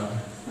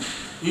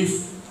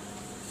if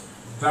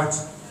that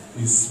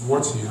is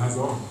what he has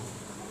on,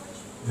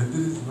 then this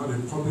is not a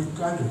public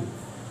gathering.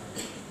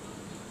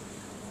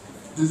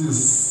 This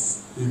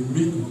is a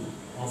meeting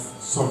of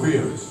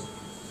surveyors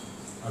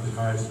at the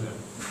highest level.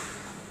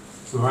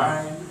 So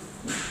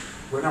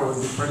when I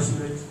was the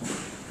president,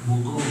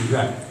 would go with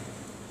that.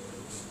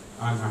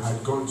 And I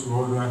had gone to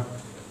other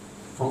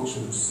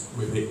functions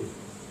with it.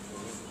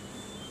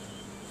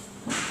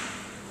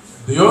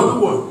 The other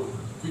one,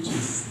 which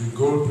is the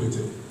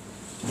gold-plated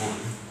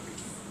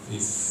one,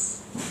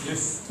 is,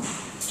 yes,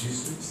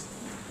 Jesus,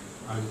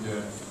 and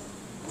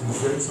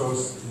presents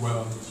us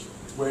well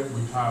when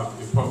we have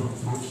a public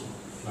function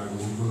like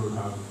we're going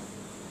to have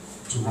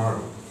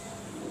tomorrow.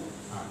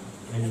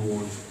 And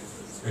anyone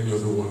any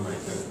other one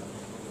like that.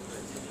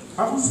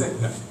 Having said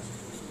that,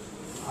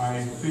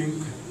 I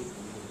think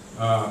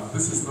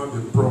this is not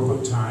the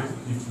proper time.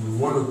 If we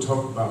want to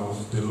talk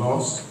about the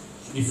loss,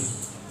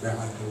 if there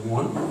had been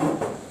one,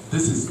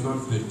 this is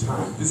not the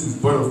time. This is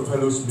Board of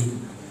Fellows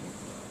meeting.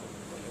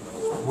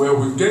 Where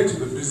we get to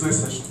the business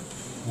session,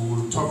 we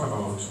will talk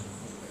about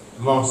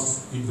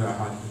loss if there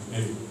had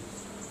been any.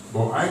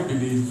 But I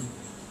believe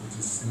it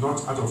is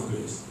not out of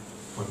place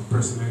for the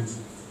President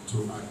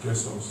to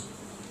address us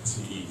as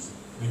he is.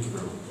 Thank you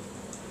very much.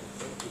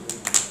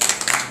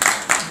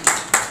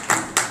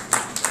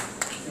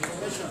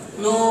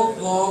 No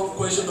more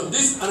question on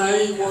this, and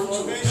I want to.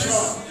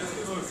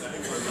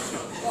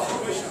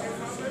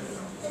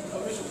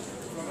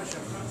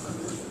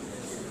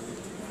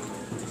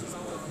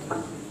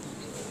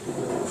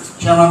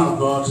 Chairman of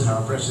God,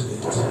 our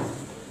President,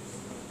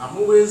 I'm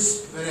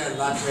always very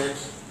alerted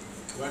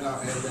when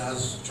our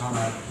elders turn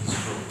out this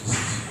from this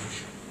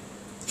institution.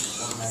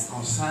 But my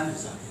concern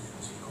is that it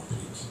must be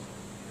complete.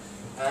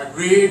 I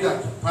agree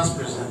that the past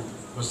president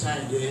was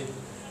signed there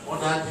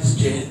ordered this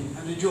chain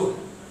and the joy.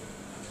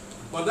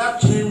 But that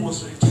chain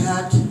was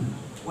retired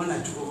when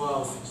I took over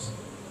office.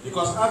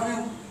 Because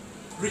having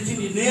written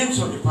the names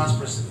of the past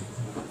president,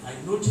 I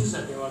noticed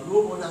that there were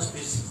no other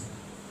spaces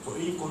for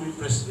incoming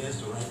presidents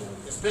to write down,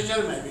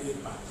 especially my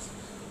immediate past.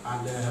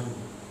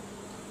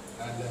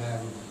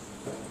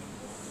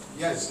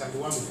 Yes, and the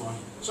one before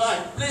him. So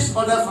I placed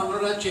order for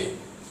another chain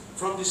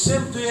from the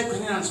same day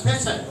Queen and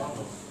Spencer in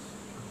London.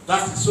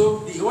 That is so.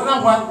 The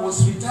other one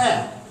was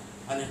retired,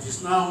 and it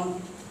is now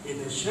in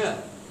a shell,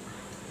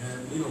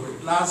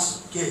 with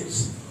glass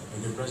case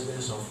in the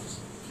president's office.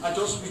 I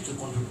just need to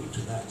contribute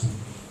to that.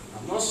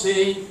 I'm not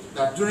saying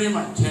that during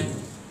my tenure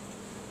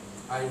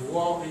I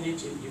wore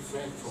anything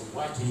different from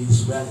what he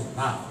is wearing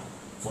now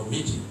for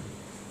meeting.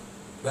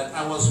 But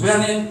I was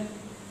wearing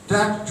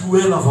that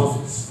jewel of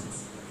office,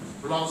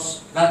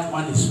 plus that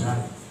one is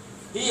wearing.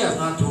 He has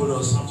not told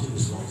us something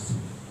is lost.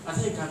 I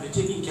think it can be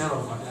taken care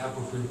of at the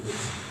appropriate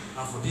place.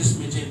 And for this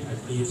meeting, I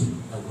plead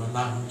that we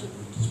allow him to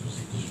do this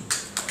presentation.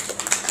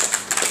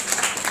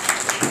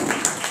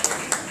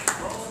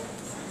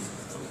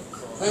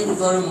 Thank you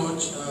very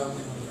much.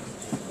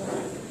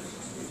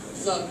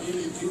 This has been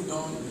a thing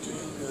done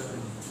between the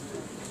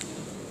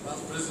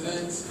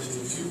president and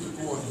a few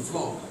people on the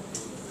floor.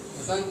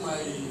 I thank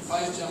my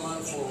vice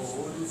chairman for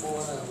holding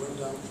forward and I went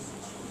down.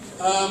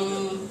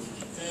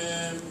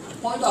 The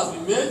point has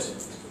been made.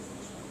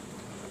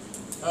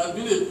 There has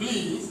been a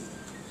plea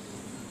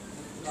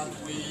that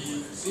we,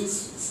 since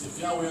it's a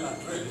farewell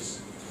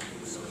address,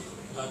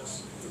 that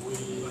we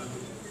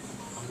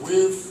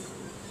waive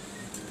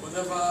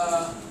whatever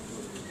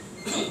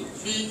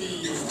be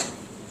the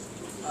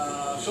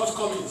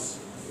shortcomings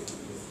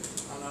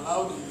and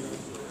allow the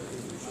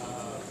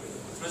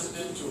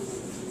president to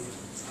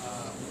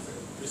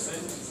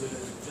present the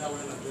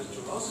farewell address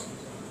to us.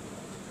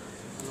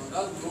 And on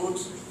that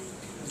note,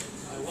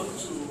 I want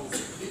to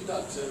plead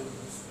that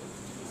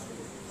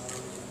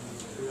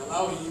we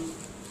allow him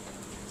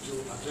to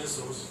address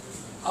us.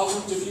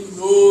 Having taken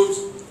note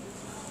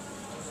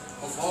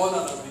of all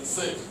that has been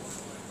said.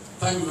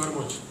 Thank you very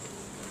much.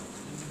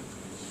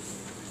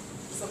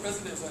 Mr.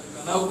 President, you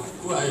can now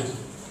go ahead.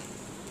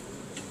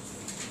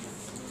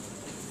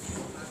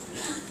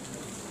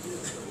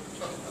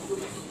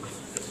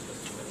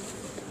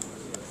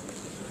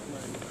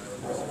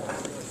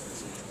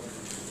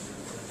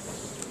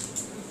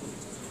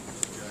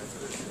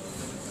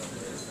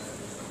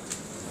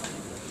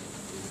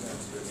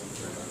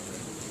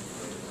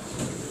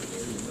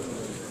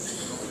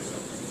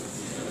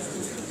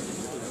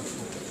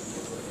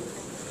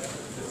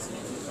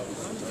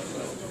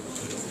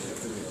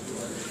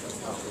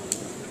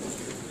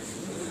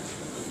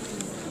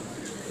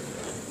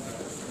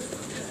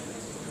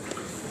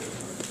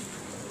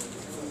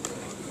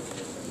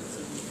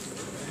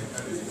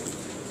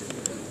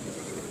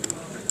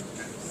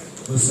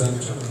 Mr.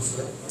 Chairman,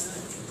 sir,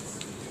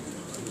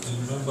 and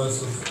members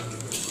of the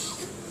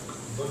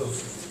Board of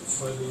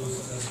Fellows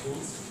Expo,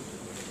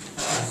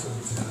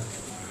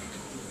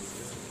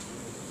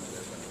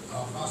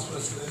 our past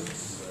president,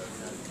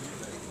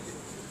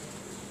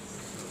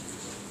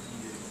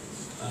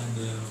 and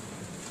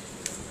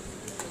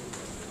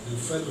the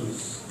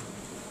fellows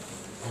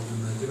of the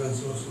Nigerian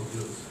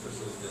Surveyors,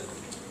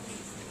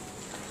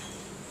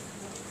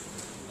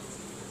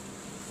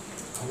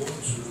 I want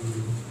to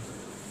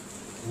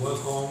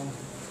welcome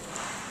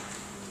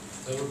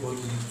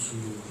everybody to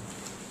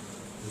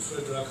the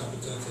Federal Capital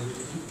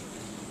Territory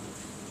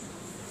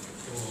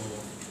for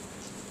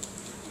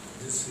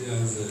this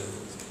year's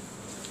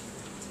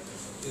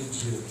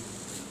AGM.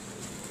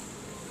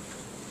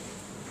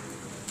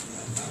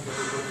 I thank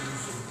everybody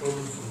for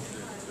coming from.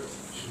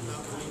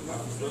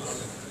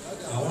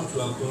 I want to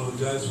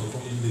apologize for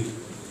coming late.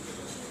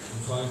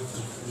 In fact,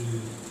 if we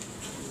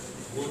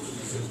go to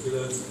the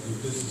secretariat, the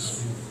place is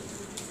full.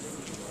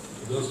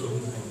 Those coming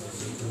from the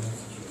secretariat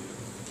to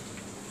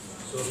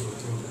solve the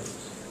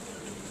problems.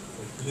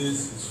 The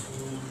place is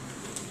full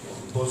of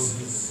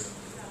buses.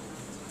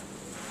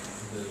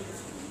 And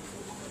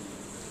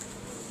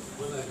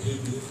when I came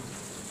in,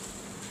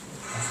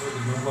 I saw the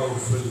number of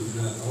fellows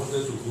there. I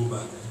wanted to go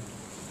back.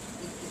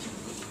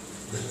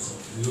 But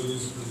the Holy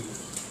Spirit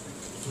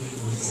took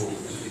me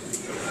forward.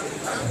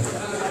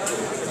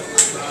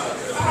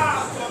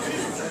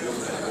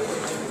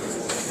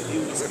 He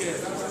was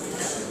scared.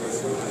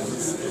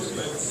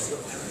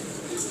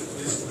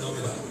 This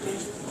number and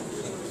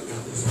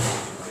this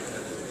one.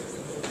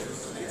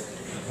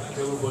 I thank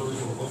everybody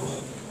for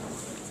coming,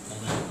 and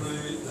I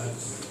pray that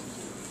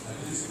at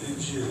least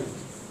each year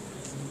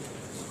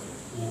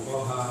we'll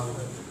all have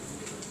a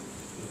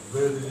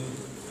very,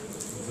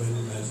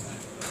 very nice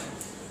time.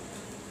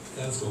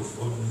 Thanks for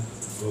coming.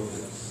 God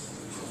bless.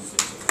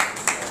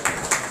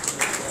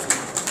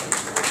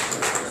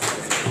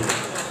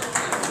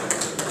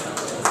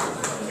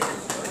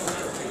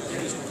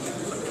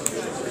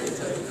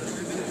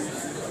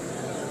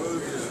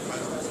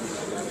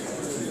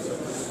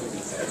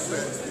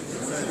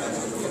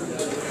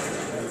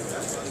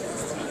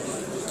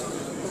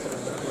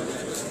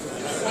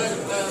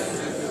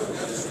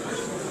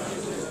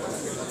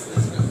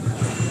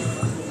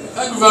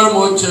 Thank you very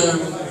much,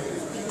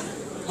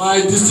 my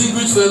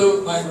distinguished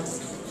fellow, my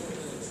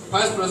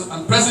Vice President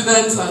and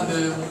President and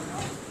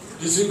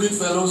distinguished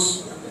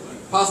fellows,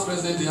 past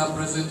President, they are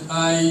present.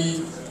 I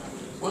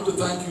want to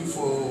thank you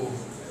for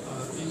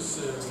this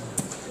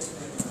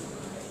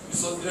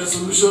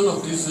resolution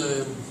of this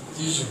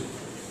issue.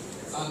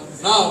 And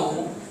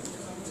now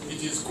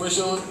it is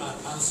question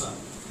and answer.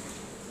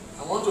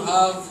 I want to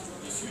have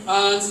a few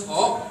hands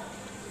up,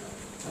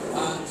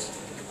 and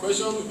the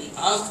question will be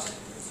asked.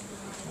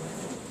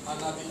 And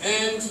at the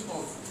end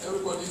of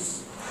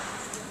everybody's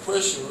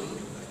question,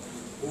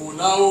 we will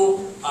now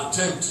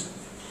attempt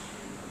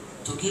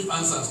to give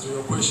answers to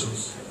your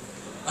questions.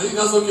 I think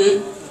that's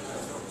okay?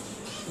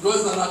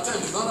 Because it's an attempt,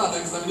 it's not an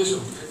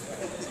examination.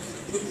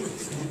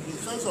 In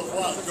sense of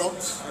what?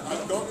 Adopt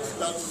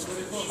that.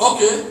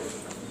 Okay.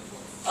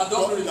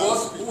 Adopt the report.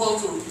 Who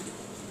wants to?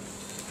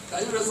 Can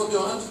you raise up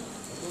your hand?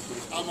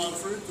 I'm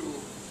afraid to.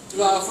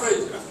 You are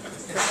afraid?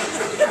 If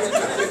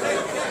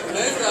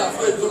you are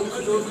afraid, don't.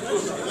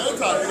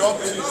 Let's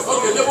adopt it.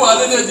 Okay, Nebo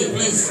Adenedi,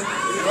 please.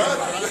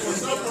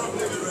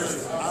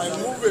 I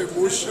move a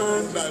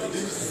motion that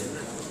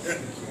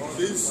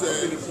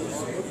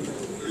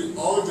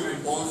all the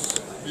reports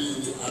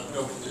be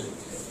adopted.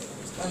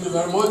 Thank you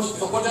very much.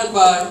 Supported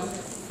by.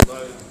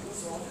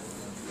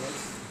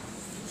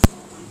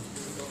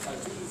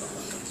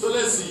 So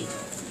let's see.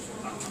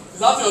 Is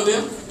that your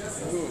name?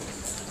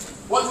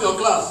 What's your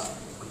class?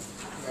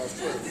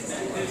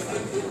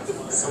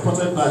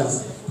 Supported by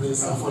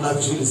Prince Afola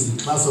Chilisi,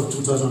 class of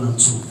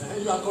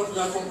 2002. You are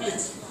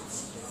complete.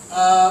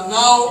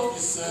 Now the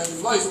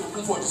floor is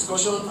open for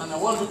discussion, and I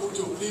want people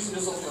to please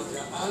raise up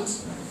their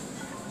hands.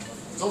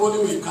 Somebody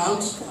will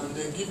count and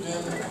then give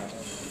them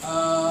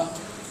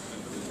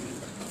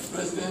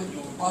President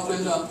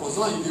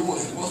Ozan Ide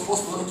was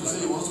first one to say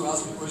he wants to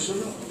ask a question.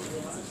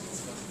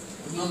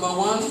 Number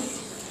one.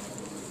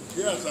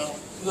 Yes, sir.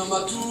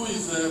 Number two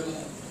is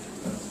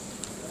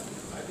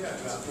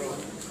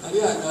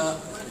Adiaga.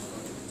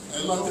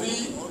 Number three,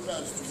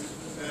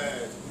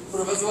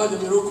 Professor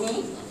Jamirokun.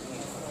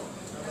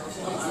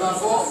 Number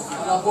four,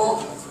 Anabo.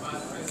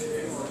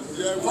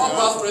 Four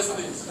past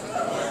presidents.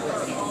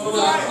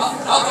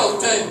 Out of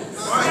 10.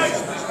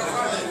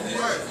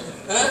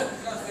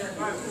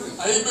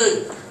 Aibe,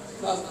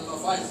 that's number 5.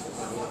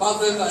 Past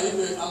president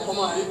Aibe,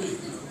 Akoma Aibe.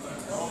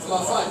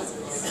 Number 5.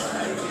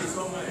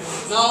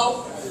 Now,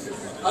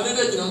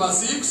 Adedeji number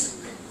 6.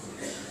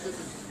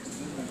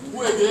 Who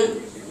again?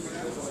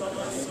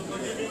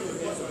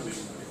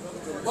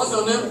 What's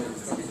your name?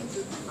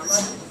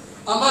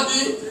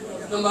 Amadi,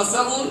 number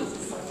 7.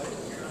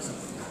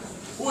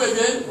 Who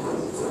again?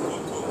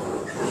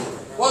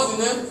 What's the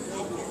name?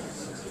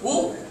 Who?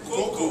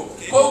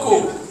 Coco.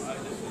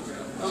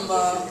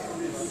 Number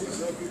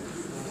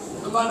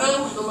 9,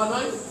 who is number 9?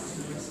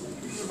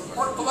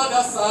 Over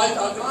that side, I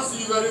can't see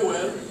you very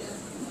well.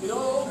 You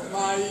know,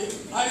 my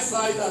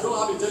eyesight, I don't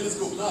have a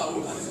telescope now,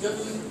 and it's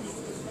getting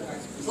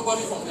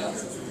nobody from there.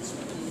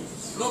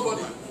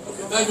 Nobody.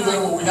 Okay, thank you very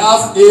much. We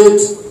have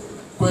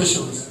 8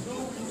 questions.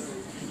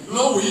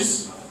 No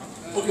whiz.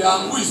 Okay,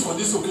 I'm whiz for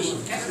this occasion.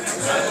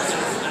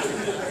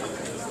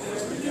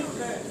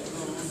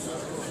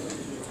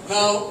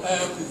 Now,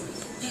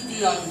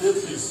 PP and Ide,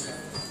 please.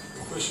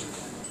 Question.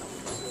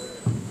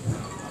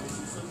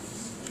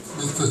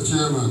 Mr.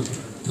 Chairman,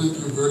 thank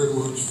you very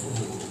much for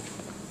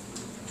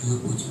the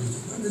opportunity.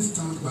 Let me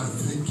start by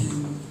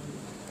thanking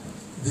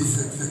this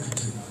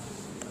executive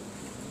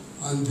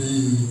and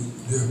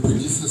their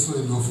predecessor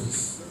in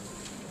office.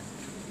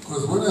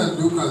 Because when I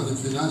look at the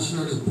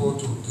financial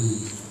report of the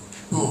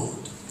board,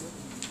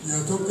 they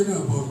are talking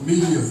about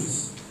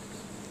millions,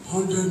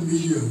 100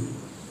 million,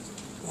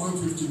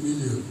 150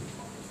 million.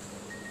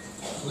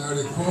 And I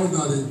recall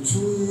that in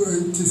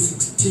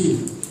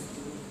 2016,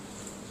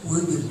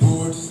 when the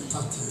board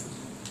started,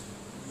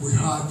 we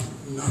had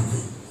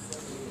nothing.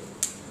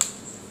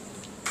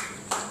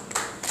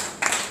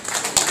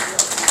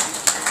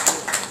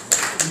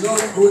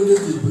 Not only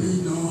did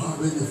we not have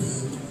of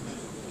anything.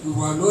 We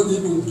were not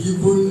even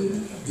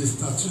given the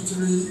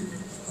statutory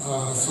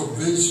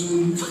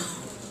subvention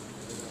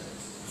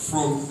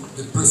from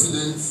the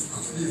presidents,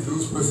 at least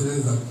those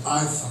presidents that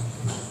I served.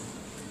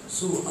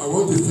 So I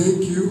want to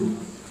thank you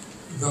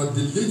that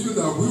the little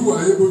that we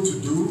were able to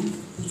do,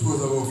 which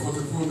was about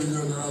 44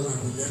 million naira that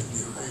we left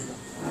behind,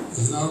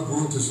 is now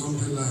grown to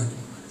something like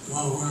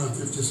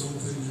 150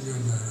 something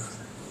million naira.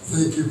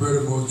 Thank you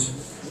very much.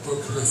 God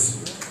bless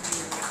you.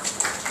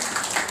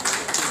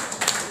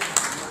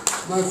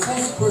 My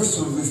first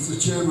question, Mr.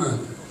 Chairman,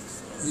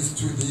 is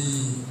to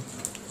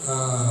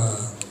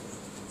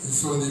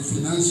it's on the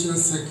Financial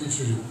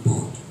Secretary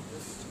report,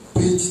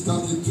 page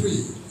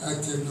 33,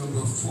 item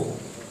number 4.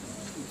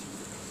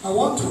 I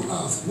want to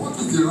ask, what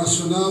is the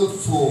rationale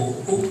for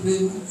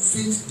opening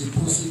fixed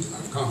deposit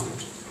account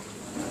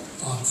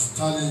at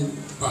Sterling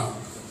Bank?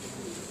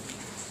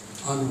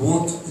 And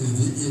what is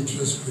the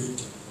interest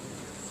rate?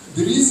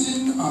 The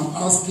reason I'm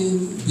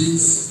asking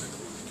this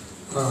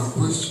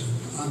question,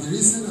 and the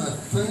reason I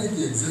thanked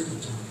the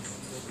executive,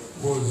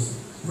 was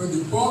when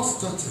the board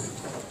started,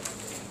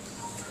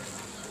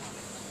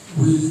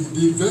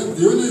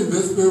 the only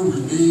investment we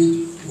made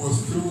was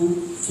through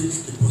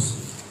fixed deposit.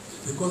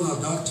 Because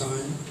at that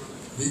time,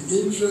 the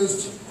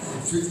interest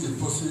on fixed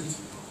deposit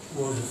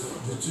was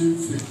between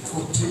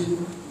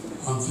 14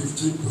 and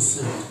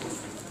 15%.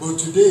 But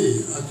today,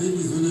 I think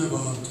it's only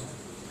about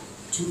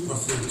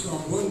 2%. So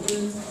I'm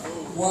wondering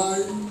why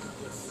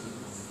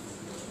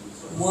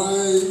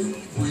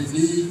we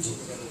need,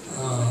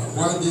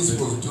 why this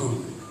was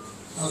done.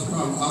 That's why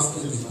I'm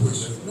asking the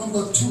question.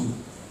 Number 2,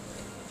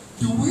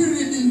 do we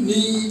really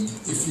need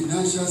a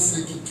financial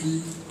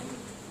secretary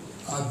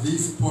at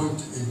this point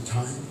in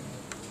time?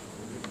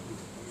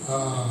 I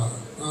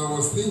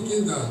was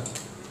thinking that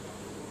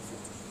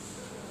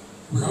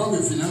we have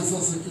a financial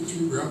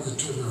secretary, we have the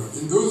treasurer.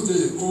 In those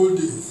days, old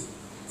days,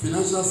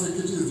 financial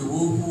secretary is the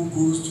one who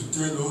goes to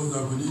tell us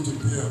that we need to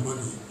pay our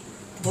money.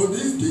 But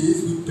these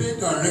days, we pay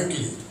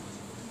directly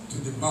to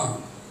the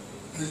bank.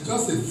 It's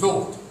just a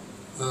thought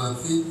that I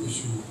think we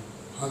should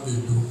have a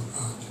look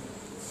at.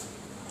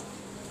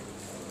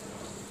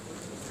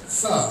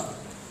 Sir,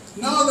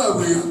 now that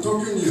we are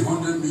talking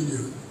 100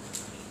 million,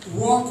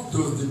 what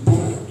does the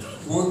board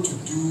want to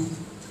do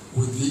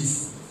with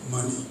this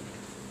money?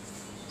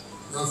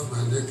 That's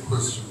my next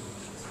question.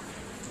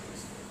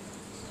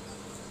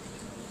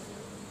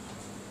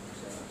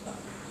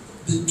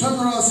 The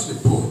treasurer's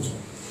report.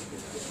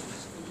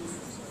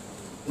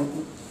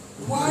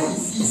 Why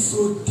is it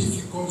so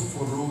difficult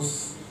for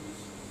us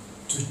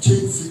to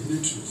change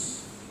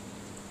signatures?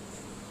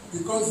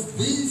 Because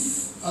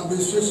this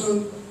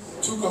administration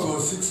took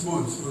about 6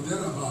 months or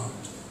thereabout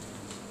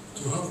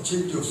to have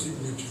change of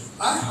signature.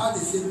 I had the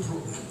same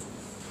problem.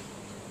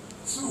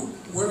 So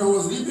when I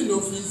was leaving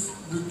office,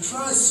 we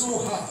tried so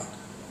hard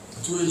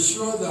to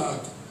ensure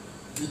that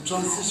the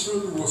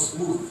transition was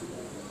smooth.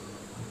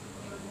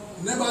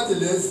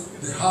 Nevertheless,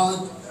 they had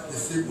the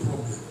same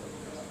problem.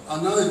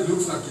 And now it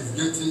looks like it's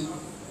getting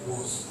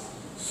worse.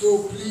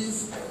 So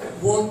please,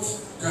 what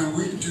can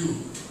we do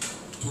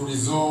to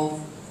resolve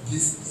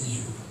this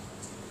issue?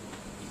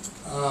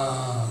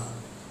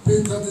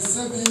 Page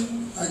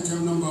 37,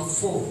 item number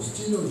 4,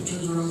 still on the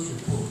Treasurer's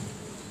report.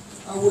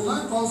 I would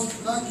like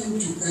him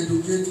to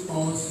educate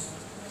us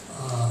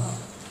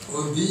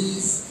on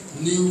these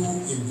new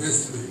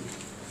investment,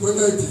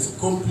 whether it is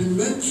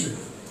complementary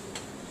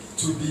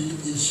to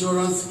the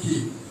insurance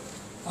scheme.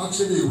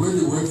 Actually, when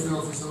the welfare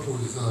officer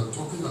was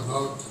talking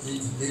about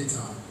it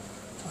later,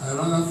 I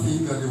rather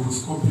think that it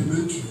was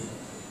complementary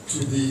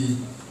to the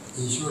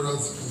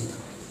insurance scheme.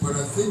 But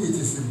I think it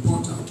is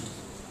important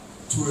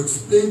to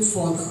explain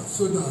further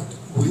so that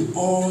we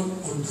all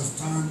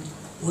understand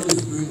what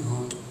is going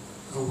on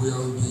and we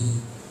are on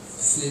the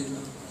same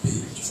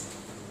page.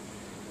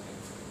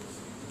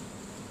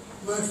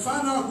 My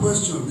final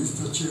question,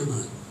 Mr.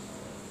 Chairman,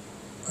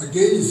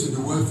 again is to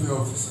the welfare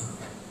officer.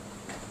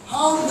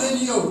 How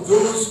many of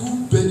those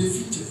who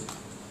benefited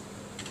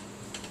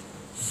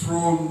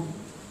from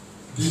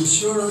the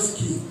insurance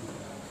scheme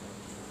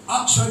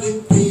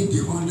actually paid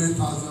the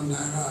 100,000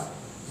 naira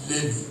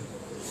levy?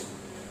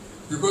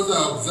 Because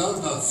I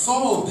observed that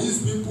some of these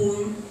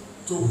people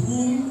to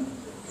whom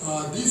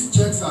these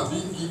checks are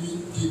being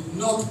given did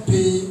not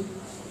pay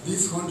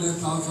this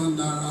 100,000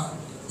 naira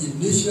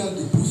initial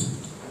deposit.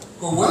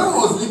 But when I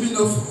was leaving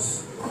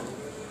office,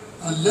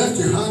 I left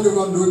a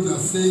handover note that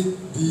said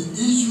the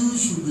issue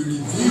should be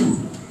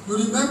reviewed. You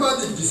remember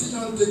the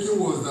decision taken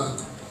was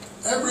that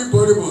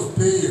everybody was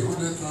paying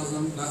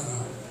 100,000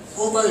 naira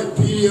over a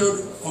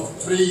period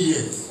of 3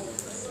 years.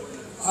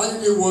 I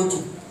didn't want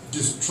to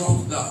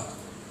disrupt that.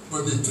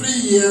 But the 3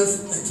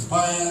 years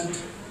expired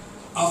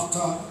after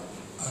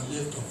I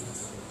left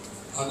office.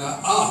 And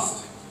I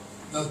asked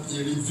that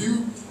the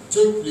review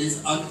take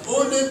place and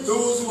only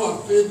those who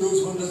have paid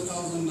those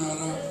 100,000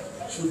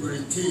 naira should be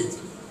retained.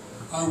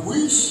 I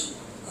wish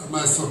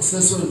my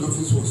successor in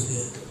office was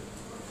here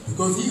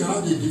because he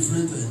had a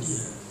different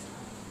idea.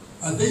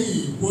 I think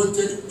he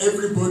wanted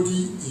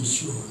everybody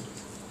insured.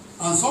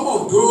 And some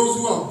of those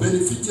who have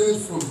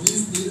benefited from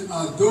this thing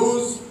are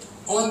those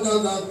under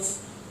that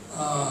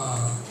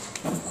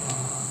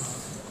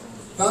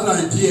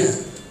idea.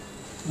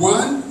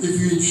 One, if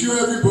you insure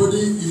everybody,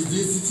 is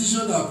the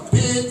institution that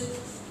paid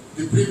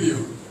the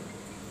premium.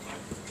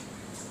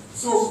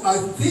 So I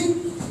think,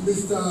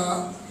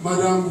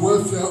 Madam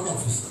Welfare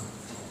Officer,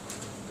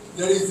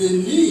 there is a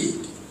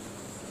need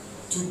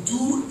to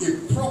do a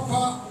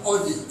proper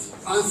audit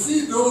and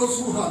see those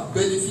who have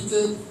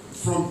benefited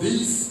from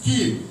this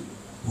scheme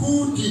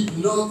who did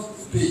not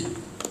pay.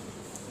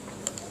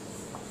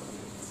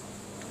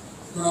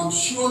 But I'm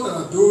sure there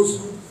are those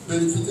who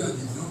benefited and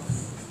did not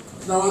pay.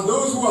 There are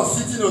those who are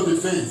sitting on the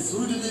fence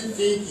who didn't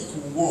think it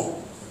would work.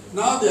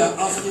 Now they are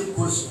asking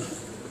questions.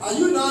 Are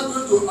you now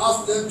going to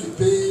ask them to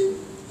pay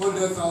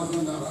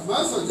 100,000 naira?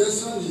 My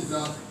suggestion is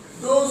that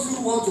those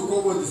who want to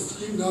come on the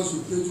scheme now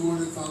should pay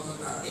 200,000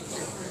 naira.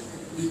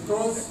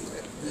 Because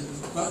the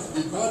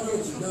value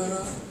of the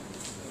naira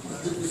is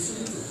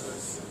depreciated.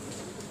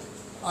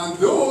 And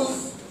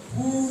those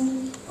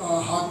who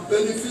have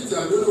benefited,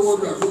 I don't know what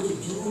we are going to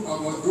do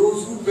about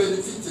those who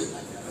benefited.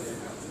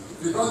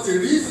 Because the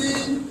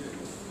reason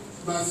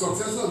my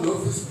successor in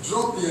office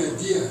dropped the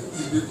idea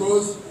is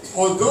because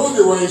although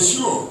they were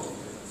insured,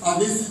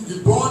 and the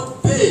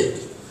board paid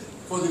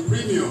for the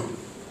premium,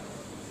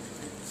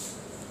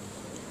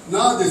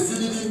 now they still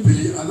didn't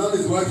pay, and that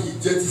is why he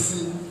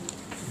jettisoned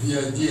the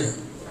idea.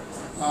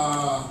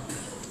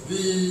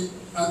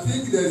 I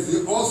think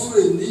there's also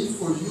a need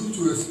for you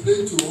to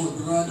explain to us,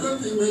 because I don't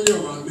think many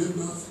of our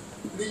members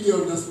really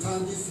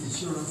understand this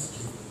insurance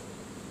scheme.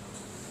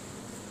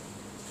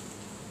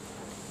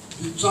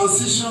 The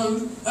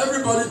transition,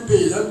 everybody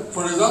pays.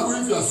 For example,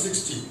 if you are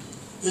 60,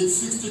 age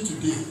 60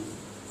 today,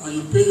 and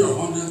you pay your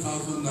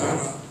 100,000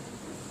 naira,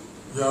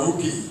 you are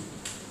okay.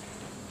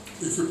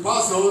 If you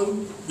pass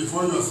on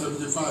before you are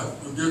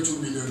 75, you get 2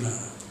 million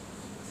naira.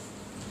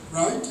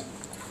 Right?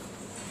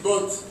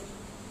 But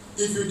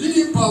if you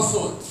didn't pass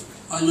on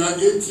and you are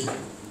 80,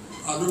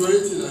 and over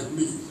 80 like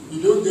me,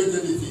 you don't get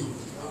anything.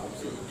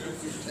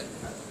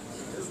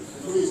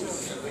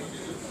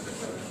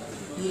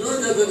 You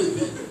don't get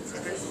anything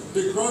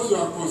because you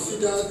are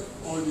considered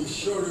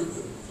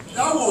uninsurable.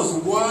 That was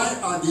why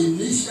at the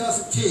initial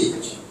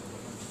stage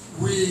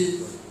we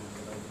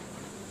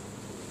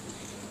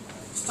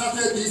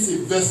started this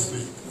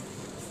investment,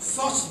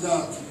 such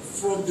that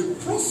from the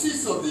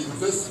proceeds of the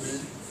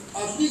investment,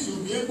 at least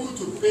you'll be able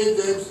to pay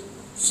them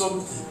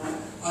something.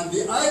 And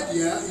the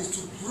idea is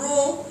to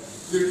grow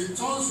the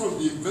returns from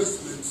the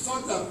investment so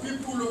that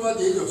people over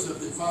the age of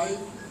 75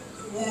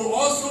 will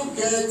also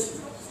get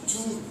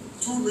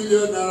 2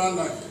 million naira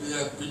like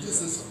their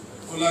predecessor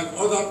or like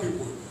other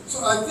people.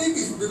 So I think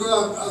it's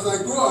because as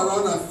I go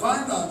around, I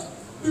find that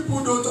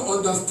people don't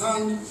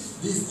understand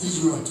this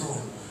issue at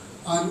all.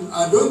 And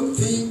I don't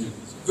think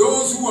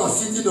those who are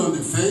sitting on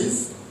the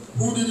fence,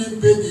 who didn't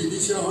pay the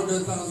initial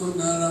 100,000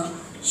 naira,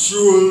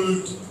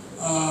 should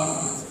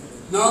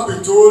now be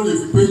told if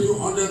you pay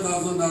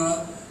 200,000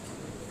 naira,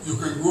 you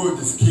can go on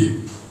the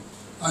scheme.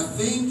 I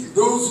think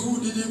those who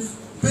didn't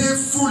pay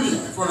fully,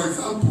 for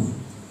example,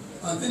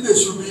 I think they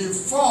should be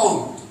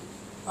informed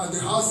that they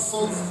have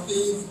some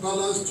things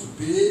balanced to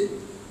pay,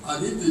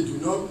 and if they do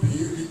not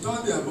pay,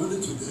 return their money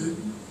to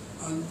them,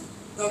 and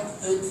that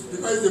ends,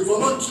 because it's a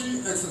voluntary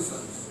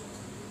exercise.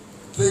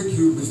 Thank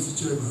you, Mr.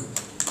 Chairman.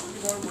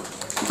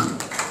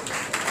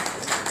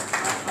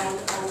 I'll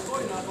go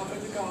in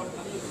alphabetical order.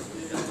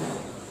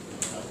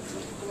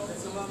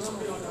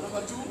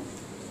 Number 2.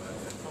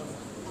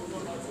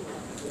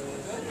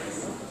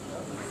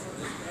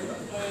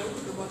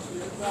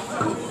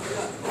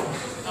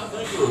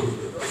 Thank you.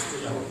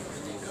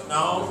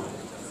 Now,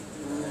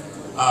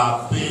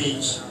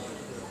 page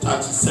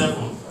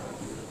 37,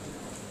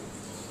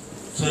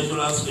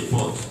 Treasurer's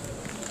report.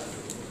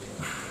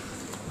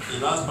 The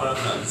last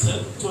paragraph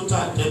said,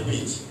 total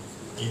debit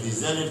in the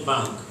Zenith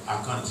Bank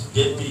account,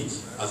 debit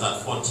as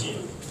at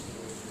 14,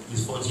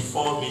 is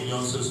 44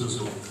 million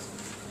so.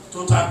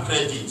 Total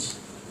credit,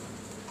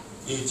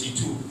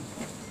 82.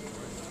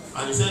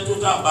 And he said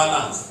total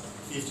balance,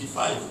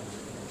 55.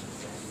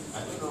 I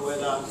don't know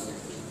whether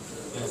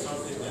there's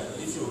something there.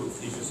 If you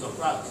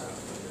subtract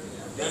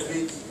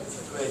debit,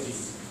 credit,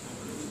 is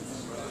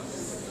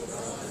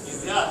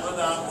there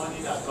another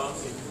money that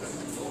comes in?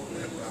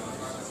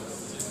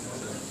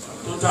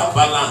 Total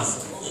balance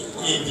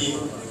in the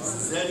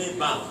Zenith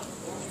Bank.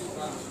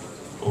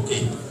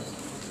 Okay.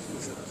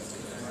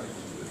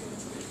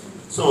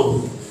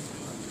 So,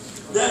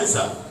 then,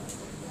 sir,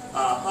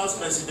 past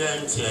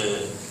president,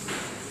 the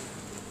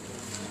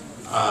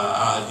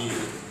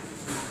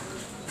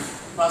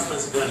past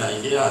president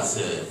Nigeria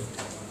said,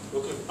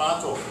 okay,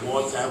 part of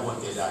what I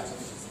wanted that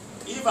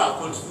if I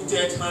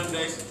contributed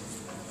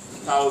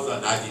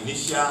 100,000 at the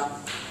initial,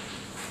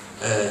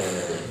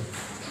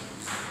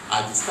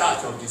 at the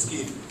start of the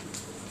scheme,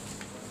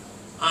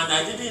 and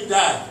I didn't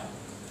die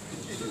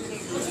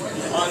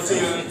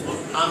until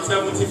I'm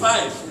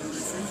 75.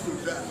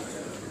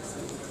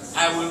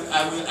 I mean,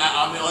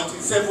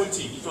 until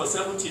 70. It was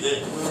 70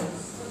 then.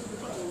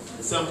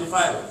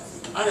 75.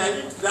 And I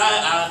didn't die,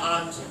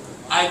 and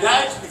I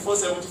died before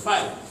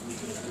 75.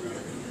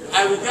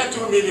 I will get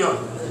 2 million.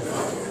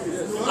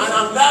 And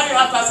I'm dying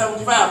after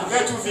 75, I will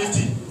get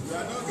 250.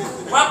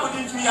 Why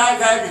couldn't I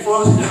die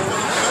before?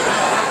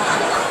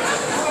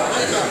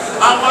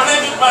 I'm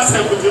already past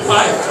 75.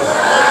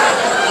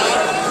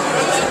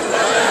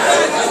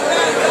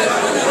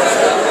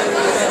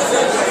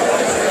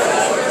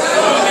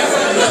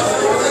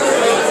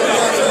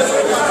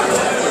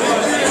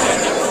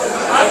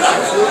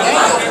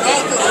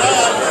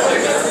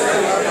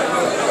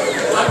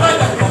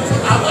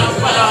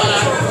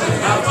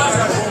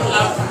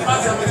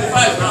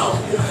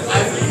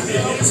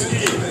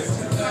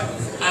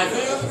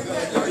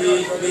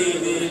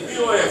 The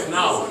BOF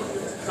now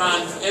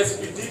can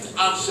expedite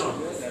action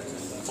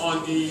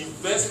on the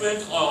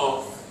investment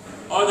of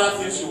other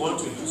things you want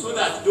to do, so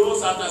that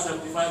those after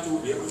 75 will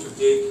be able to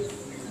take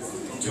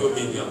 2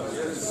 million.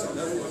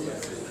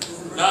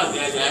 That's the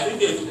idea. I think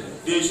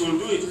they should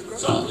do it.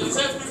 So he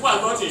said people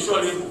are not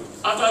insurable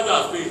after they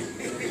have paid.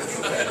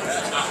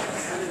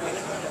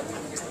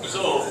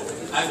 So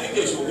I think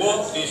they should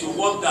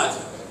work that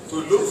to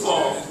look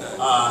for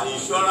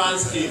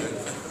insurance scheme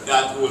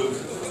that will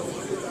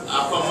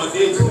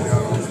accommodate.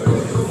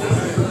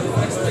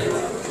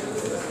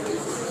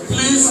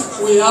 Please,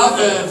 we have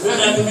a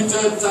very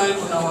limited time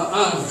on our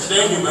hands.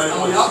 Thank you very much.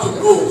 And we have to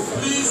go.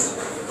 Please,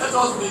 let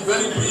us be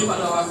very brief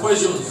at our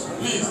questions.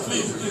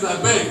 Please, I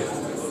beg.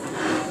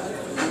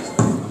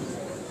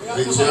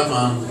 The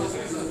chairman,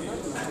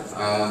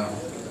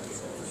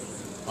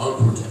 all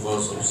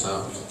protocols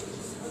observed.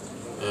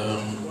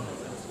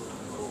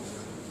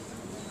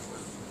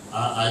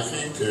 I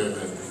think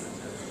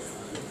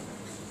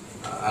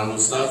I will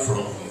start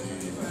from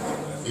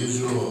the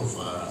issue of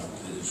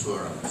the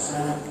insurance.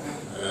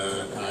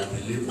 I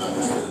believe that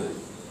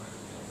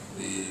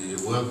the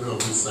welfare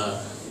officer,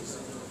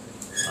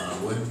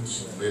 when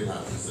she made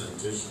her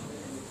presentation,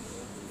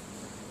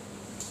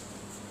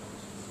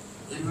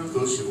 even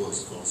though she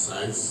was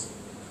concise,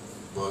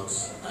 but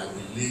I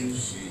believe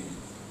she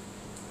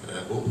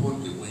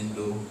opened the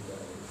window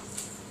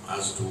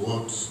as to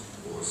what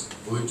was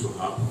going to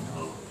happen,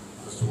 or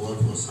as to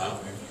what was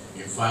happening.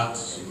 In fact,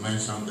 she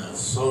mentioned that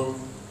some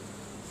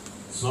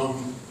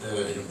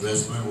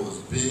investment was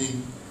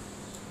being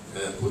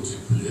put in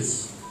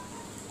place,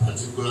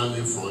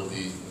 particularly for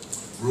the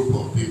group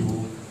of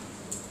people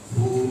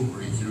who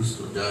refused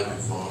to die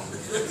before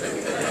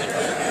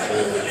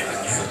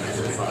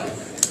 75.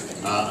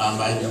 And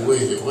by the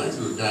way, when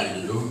you die,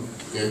 you don't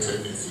get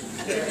anything.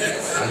 I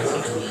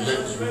want to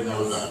let you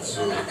know that.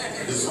 So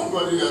it's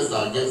somebody else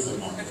that gets the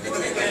money.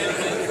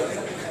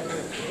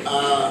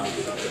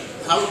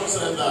 Having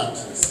said that,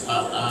 I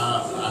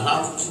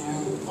have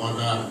two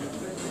other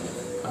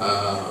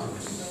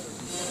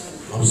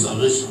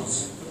observations.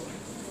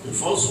 The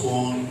first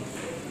one,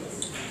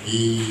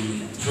 the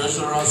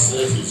treasurer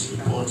said his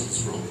report is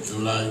from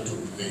July to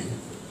May.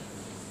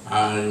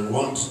 I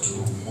want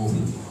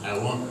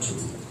to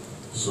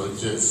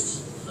suggest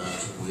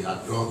that we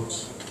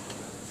adopt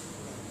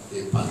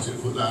a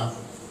particular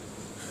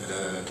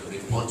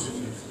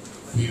reporting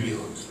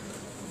period,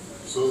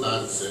 so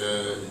that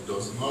it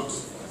does not,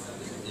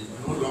 it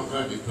no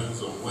longer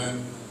depends on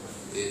when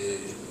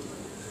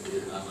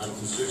an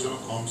administration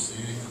comes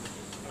in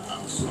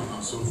and so on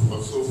and so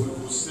forth. So we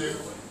will say,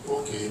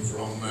 okay,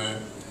 from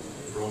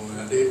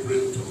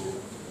April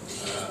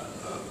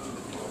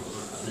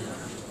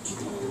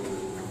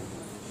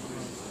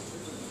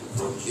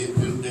from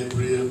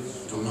April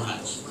to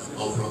March,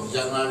 or from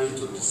January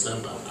to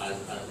December,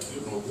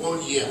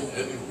 1 year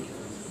anyway,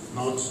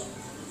 not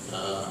a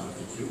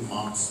few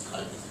months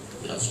like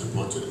he has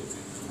reported.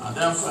 And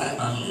then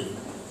finally,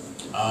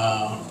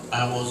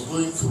 I was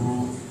going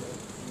through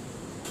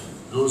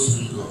those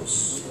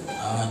figures,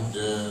 and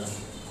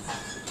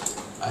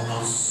I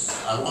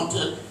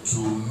wanted to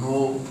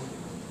know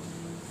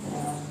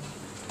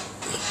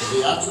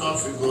the actual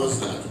figures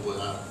that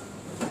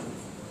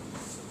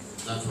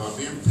were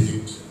being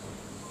paid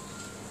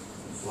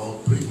for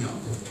premium,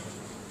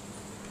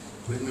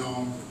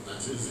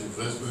 that is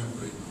investment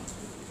premium.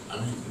 I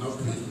mean,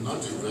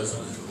 not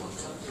investment, but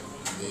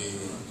the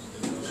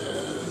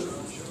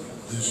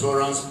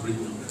insurance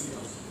premium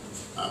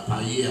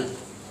per year.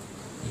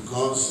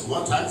 Because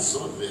what I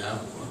saw there,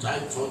 what I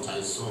thought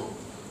I saw,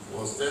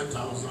 was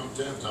 10,000,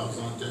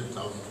 10,000, 10,000.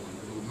 It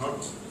would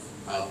not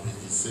have been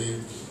the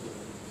same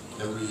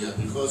every year,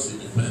 because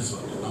it depends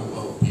on the number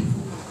of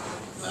people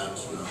that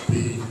you are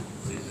paying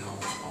premium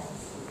on.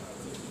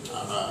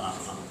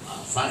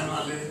 And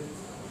finally,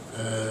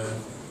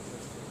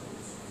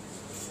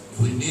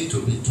 we need to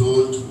be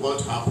told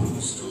what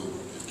happens to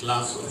the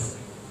class of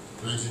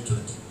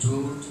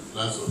 2022,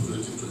 class of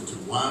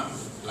 2021,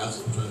 class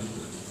of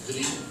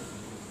 2023,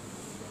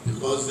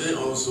 because they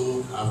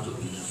also have to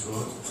be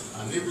insured.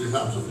 And if they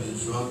have to be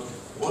insured,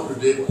 what do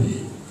they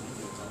pay?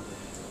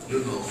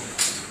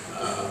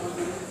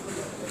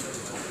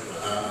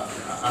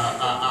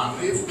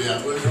 And if they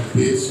are going to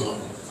pay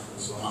some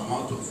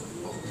amount of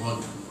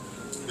money,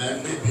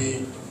 then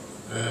maybe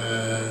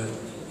The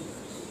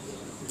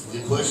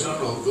question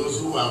of those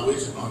who are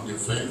waiting on the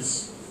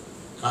fence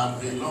can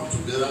be lumped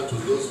together to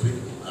those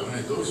people. I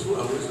mean, those who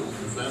are waiting on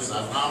the fence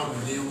are now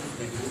new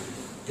people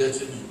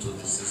getting into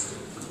the system.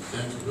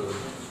 Thank you very much.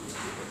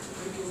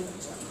 Thank you.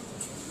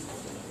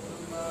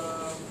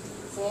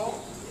 4.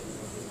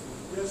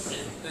 Yes.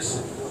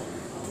 Listen,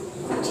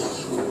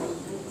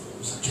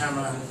 Mr.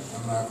 Chairman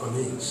and my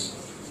colleagues,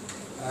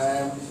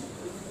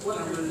 what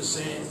I'm going to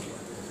say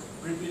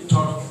briefly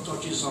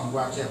touches on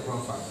what your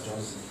Prof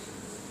just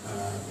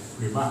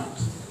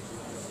remarked.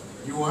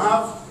 You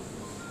have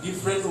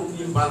different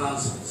opening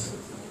balances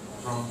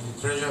from the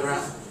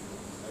treasurer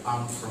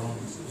and from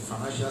the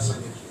financial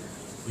secretary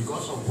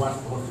because of what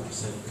God has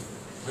said.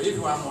 But if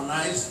you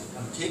harmonize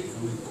and take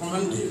the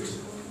common date,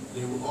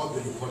 they will all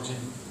be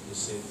reporting the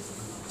same.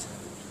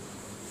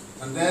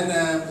 And then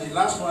the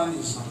last one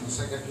is on the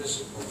secretary's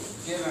report.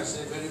 Again, I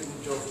say very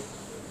good job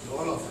to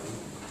all of you.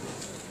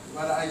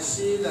 But I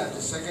see that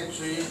the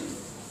secretary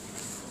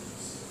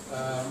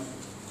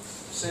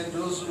said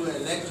those who were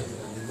elected,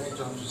 and they went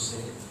on to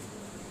say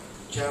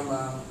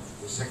chairman,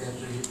 the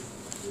secretary,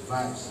 the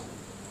vice.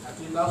 I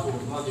think that was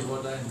not the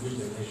order in which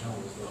the election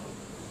was done.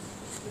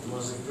 It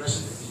was the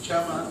president, the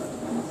chairman,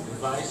 the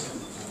vice,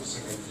 and the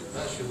secretary.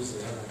 That shows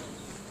the hierarchy.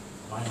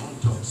 My own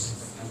thoughts.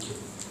 Thank you.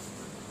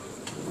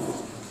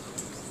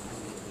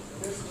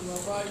 Yes, number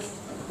 5.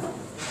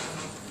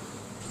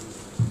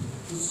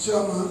 Mr.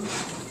 Chairman,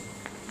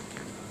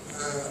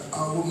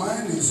 our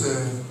mind is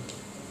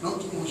not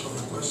too much of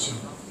a question.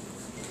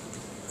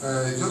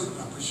 Just an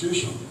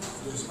appreciation of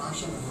the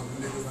expansion that have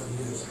been made over the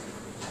years.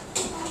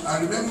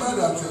 I remember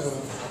that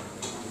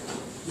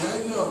the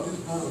idea of this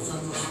board of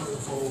fellows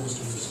was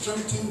to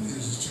strengthen the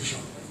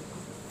institution.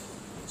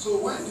 So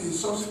when the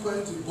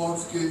subsequent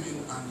boards came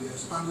in and they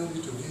expanded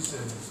it to this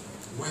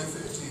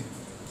welfare team,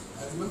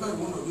 I remember in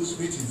one of those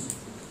meetings,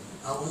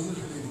 I wasn't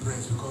really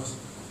impressed because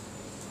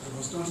there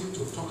was nothing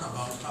to talk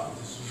about how the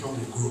institution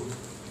will grow.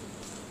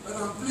 But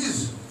I'm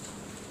pleased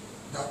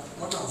that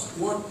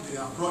what they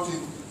have brought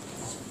in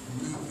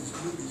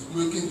is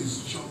making the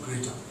institution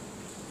greater.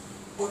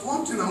 But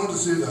one thing I want to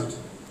say that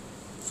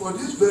for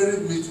this very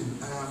meeting,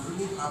 I am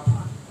really happy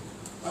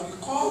that the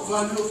core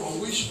value for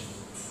which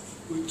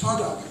we thought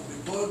that the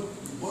board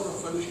of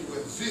fellowship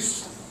will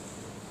exist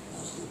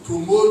was to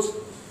promote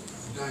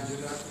the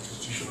Nigerian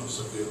institution of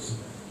surveyors.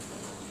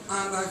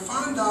 And I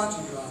found out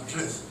in your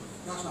address,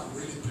 that's why I'm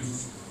really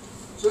pleased.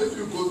 So if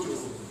you go to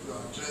your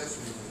address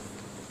in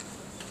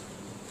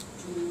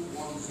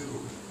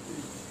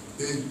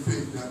 210,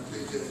 page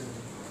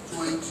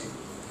 20,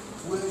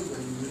 where you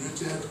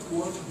enumerated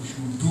what we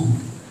should do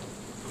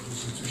for the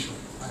institution,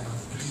 I am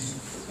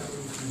pleased,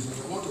 very pleased, and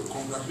I want to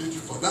congratulate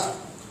you for that.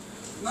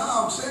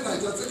 Now I'm saying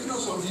that it has taken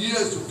us some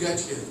years to get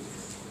here.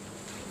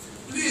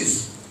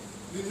 Please,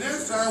 the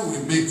next time we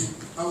meet,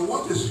 I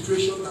want a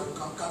situation that we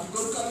can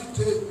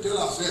categorically tell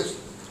ourselves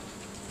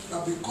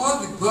that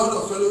because the board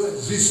of fellows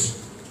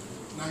exists,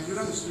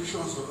 Nigerian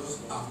institutions of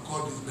us have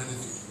got this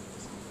benefit.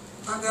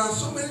 And there are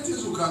so many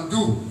things we can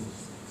do.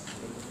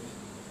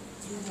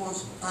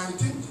 I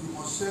think you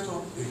must set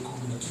up a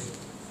committee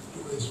to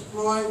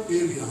explore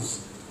areas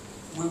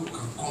where we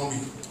can come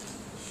in.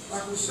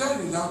 Like we said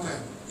in that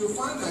time, you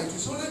find that it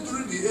is only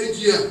during the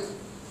AGM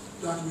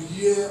that we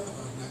hear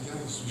about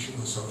Nigerian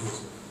institutional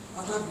surveys.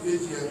 After the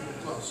AGM, we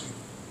go and see.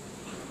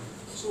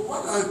 So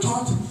what I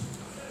thought,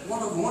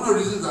 one of the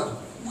reasons that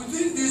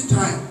within this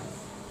time,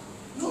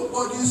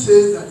 nobody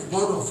says that the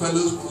board of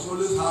fellows must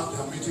always have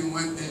their meeting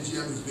when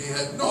AGM is being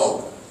held.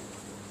 No.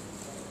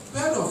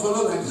 Board of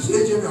fellows like this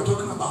AGM you are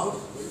talking about,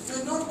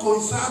 they're not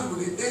concerned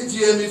with the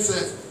AGM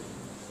itself.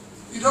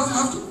 It doesn't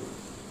have to.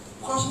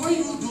 Because when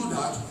you do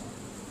that,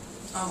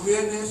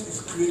 awareness is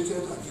created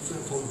at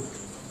different forums.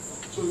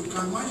 So you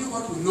can imagine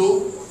what we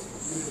know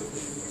the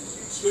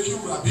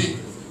situation will be.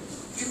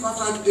 If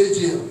after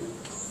AGM,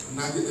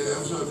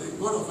 the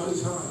board of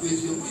fellows have an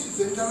AGM, which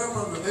is the entire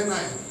part of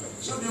NIN.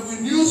 So there will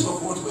be news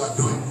of what we are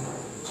doing.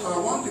 So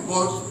I want the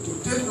board to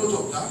take note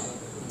of that.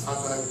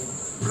 As I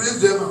praise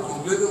them and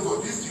congratulate them for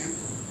this thing,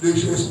 they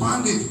should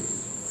expand it.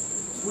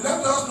 We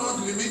let us not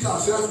limit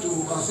ourselves to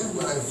as if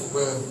we are a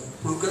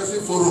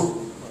progressive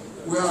forum.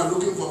 We are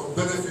looking for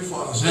benefit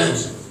for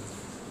ourselves.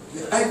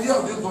 The idea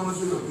of this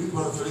benefit of this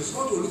benefit is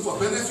not to look for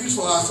benefits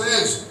for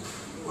ourselves,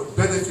 but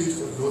benefits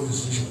for the whole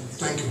institution.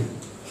 Thank you.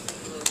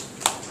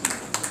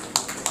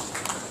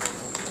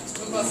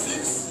 Number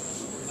 6.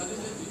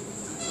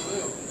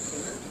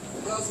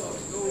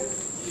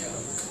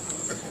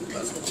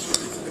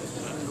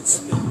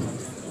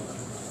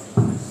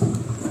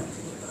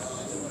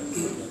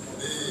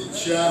 The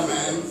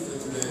chairman,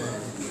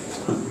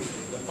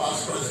 the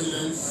past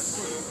presidents,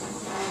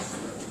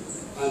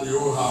 and the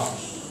whole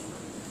house,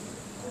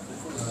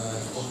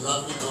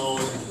 observing all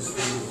the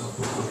state of the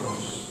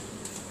protocols.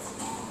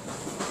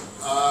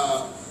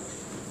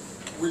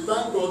 We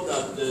thank God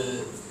that the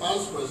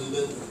past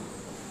president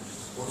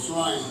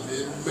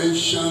they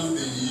mentioned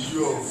the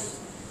issue of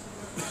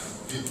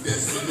the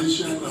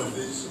destination of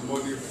this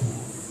money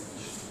pool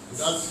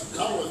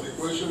That was the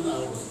question I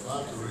was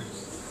about to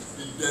raise.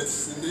 The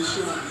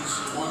destination of this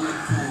money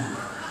pool.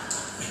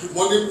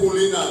 Money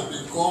pooling has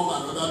become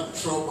another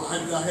trouble,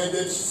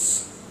 headed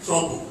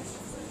trouble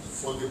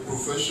for the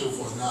profession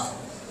for now.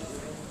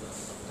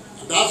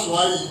 And that's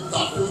why he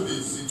tackled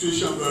the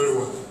situation very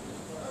well.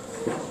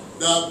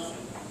 That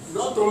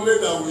not only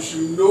that we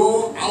should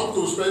know how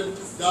to spend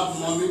that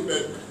money,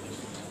 but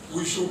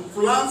we should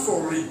plan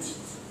for it.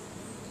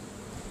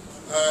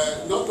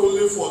 Not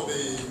only for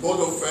the Board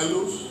of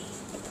Fellows,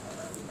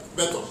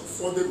 but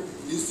for the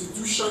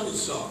institution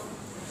itself.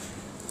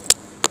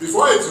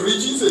 Before it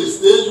reaches a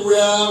stage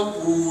where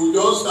we will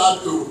just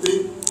start to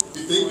be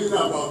thinking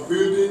about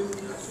building.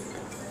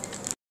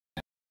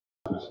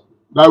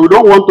 That we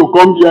don't want to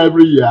come here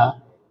every year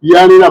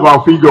hearing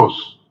about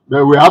figures.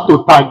 That we have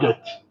to target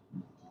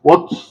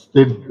what's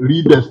the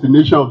real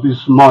destination of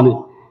this money.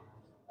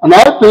 And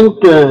I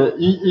think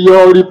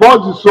your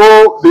report is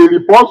the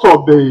reports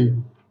of the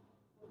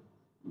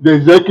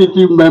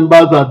executive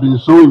members have been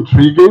so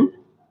intriguing,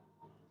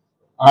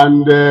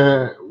 and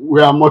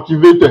we are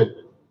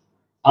motivated.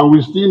 And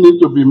we still need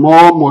to be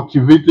more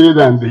motivated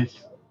than this,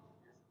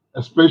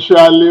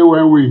 especially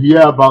when we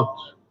hear about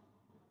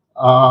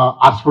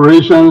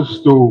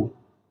aspirations to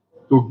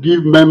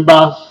give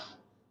members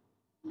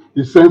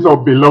the sense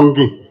of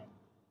belonging.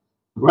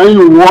 When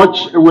you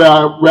watch, we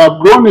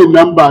have grown in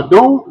number.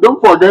 Don't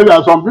forget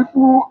that some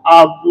people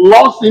have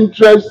lost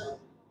interest,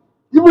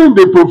 even in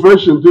the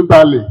profession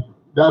totally.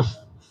 They're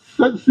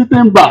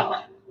sitting back.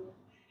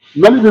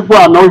 Many people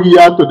are not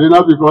here today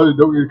not because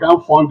they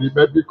can't fund it,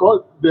 but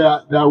because they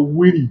are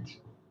worried.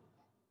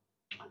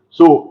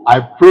 So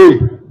I pray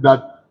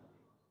that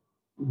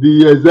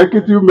the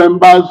executive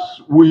members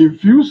will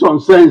infuse some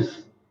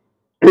sense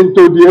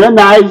into the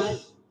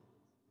NI's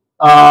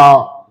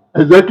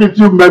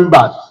executive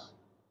members,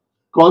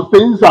 because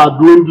things are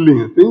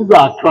dwindling, things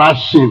are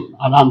crashing,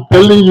 and I'm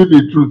telling you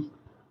the truth.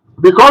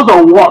 Because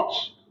of what?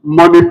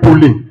 Money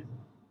pooling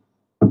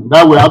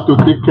that we have to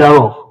take care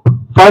of.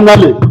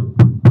 Finally,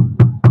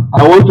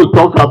 I want to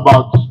talk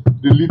about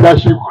the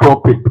leadership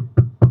cropping.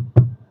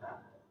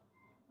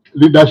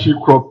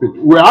 Leadership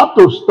cropping. We have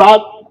to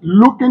start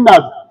looking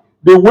at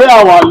the way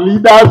our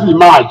leaders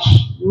emerge,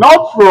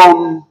 not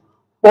from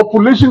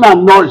population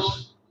and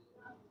noise.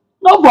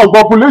 Not from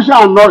population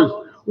and noise.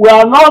 We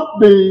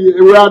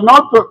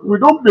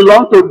don't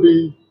belong to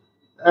the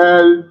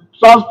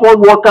Transport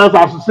Workers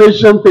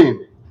Association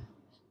thing,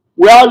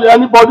 where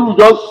anybody will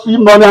just see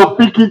money and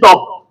pick it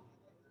up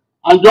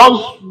and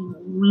just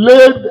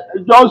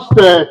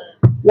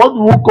what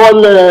we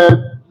call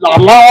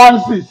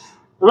allowances,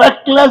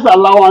 reckless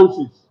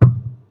allowances.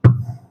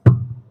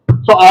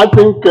 So I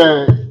think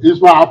it's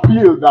my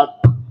appeal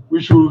that we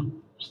should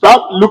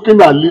start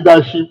looking at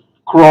leadership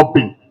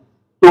cropping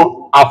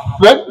to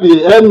affect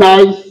the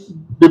NIs,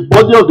 the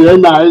body of the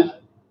NIs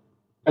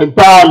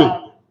entirely,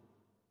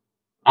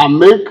 and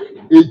make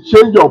a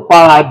change of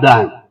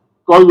paradigm,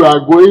 because we are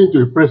going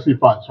to a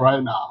precipice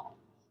right now.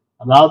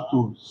 And I have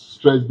to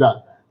stress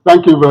that.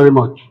 Thank you very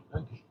much.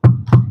 Thank you.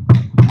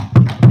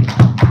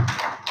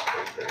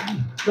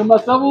 Number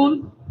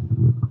 7.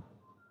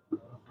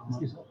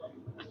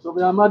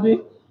 Surveyor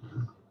Amadi.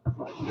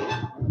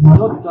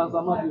 Not Trans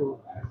Amadi.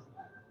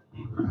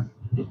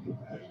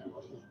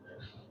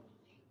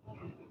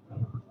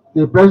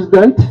 The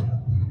president,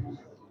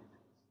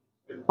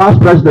 past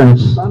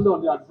presidents, Stand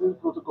on the existing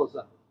protocol,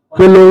 sir.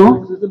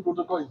 fellow, Existing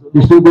protocol is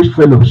distinguished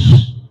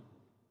fellows.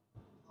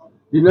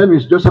 The name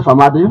is Joseph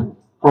Amadi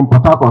from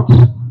Port Harcourt,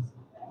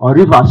 or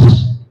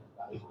Rivers.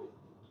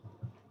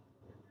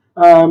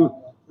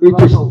 It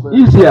is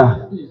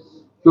easier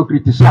to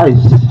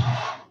criticize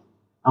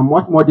and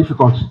much more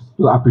difficult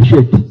to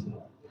appreciate.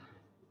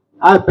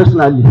 I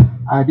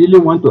really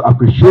want to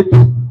appreciate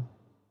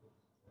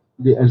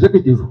the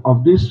executive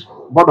of this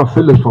Board of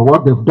Fellows for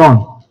what they've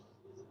done.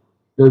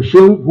 They've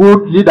shown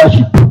good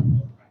leadership,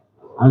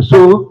 and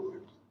so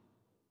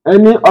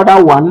any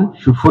other one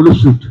should follow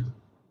suit.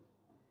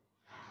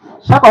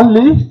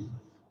 Secondly,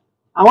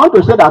 I want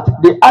to say that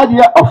the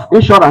idea of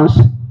insurance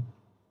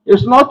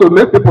is not to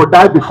make people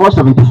die before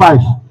 75.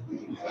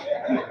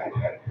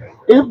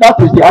 If that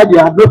is the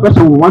idea, no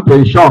person will want to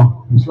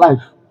insure his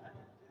life.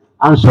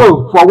 And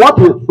so, for what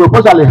we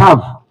proposally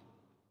have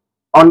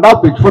on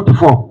that page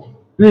 44,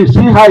 please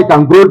see how you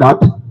can grow that,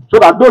 so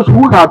that those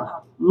who have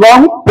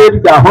long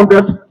paid their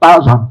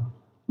 100,000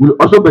 will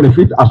also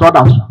benefit as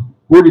others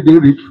who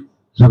didn't reach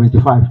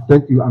 75.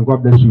 Thank you, and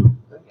God bless you.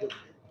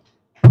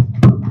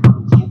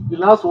 the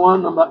last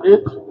one, number 8.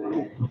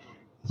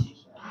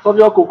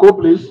 Surveyor Coco,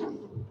 please.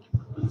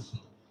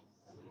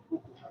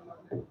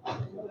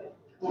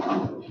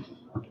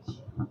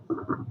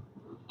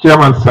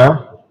 Chairman,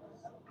 sir,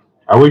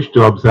 I wish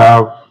to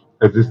observe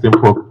existing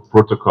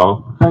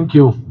protocol. Thank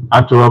you.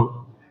 And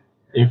to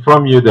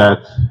inform you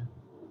that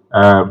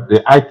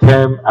the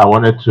item I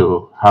wanted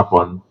to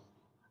happen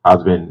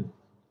has been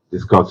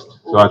discussed,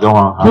 so I don't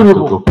want to have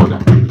to go further.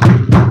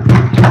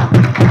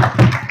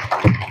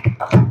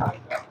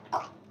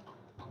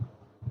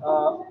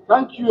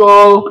 Thank you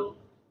all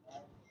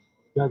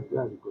That's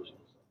the question.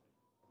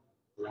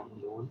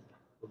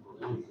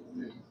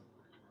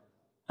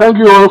 Thank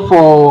you all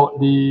for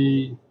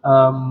the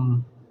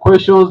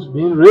questions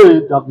being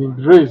raised that have been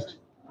raised.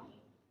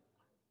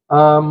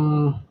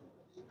 The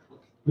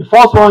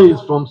first one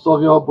is from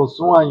Surveyors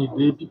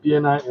Bosunwanyide,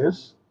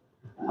 PPNIS,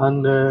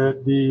 and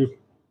the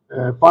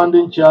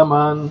founding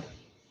chairman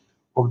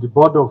of the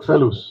Board of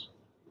Fellows.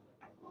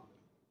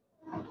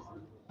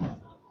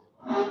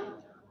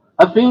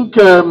 I think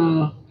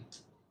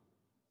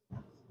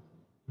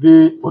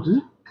what is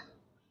it?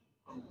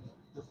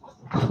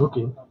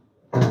 Okay.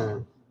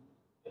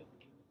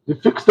 The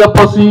fixed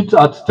deposit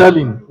at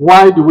Sterling.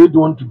 Why do we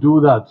want to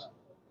do that?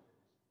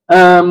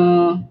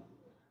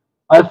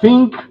 I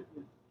think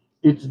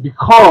it's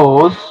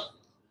because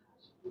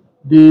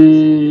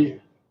the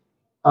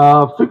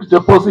fixed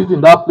deposit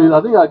in that place,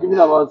 I think are giving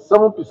about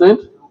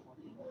 7%.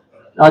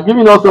 Are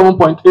giving us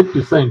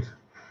 7.8%.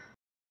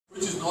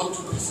 Which is not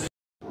 2%.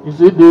 You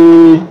see,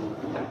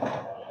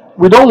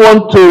 we don't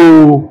want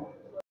to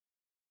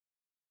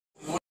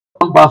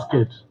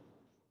basket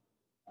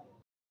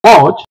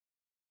much,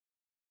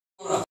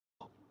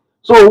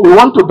 so we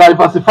want to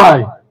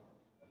diversify.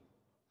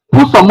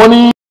 Put some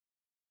money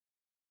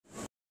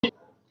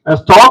in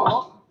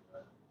stocks,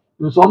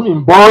 some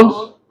in bonds,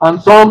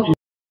 and some in,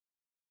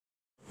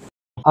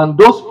 and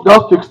those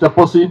fixed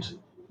deposit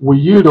will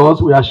yield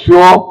us. We are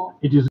sure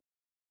it is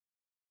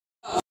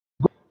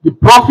the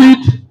profit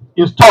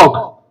in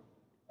stock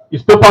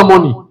is paper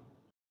money.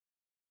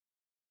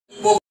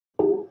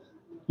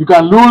 You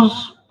can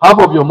lose half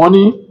of your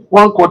money,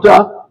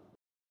 1/4.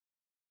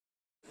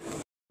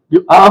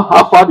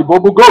 How far the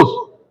bubble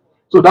goes.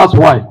 So that's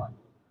why.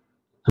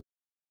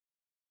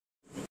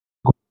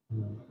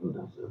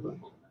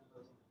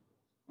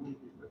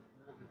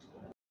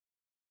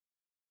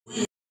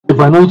 The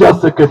financial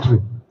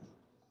secretary.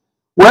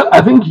 Well,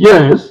 I think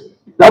yes,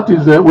 that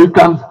is, we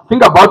can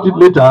think about it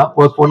later,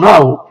 but for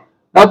now,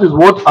 that is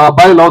what our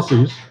bylaw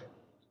says.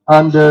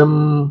 And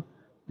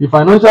the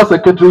financial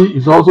secretary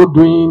is also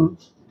doing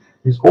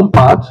his own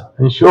part,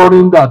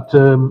 ensuring that,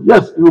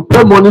 yes, he will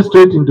pay money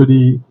straight into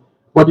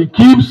but he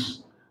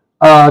keeps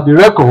the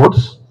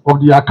records of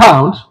the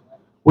account,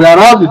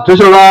 whereas the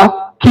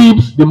treasurer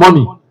keeps the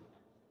money.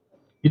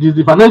 It is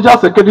the financial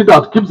secretary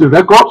that keeps the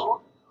record,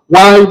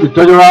 while the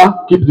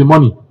treasurer keeps the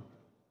money.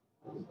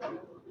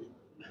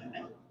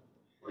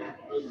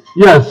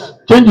 Yes,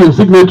 change in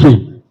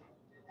signatory.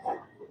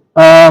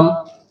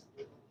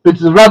 It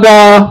is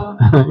rather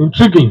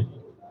intriguing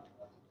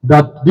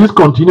that this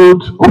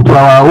continued up to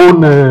our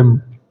own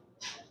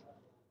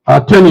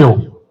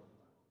tenure.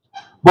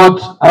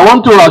 But I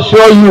want to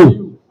assure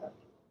you,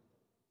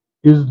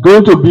 it's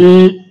going to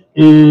be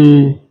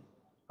a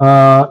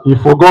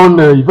foregone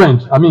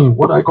event. I mean,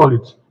 what I call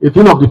it, a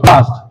thing of the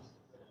past,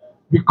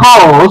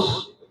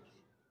 because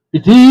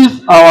it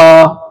is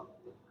our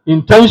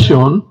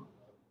intention,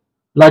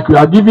 like we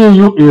are giving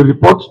you a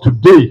report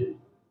today.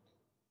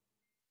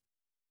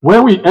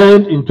 When we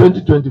end in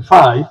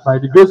 2025, by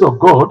the grace of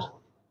God,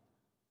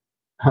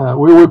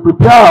 we will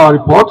prepare our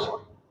report,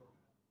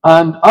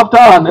 and after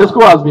an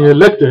ESCO has been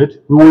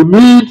elected, we will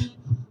meet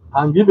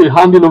and give a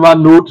handing over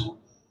note,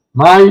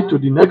 mine to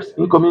the next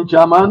incoming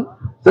chairman,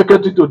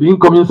 secretary to the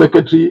incoming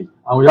secretary,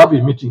 and we have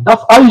a meeting.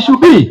 That's how it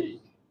should be.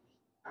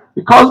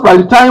 Because by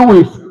the time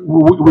we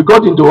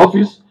got into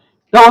office,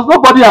 there was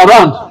nobody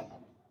around.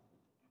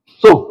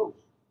 So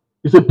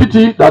it's a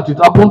pity that it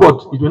happened,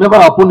 but it will never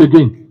happen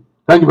again.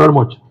 Thank you very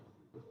much.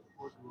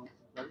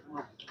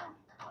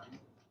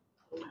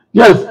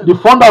 Yes, the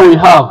fund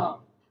that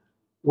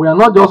we are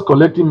not just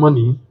collecting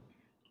money.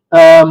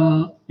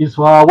 It's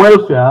for our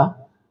welfare,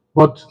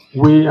 but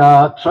we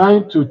are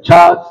trying to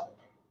chart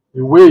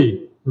a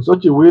way in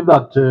such a way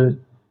that,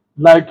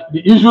 like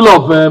the issue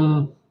of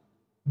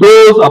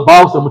those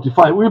above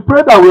 75, we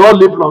pray that we all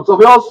live long. So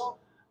we all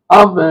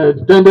have a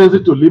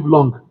tendency to live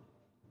long.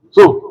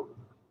 So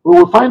we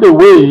will find a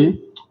way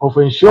of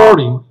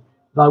ensuring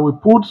that we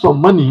put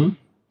some money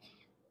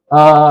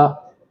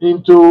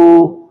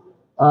into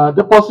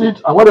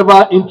deposit, and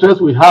whatever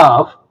interest we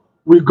have,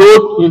 we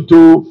go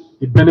into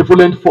a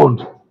benevolent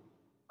fund.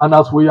 And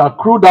as we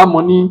accrue that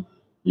money,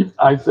 if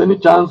there's any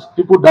chance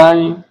people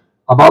dying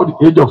about the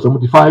age of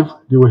 75,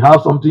 they will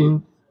have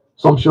something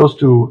sumptuous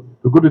to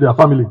go to their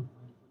family.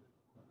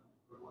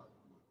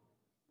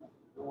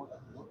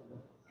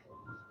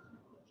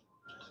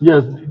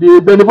 Yes,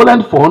 the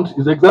benevolent fund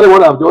is exactly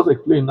what I've just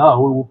explained now.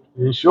 We will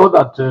ensure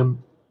that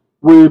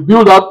we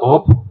build that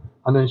up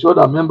and ensure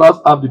that members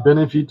have the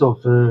benefit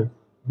of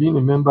being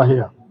a member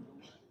here.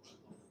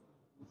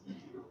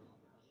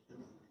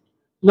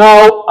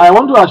 Now, I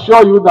want to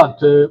assure you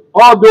that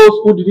all those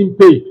who didn't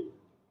pay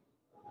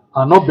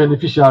are not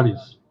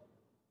beneficiaries.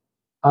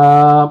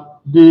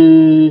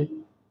 The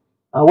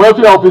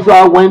welfare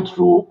officer went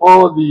through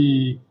all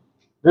the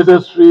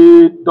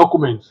necessary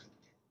documents,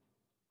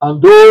 and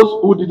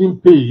those who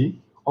didn't pay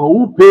or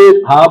who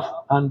paid half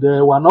and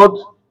were not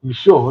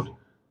insured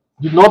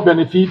did not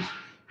benefit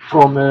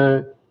from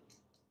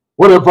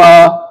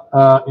whatever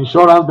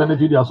insurance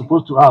benefit they are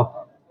supposed to have.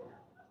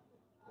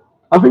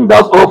 I think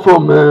that's all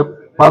from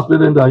Past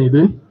President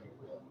Ayinde.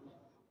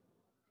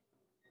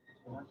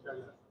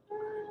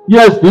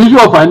 Yes, the issue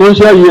of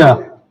financial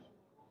year.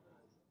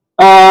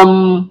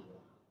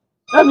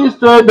 Let me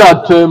say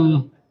that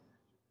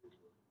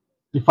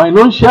the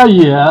financial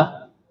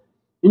year,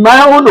 in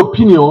my own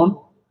opinion,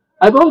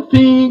 I don't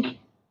think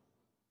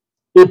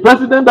a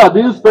president that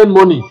didn't spend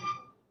money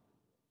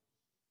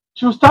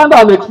should stand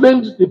and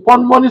explain the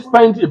money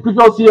spent a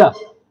previous year.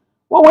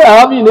 What we are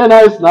having in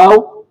NIS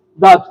now,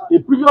 that a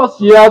previous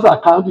year's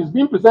account is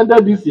being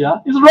presented this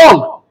year, is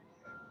wrong.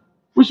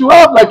 We should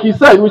have, like he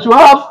said, we should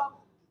have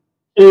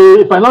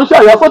a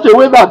financial year such a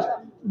way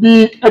that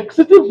the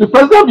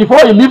president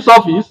before he leaves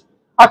office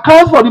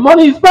accounts for the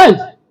money he spent,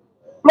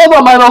 plus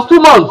or minus 2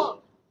 months.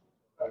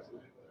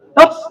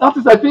 That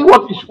is, I think,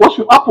 what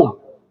should happen.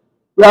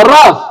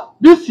 Whereas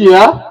this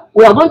year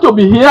we are going to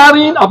be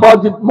hearing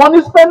about the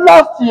money spent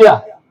last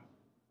year.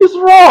 It's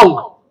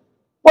wrong.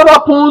 What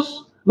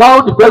happens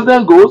now? The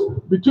president goes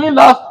between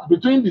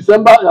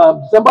December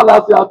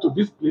last year to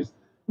this place.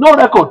 No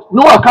record,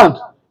 no account.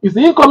 It's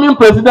the incoming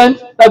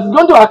president that is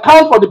going to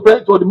account for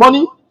the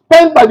money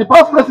spent by the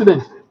past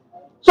president.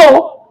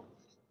 So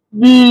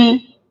the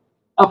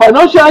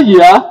financial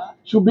year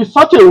should be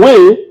such a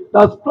way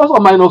that's plus or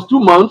minus 2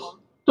 months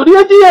to the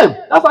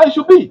AGM. That's how it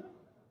should be.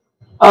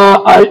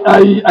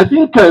 I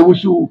think we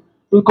should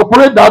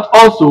incorporate that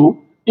also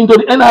into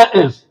the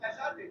NIS.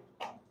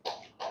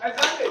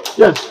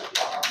 Yes.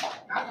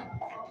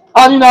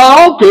 And in our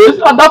own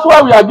case, and that's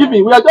why we are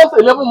just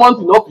 11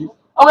 months in office,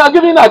 and we are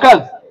giving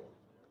account.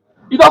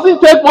 It doesn't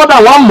take more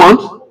than 1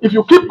 month if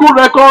you keep good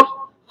record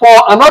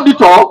for an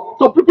auditor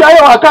to prepare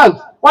your account.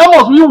 Why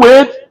must we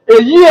wait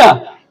a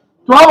year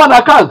to have an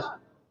account?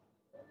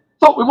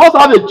 So we must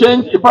have a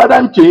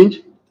paradigm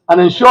change,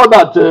 and ensure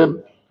that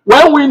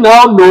when we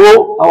now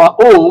know our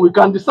own, we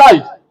can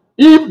decide.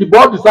 If the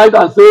board decides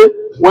and say,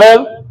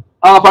 well,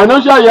 our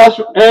financial year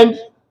should end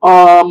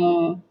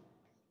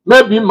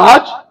maybe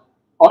March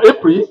or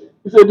April,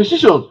 it's a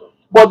decision.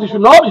 But it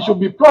should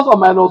be plus or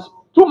minus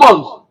 2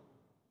 months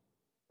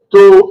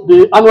to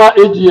the annual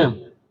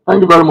AGM.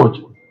 Thank you very much.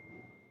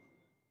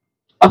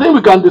 I think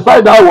we can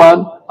decide that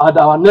one at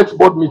our next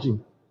board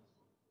meeting.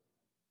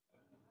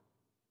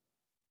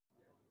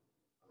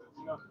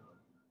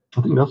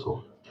 I think that's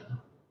all.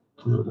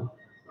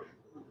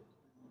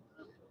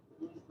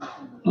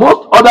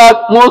 Most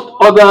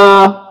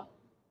other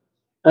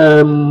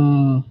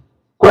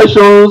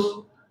questions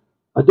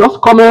are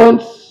just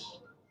comments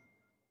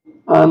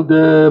and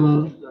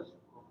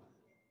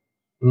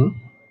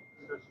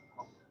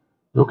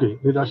okay,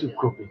 leadership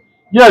copy.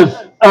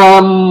 Yes.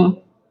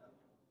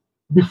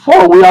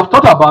 Before we have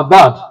thought about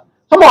that,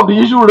 some of the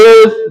issues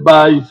raised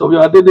by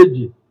Surveyor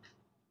Adedeji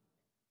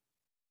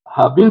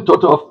have been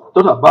thought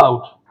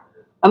about,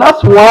 and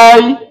that's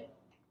why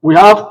we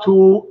have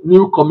 2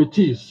 new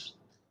committees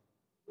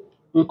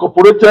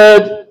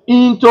incorporated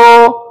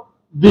into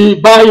the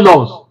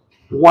bylaws.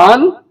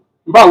 One,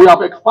 but we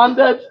have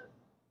expanded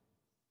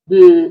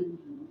the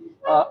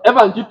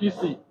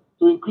F&GPC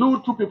to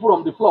include 2 people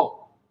on the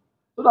floor,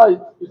 so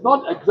that it's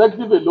not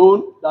executive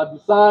alone that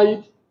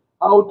decide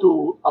how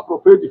to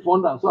appropriate the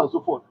fund and so on and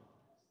so forth.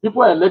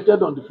 People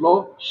elected on the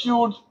floor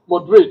should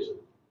moderate.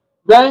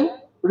 Then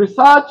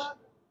research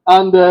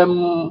and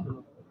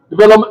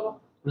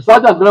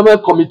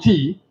development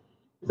committee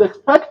is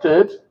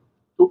expected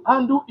to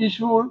handle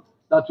issues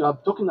that you are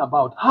talking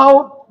about,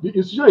 how the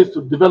institution is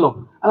to develop.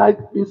 And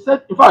I've been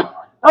said, in fact,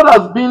 that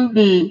has been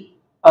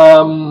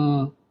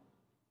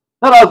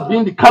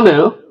the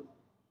kernel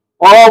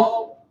of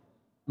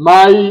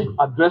my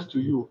address to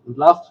you in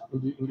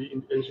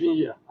the ensuing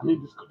year. I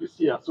mean this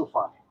year so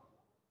far.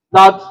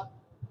 That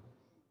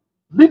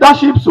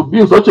leadership should be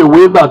in such a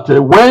way that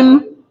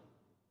when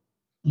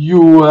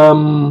you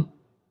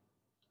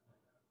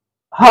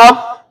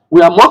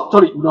there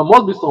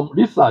must be some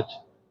research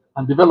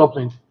and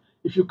development.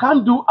 If you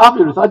can't have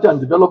a research and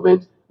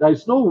development, there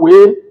is no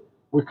way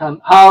we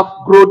can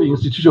grow the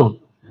institution.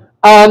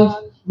 And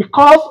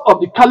because of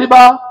the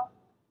caliber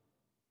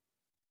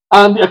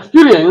and the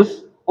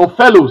experience of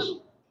fellows,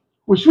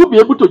 we should be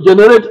able to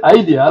generate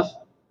ideas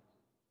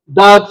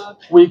that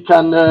we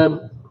can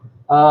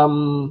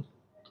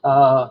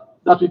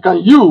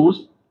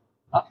use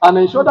and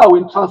ensure that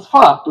we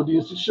transfer to the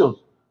institution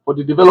for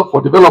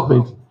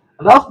development.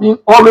 And that's been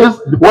always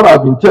what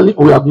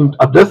we have been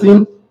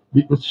addressing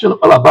the institution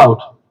all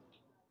about.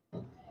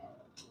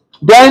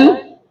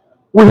 Then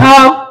we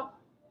have,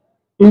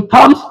 in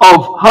terms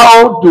of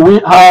how do we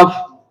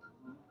have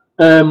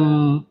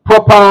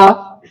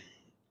proper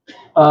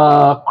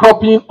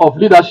cropping of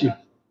leadership,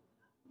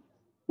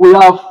 we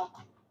have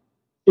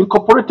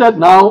incorporated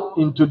now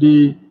into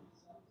the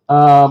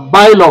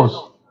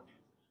bylaws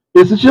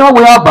a situation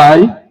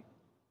whereby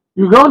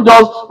you don't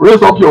just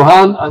raise up your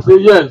hand and say,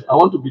 yes, I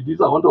want to be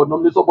this, I want to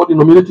nominate somebody,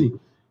 nominating.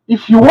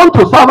 If you want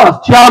to serve as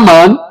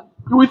chairman,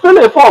 you will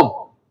fill a form.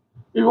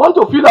 If you want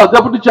to fill as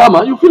deputy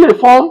chairman, you fill a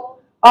form,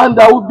 and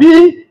there will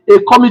be a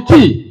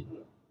committee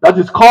that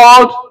is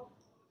called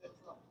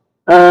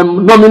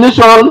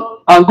nomination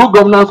and Good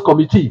Governance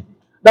Committee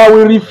that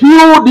will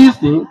review these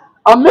things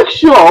and make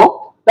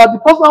sure that the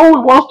person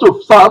who wants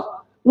to serve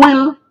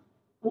will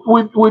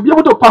be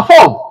able to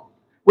perform.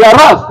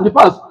 Whereas in the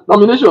past,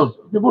 nomination,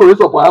 people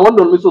raise up, I want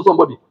to nominate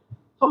somebody.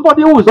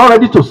 Somebody who is not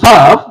ready to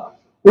serve,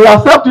 we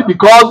accept it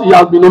because he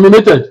has been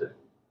nominated.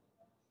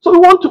 So we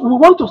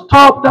want to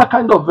stop that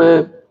kind of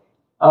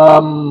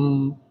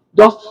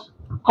just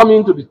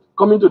coming to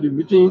the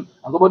meeting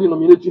and somebody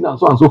nominating and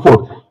so on and so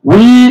forth.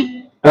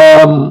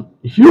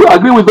 If you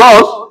agree with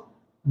us,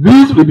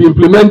 this will be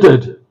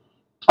implemented,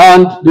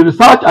 and the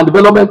Research and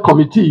Development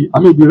Committee,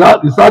 the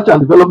Research and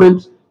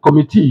Development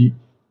Committee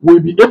will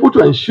be able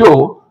to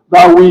ensure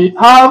that we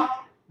have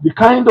the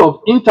kind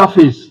of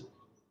interface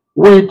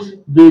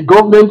with the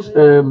government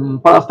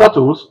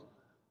parastatals,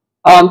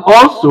 and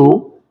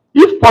also,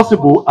 if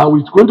possible,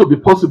 and it's going to be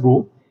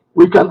possible,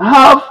 we can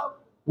have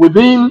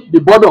within the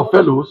Board of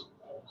Fellows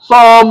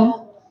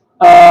some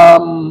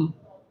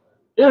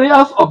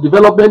areas of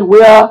development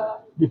where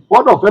the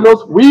Board of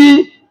Fellows,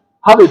 we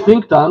have a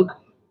think tank,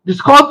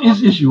 discuss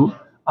this issue,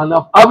 and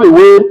have a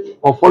way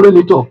of following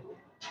it up.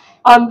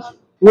 And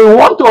we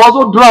want to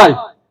also drive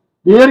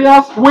the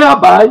areas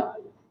whereby,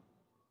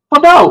 for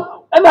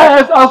now,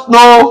 NIS has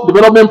no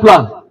development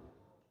plan.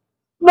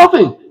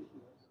 Nothing.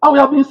 And we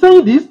have been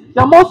saying this,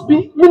 there must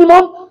be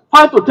minimum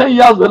 5 to 10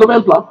 years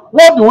development plan.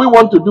 What do we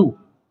want to do?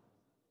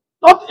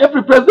 Not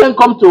every president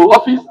comes to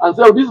office and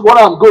says, oh, this is where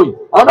I'm going.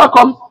 Another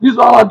comes, this is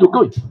where I want to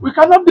go. We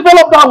cannot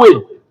develop that way.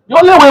 The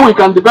only way we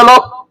can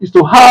develop is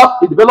to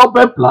have a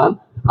development plan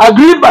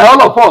agreed by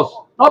all of us,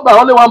 not by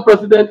only one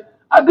president,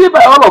 agreed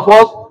by all of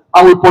us,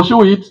 and we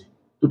pursue it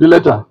to the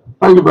letter.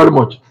 Thank you very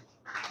much.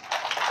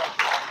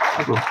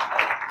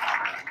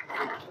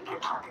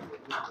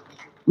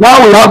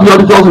 Now we have the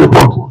auditor's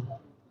report.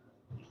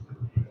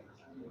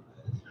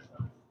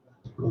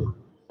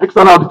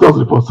 External auditor's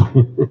report.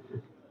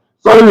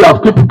 Sorry, we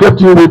have kept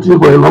you waiting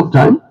for a long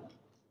time.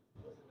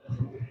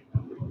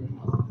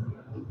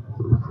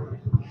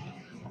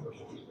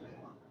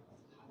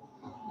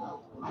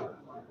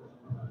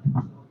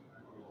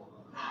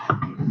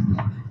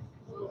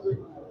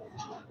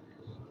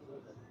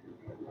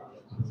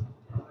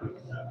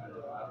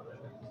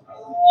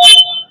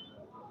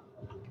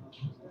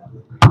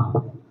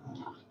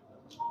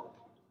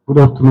 Good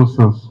afternoon,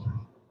 sirs.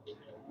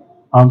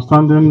 I'm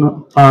standing,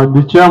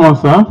 the chairman,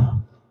 sir.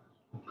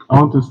 I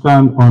want to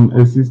stand on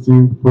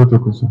existing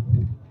protocol, sir.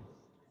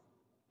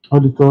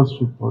 Auditor's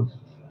report.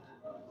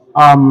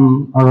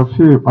 I'm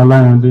Arafi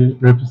Alayande,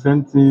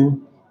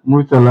 representing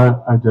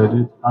Murtala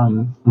Ajadi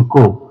and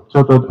Co,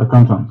 Chartered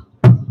Accountant.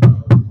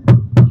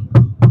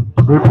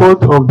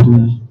 Report of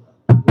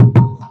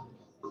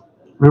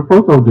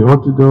the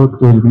auditor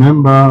to the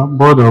member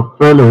Board of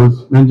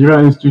Fellows,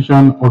 Nigerian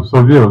Institution of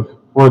Surveyors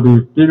for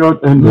the period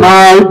ended.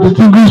 My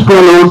distinguished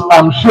fellows,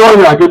 I'm sure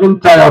you are getting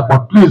tired,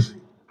 but please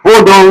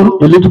hold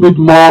on a little bit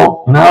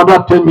more. In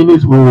another 10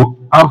 minutes, we will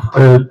have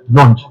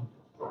lunch.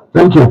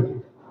 Thank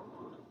you.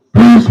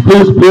 Please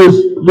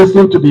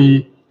listen to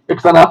the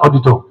external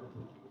auditor.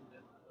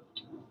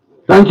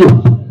 Thank you.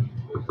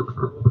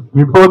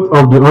 Report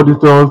of the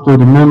auditors to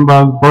the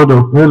members Board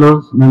of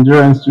Fellows,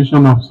 Nigerian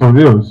Institution of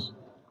Surveyors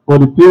for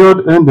the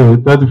period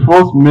ended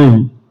 31st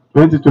May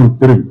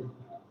 2023.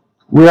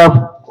 We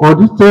have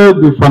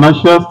audited the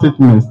financial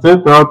statements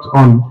set out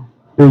on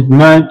page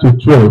 9 to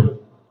 12.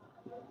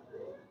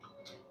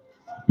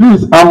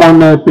 Please,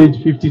 I'm on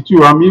page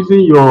 52. I'm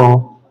using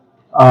your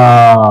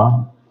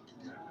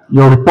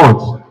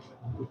report.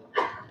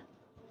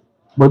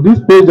 But this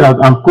page that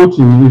I'm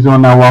quoting is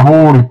on our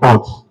own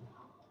report.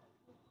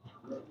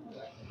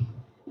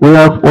 We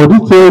have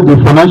audited the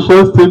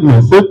financial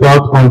statements set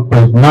out on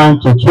page 9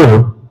 to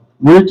 12,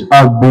 which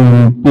have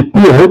been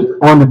prepared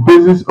on the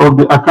basis of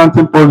the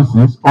accounting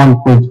policies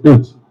on page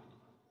 8.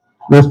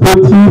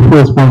 Respective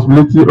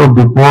responsibility of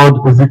the board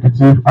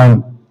executive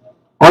and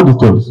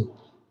auditors.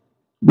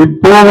 The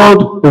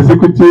board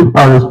executive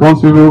are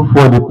responsible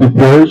for the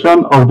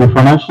preparation of the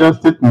financial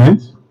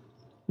statements.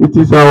 It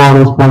is our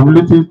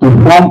responsibility to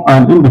form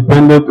an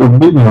independent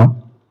opinion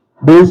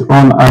based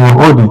on our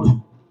audit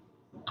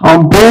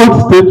on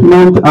board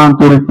statement and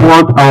to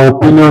report our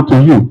opinion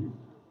to you.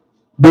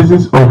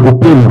 Basis of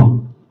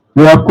opinion.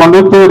 We have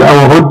conducted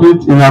our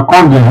audit in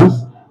accordance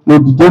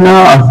with the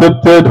general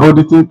accepted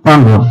auditing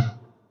standard.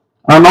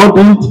 An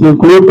audit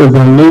includes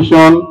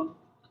examination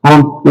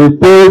on a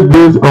third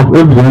base of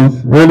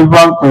evidence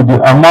relevant to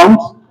the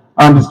amount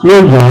and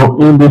disclosure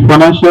in the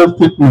financial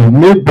statement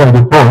made by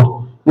the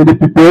board in the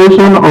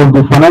preparation of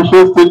the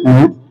financial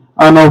statement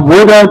and of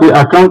whether the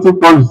accounting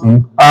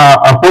policies are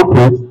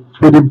appropriate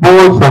to the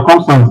board's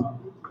circumstances,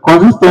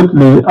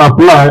 consistently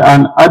apply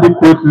and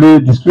adequately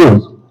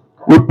disclose.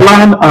 We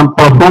plan and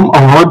perform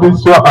our audit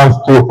so as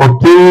to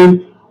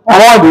obtain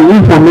all the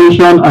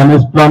information and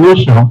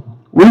explanation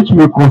which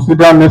we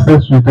consider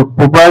necessary to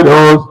provide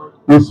us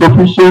with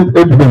sufficient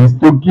evidence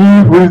to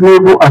give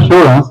reasonable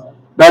assurance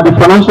that the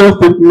financial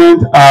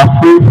statements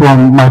are free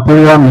from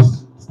material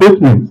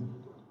misstatements,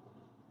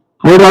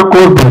 whether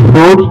caused by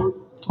fraud,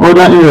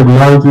 other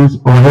irregularities,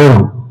 or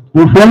error.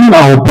 In forming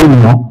our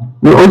opinion,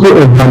 we also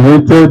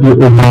evaluated the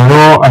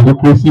overall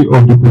adequacy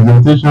of the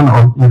presentation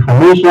of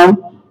information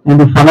in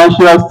the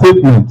financial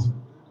statement.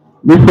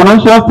 The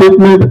financial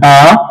statements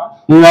are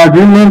in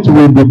agreement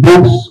with the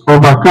books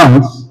of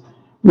accounts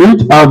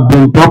which have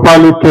been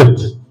properly kept,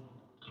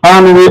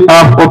 and we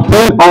have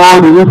obtained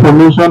all the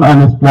information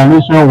and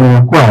explanation we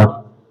required.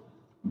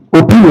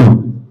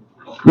 Opinion.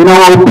 In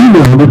our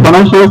opinion, the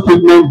financial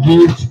statement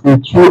gives a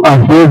true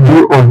and fair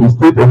view of the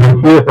state of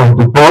affairs of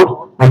the board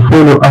of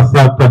Fellows as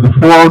at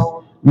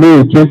 31st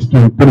May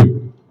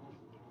 2023.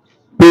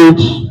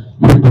 Page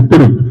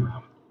 53.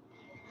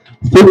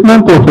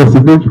 Statement of a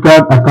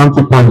significant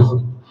accounting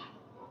policy.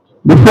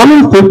 The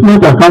following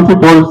statement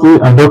accounting policy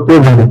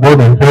adopted by the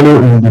board of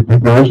Fellows in the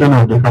preparation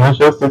of the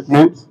financial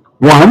statement.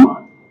 1.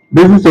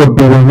 Basis of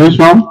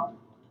derivation.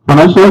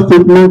 Financial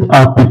statements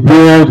are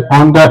prepared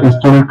under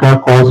historical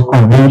cost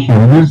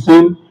convention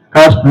using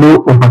cash flow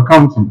of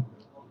accounting.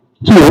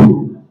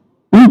 2.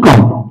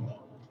 Income.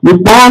 The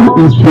board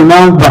is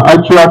financed by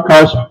actual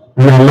cash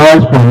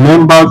realized from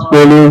members'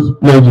 fellows'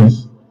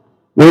 pledges,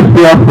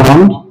 welfare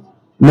fund,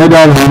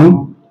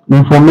 Netherlands,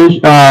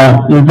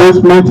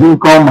 investment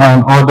income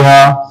and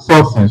other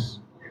sources.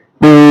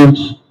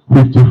 Page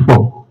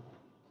 54.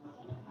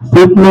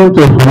 Statement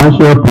of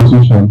financial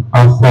position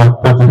as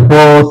at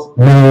 31st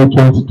May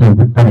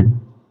 2023.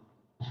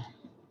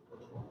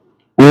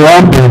 We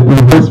have the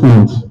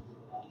investment.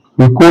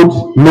 We quote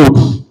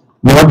notes.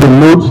 We have the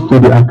note to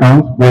the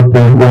account, but we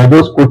are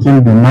just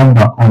quoting the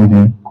number on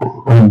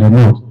the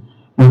note.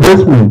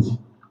 Investment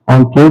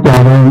on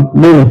 2000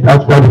 May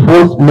at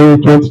 31st May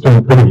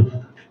 2023.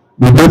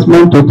 The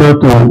investment total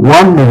to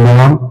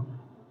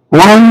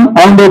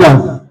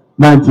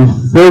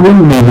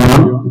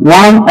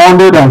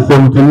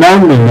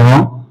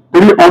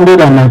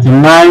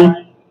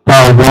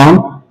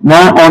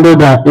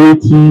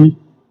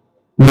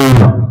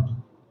million.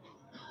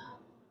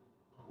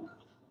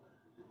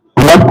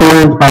 We have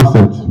current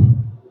assets.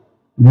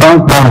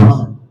 Bank balance.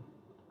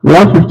 We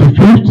have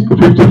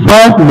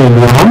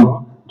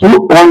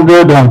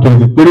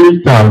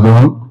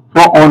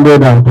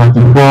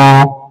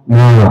 55,223,434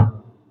 naira.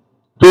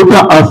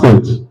 Total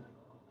assets.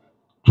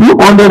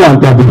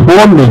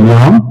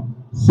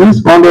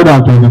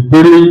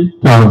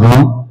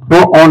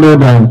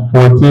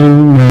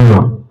 234,623,414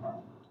 naira.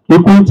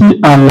 Equity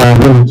and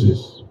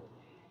liabilities.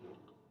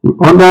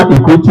 Under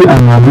equity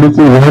and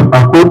liability, we have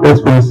accrued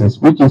expenses,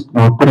 which is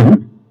now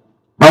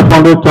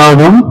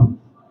 500,000.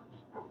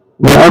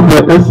 We have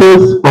the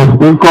excess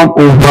of income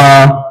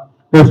over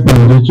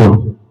expenditure.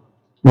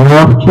 We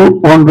have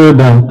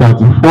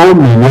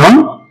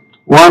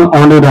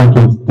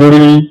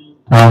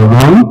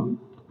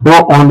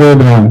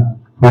 234,123,414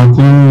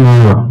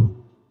 naira.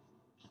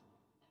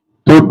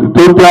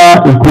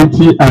 Total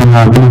equity and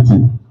liability.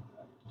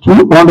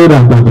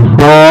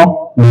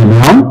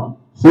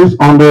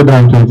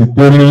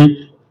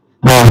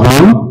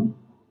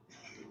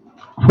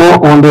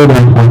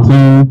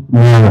 234,623,414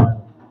 naira.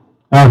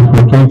 That's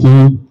for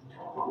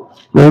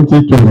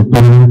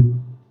 2023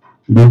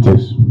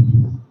 details.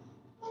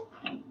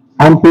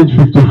 On page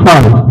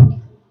 55,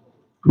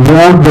 we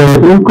have the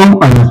income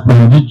and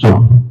expenditure.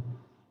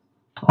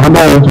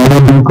 Under it, we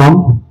have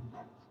income.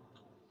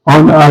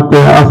 As at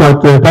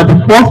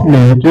 31st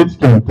May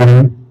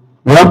 2023,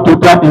 we have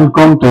total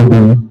income to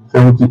be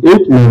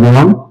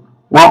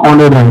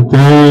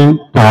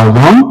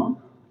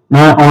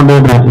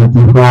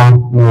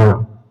 78,110,984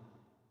 naira.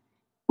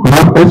 We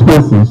have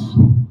expenses.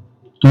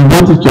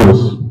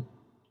 Expenditures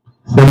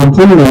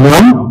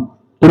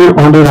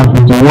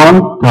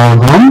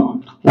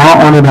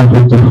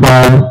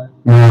 17,351,155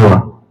 naira.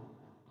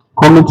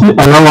 Committee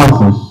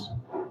allowances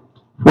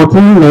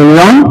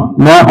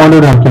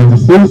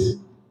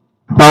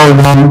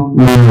 14,926,000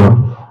 naira.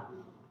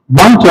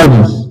 Bank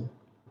charges,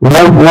 we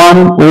have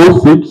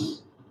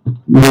 106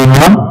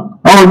 naira,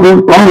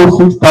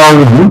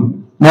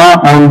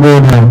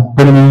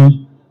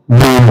 106,903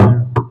 naira.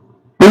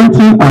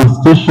 Printing and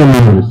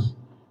stationeries,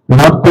 we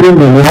have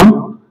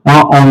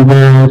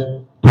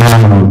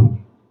 3,100,000.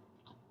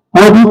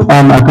 Audit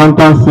and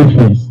accountancy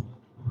fees,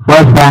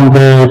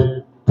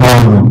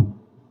 500,000.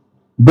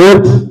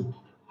 Debt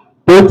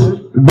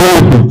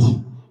benefit,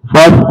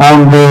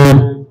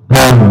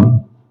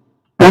 500,000.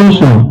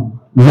 Pension,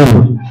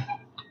 0.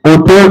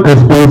 Hotel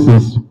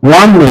expenses,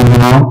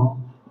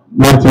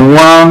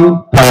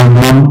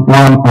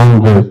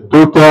 1,091,100.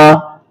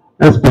 Total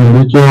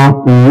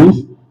expenditure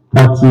is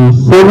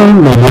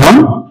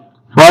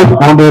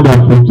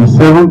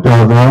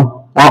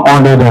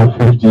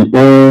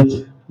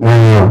 37,557,158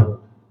 naira.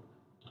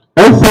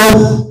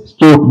 Excess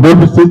stroke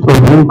deficit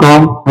of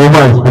income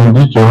over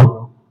expenditure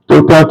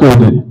total to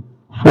the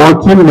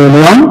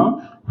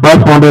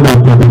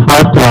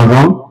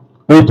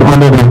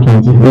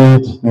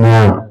 14,535,828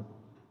 naira.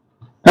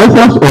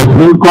 Excess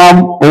of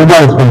income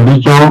over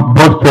expenditure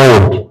brought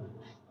forward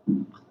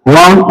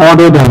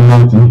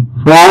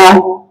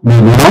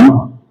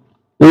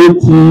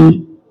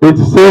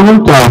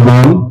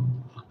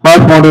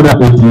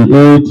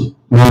 194,087,588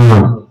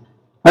 naira.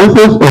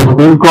 excess of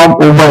income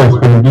over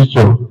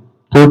expenditure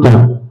total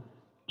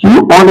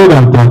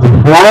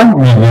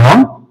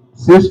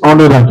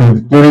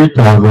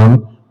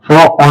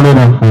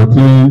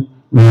 234,623,414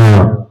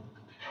 naira.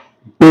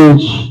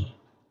 Page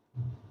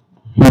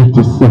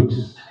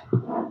 56.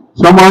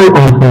 Summary of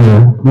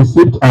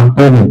receipt and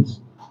payments.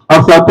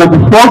 As at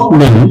 31st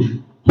May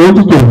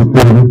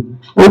 2023,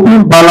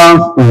 opening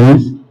balance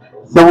is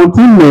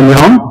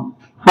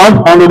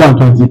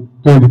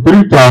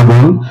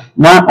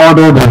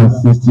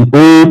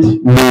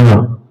 17,523,968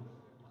 naira.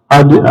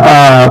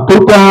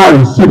 Total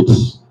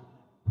receipts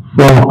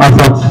from as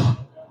at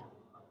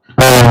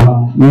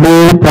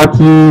May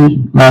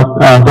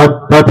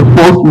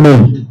 31st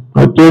May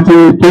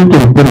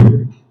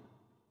 2023.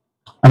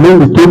 I mean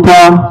the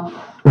total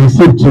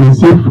receipts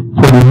received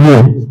for the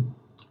year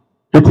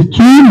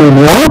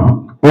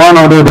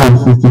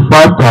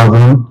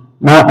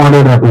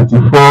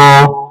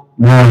 82,165,984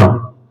 naira.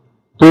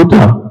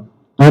 Total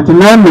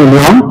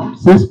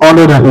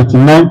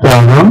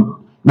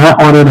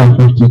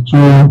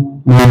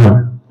 99,689,952 naira.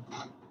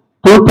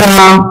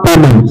 Total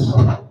payments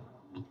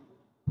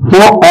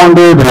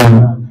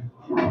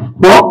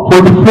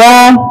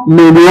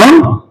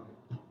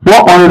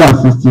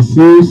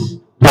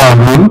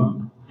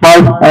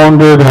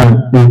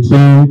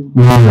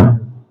naira.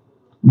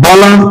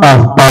 Balance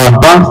as per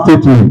bank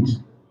statement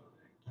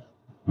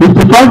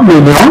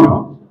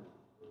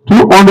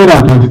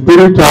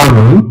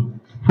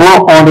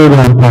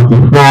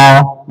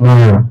 55,223,434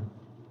 naira.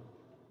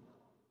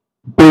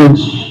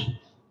 Page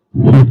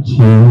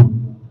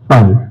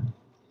 55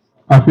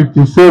 and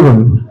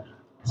 57.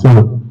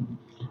 So,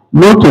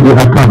 note to the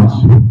account.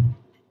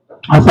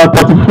 As at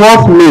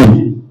 31st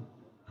May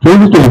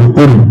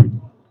 2023,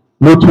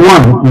 note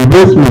 1,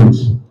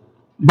 investments.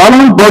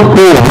 Balance brought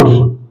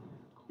forward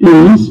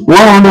is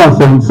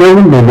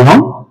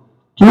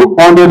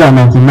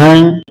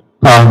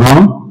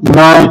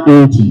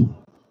 179,299,980.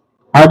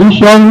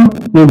 Addition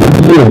in the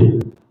year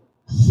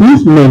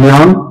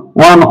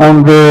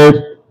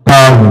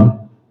 6,100,000.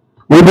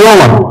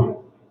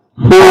 Withdrawal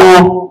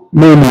 4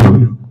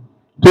 million.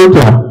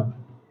 Total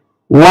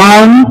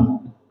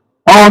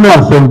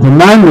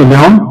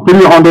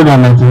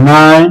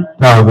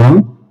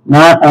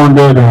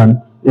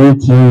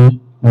 179,399,980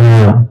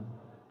 naira.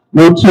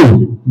 Note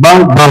 2,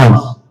 bank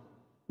balance.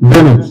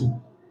 Debit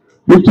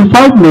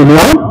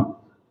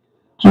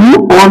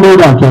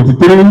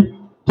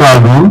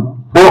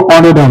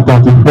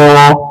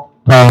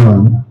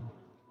 55,223,434,000.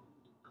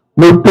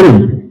 Note 3,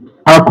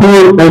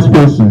 accrued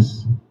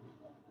expenses.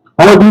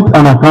 Audit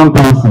and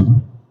accountancy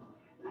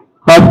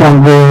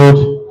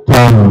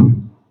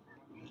 500,000.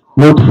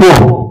 Note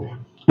 4,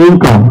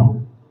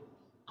 income.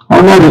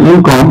 Under the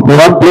income,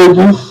 there are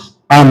pledges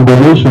and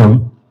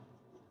donation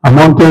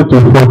amounted to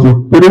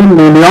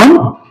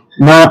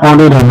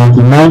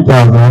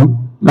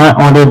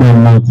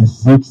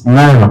 43,999,996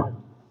 naira.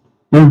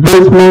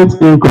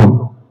 Investment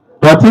income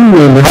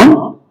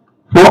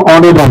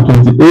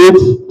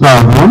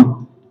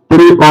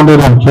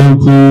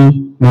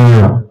 13,428,320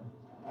 naira.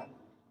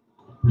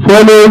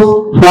 Fellows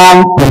form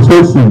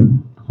processing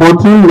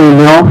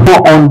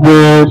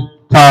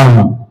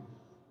 14,400,000.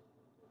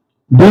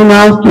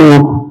 Dinners to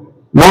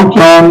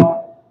luncheon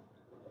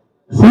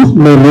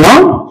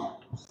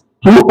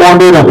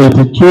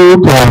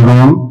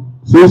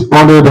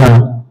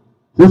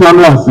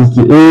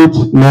 6,282,668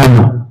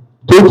 naira.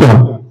 Total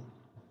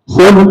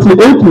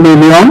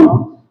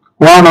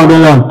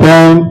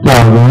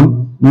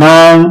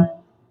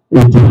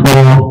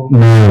 78,110,984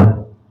 naira.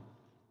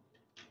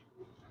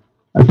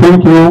 I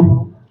thank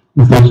you,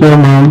 Mr.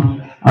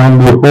 Chairman,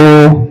 and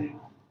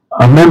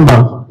all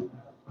members.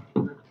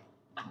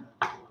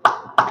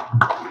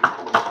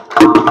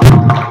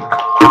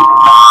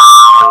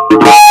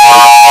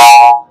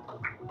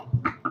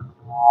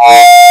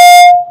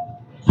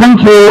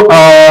 Thank you,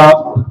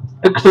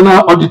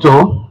 external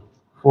auditor,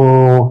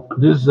 for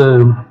this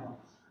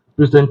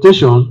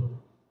presentation.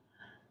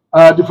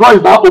 The floor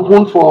is now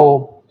open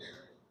for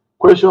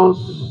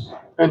questions,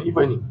 and if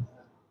any.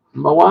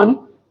 Number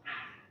one.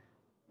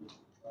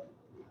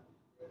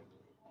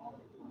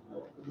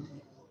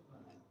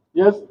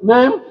 Yes,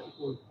 name?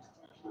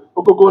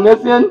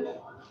 Okokonesian?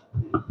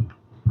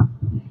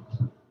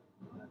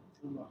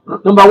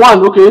 Number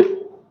one, okay.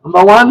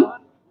 Number one.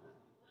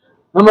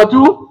 Number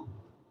two?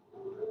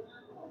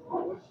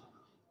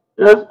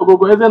 Yes,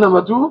 Okokonesian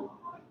number two.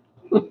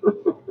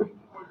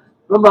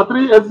 Number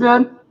three,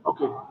 Esian?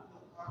 Okay.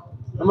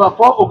 Number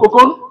four,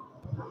 Okokon?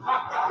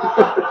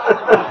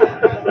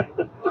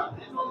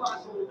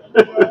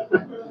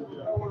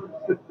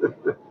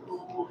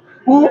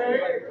 Who?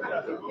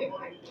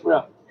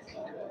 Yeah.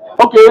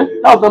 Okay,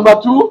 that's number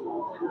two.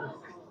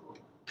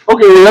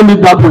 Okay, let me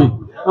that way.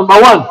 Number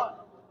one.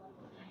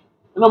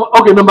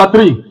 Okay, number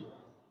three.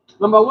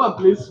 Number one,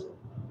 please.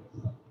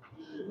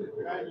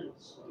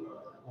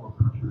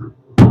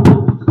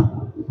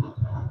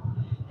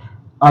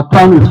 Our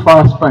time is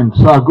fast spent,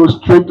 so I'll go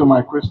straight to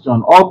my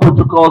question. All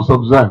protocols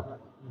observed.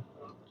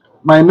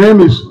 My name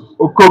is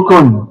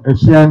Okokon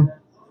Essien.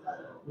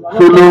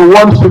 Fellow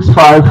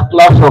 165,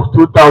 class of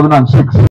 2006.